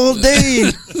drinking all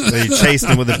day. So he chased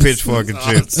him with a pitchfork and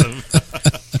shit.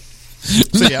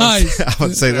 Nice. I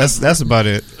would say that's about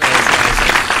it.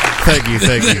 Thank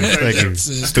you.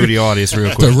 Studio audience, real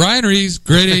The quick. Ryan Reaves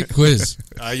Grade 8 quiz.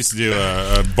 I used to do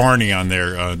a Barney on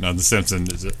there on The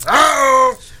Simpsons.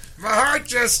 Oh, my heart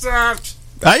just stopped.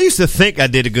 I used to think I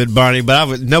did a good Barney,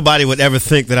 but nobody would ever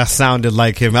think that I sounded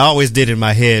like him. I always did in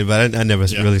my head, but I never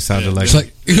really sounded like It's him.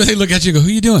 like they look at you and go, "Who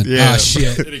you doing?" Yeah. Ah,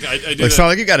 shit. I do Like, sound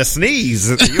like you got to sneeze.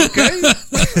 Are you okay?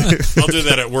 I'll do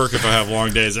that at work if I have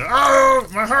long days. Oh,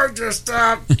 my heart just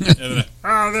stopped. And then,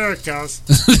 Oh, there it goes.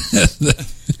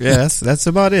 Yeah, that's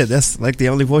about it. That's like the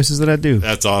only voices that I do.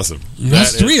 that's awesome.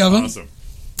 That's That three is of 'em. Awesome.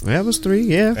 That was 3,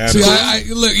 yeah. See, I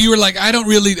look. You were like, "I don't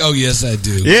really." Oh, yes, I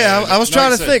do. Yeah, I was No,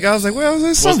 trying I to think. I was like, well,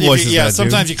 there's some Well, voices yeah, I do.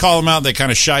 sometimes you call them out, they kind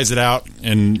of shies it out,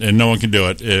 and no one can do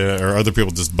it, or other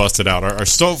people just bust it out.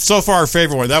 So far, our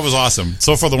favorite one, that was awesome.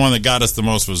 So far, the one that got us the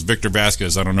most was Victor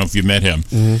Vasquez. I don't know if you met him.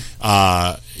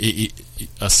 A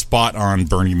spot on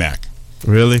Bernie Mac.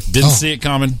 Really? Didn't see it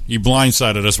coming. He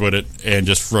blindsided us with it and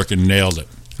just frickin' nailed it.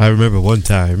 I remember one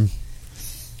time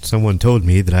someone told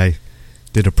me that I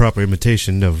did a proper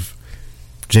imitation of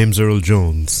James Earl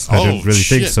Jones. I don't really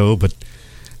think shit. so, but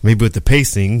maybe with the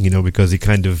pacing, because he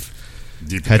kind of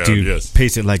Deep had down, to yes.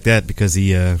 pace it like that because he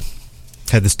had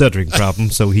the stuttering problem,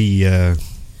 so he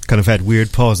kind of had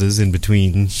weird pauses in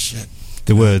between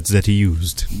the words that he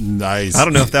used. Nice. I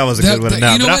don't know if that was a good one or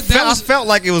not, but I felt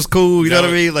like it was cool. You know what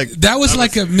I mean? Like That was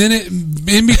like a minute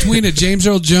in between a James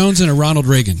Earl Jones and a Ronald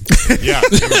Reagan. Yeah,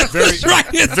 it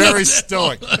was very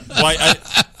stoic. Well,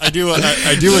 I do a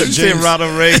say James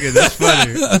Ronald Reagan. That's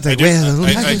funny.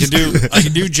 I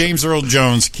can do James Earl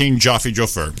Jones, King Joffrey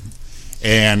Joffer,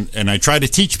 and I try to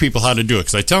teach people how to do it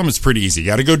because I tell them it's pretty easy. You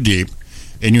got to go deep,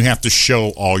 and you have to show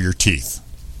all your teeth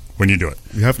when you do it.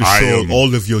 You have to show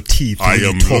all of your teeth. I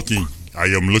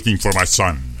am looking for my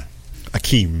son,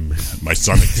 Akeem. My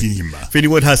son Akeem. If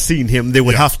anyone has seen him, they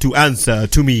would have to answer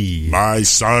to me. My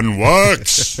son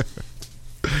works.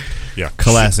 Yeah,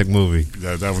 classic movie.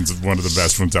 That one's one of the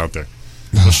best ones out there.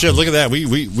 Well, shit, look at that.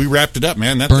 We wrapped it up,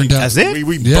 man. That Burned thing, out. That's it?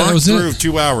 We Yeah, that burnt was it. through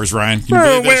 2 hours, Ryan. Can you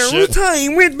Oh, believe that well, shit?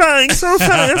 time went by so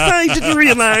fast, I didn't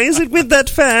realize it went that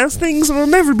fast. Things will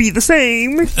never be the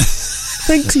same.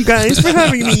 Thanks, you guys, for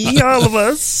having me, all of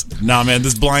us. Nah, man,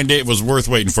 this blind date was worth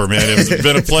waiting for, man. It's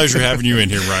been a pleasure having you in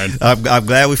here, Ryan. I'm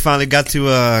glad we finally got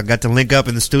to link up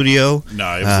in the studio.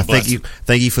 No, it was a blessing.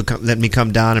 Thank you for letting me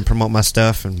come down and promote my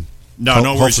stuff. And No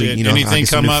worries. hopefully, I'll Anything get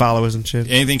some come new up, followers and shit.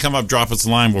 anything come up, drop us a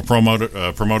line. We'll promote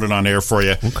it on air for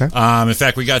you. Okay. In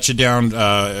fact, we got you down.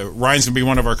 Ryan's gonna be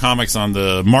one of our comics on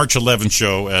the March 11th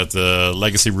show at the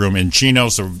Legacy Room in Chino.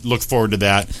 So look forward to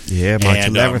that. Yeah, March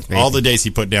and, 11th. baby. all the days he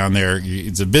put down there.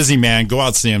 He's a busy man. Go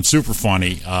out see him. Super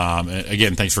funny.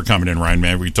 Again, thanks for coming in, Ryan.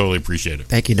 Man, we totally appreciate it.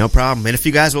 Thank you, no problem. And if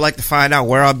you guys would like to find out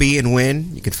where I'll be and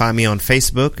when, you can find me on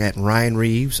Facebook at Ryan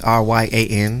Reaves,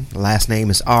 Ryan. Last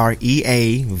name is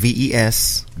Reaves.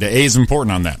 The A is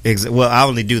important on that. Well, I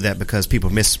only do that because people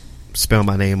misspell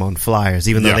my name on flyers,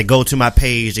 even though Yeah. they go to my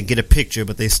page and get a picture,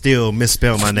 but they still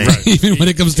misspell my name. Even when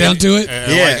it comes down to it.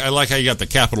 Yeah. I like how you got the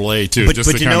capital A too. But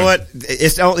just to you know kinda- what?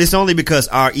 It's only because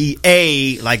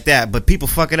REA like that, but people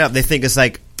fuck it up. They think it's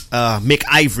like Mick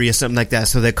Ivory or something like that,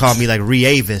 so they call me like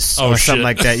Reavis or something shit.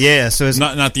 like that. Yeah, so it's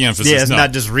not the emphasis. Yeah, it's no.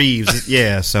 not just Reeves.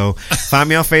 Yeah, so find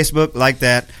me on Facebook like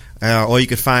that, or you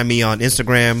can find me on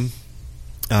Instagram,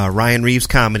 Ryan Reaves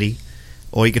Comedy,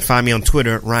 or you can find me on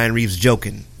Twitter, Ryan Reaves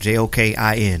Jokin,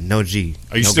 Jokin, no G.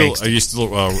 Are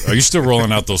you still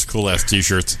rolling out those cool ass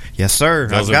T-shirts? Yes, sir.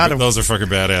 Those I've got them. Those are fucking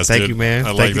badass. Thank dude. you, man.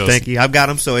 I like those. Thank you. I've got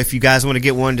them. So if you guys want to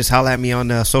get one, just holler at me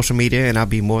on social media, and I'll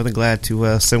be more than glad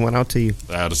to send one out to you.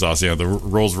 That is awesome. Yeah, the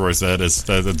Rolls Royce. That's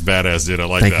badass, dude. I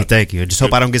like that. Thank you. I just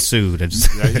hope I don't get sued.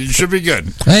 You should be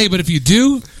good. Hey, but if you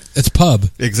do, it's pub.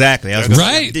 Exactly.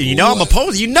 Right? You know I'm a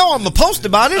post. You know I'm a post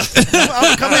about it.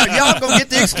 I'm gonna come out. Y'all gonna get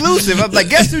the exclusive. I'm like,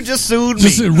 guess who just sued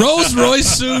me? Rolls Royce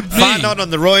sued me. Find out on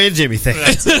the Roy and Jimmy thing.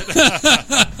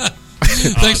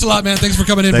 Thanks a lot, man. Thanks for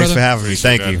coming in, Thanks brother. for having me.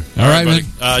 Thank you. All right,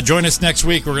 man. Join us next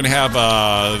week. We're going to have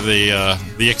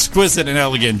the exquisite and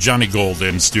elegant Johnny Gold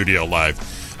in studio live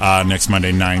next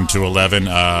Monday, 9 to 11.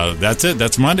 That's it.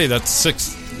 That's Monday. That's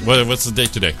 6. What's the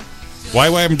date today? Why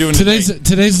am I doing today's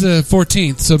the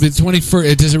 14th, so the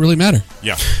 21st. It doesn't really matter.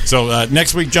 Yeah. So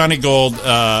next week, Johnny Gold.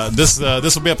 This will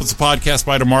be up as a podcast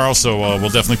by tomorrow, so we'll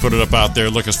definitely put it up out there.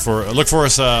 Look for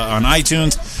us on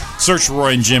iTunes. Search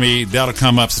Roy and Jimmy. That'll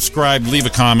come up. Subscribe. Leave a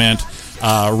comment.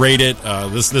 Rate it.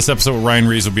 This episode with Ryan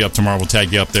Reaves will be up tomorrow. We'll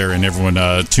tag you up there, and everyone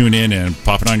tune in and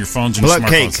pop it on your phones and Blunt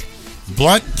your smartphones. cake.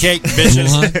 Blunt cake, bitches.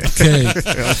 Blunt cake.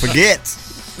 Don't forget.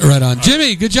 Right on.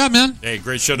 Jimmy, good job, man. Hey,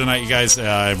 great show tonight, you guys.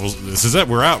 This is it.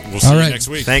 We're out. We'll see you next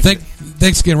week.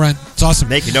 Thanks again, Ryan. It's awesome.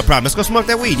 Thank you. No problem. Let's go smoke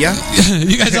that weed, yeah?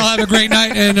 You guys all have a great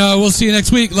night, and we'll see you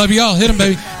next week. Love you all. Hit them,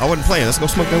 baby. I wasn't playing. Let's go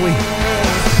smoke that weed.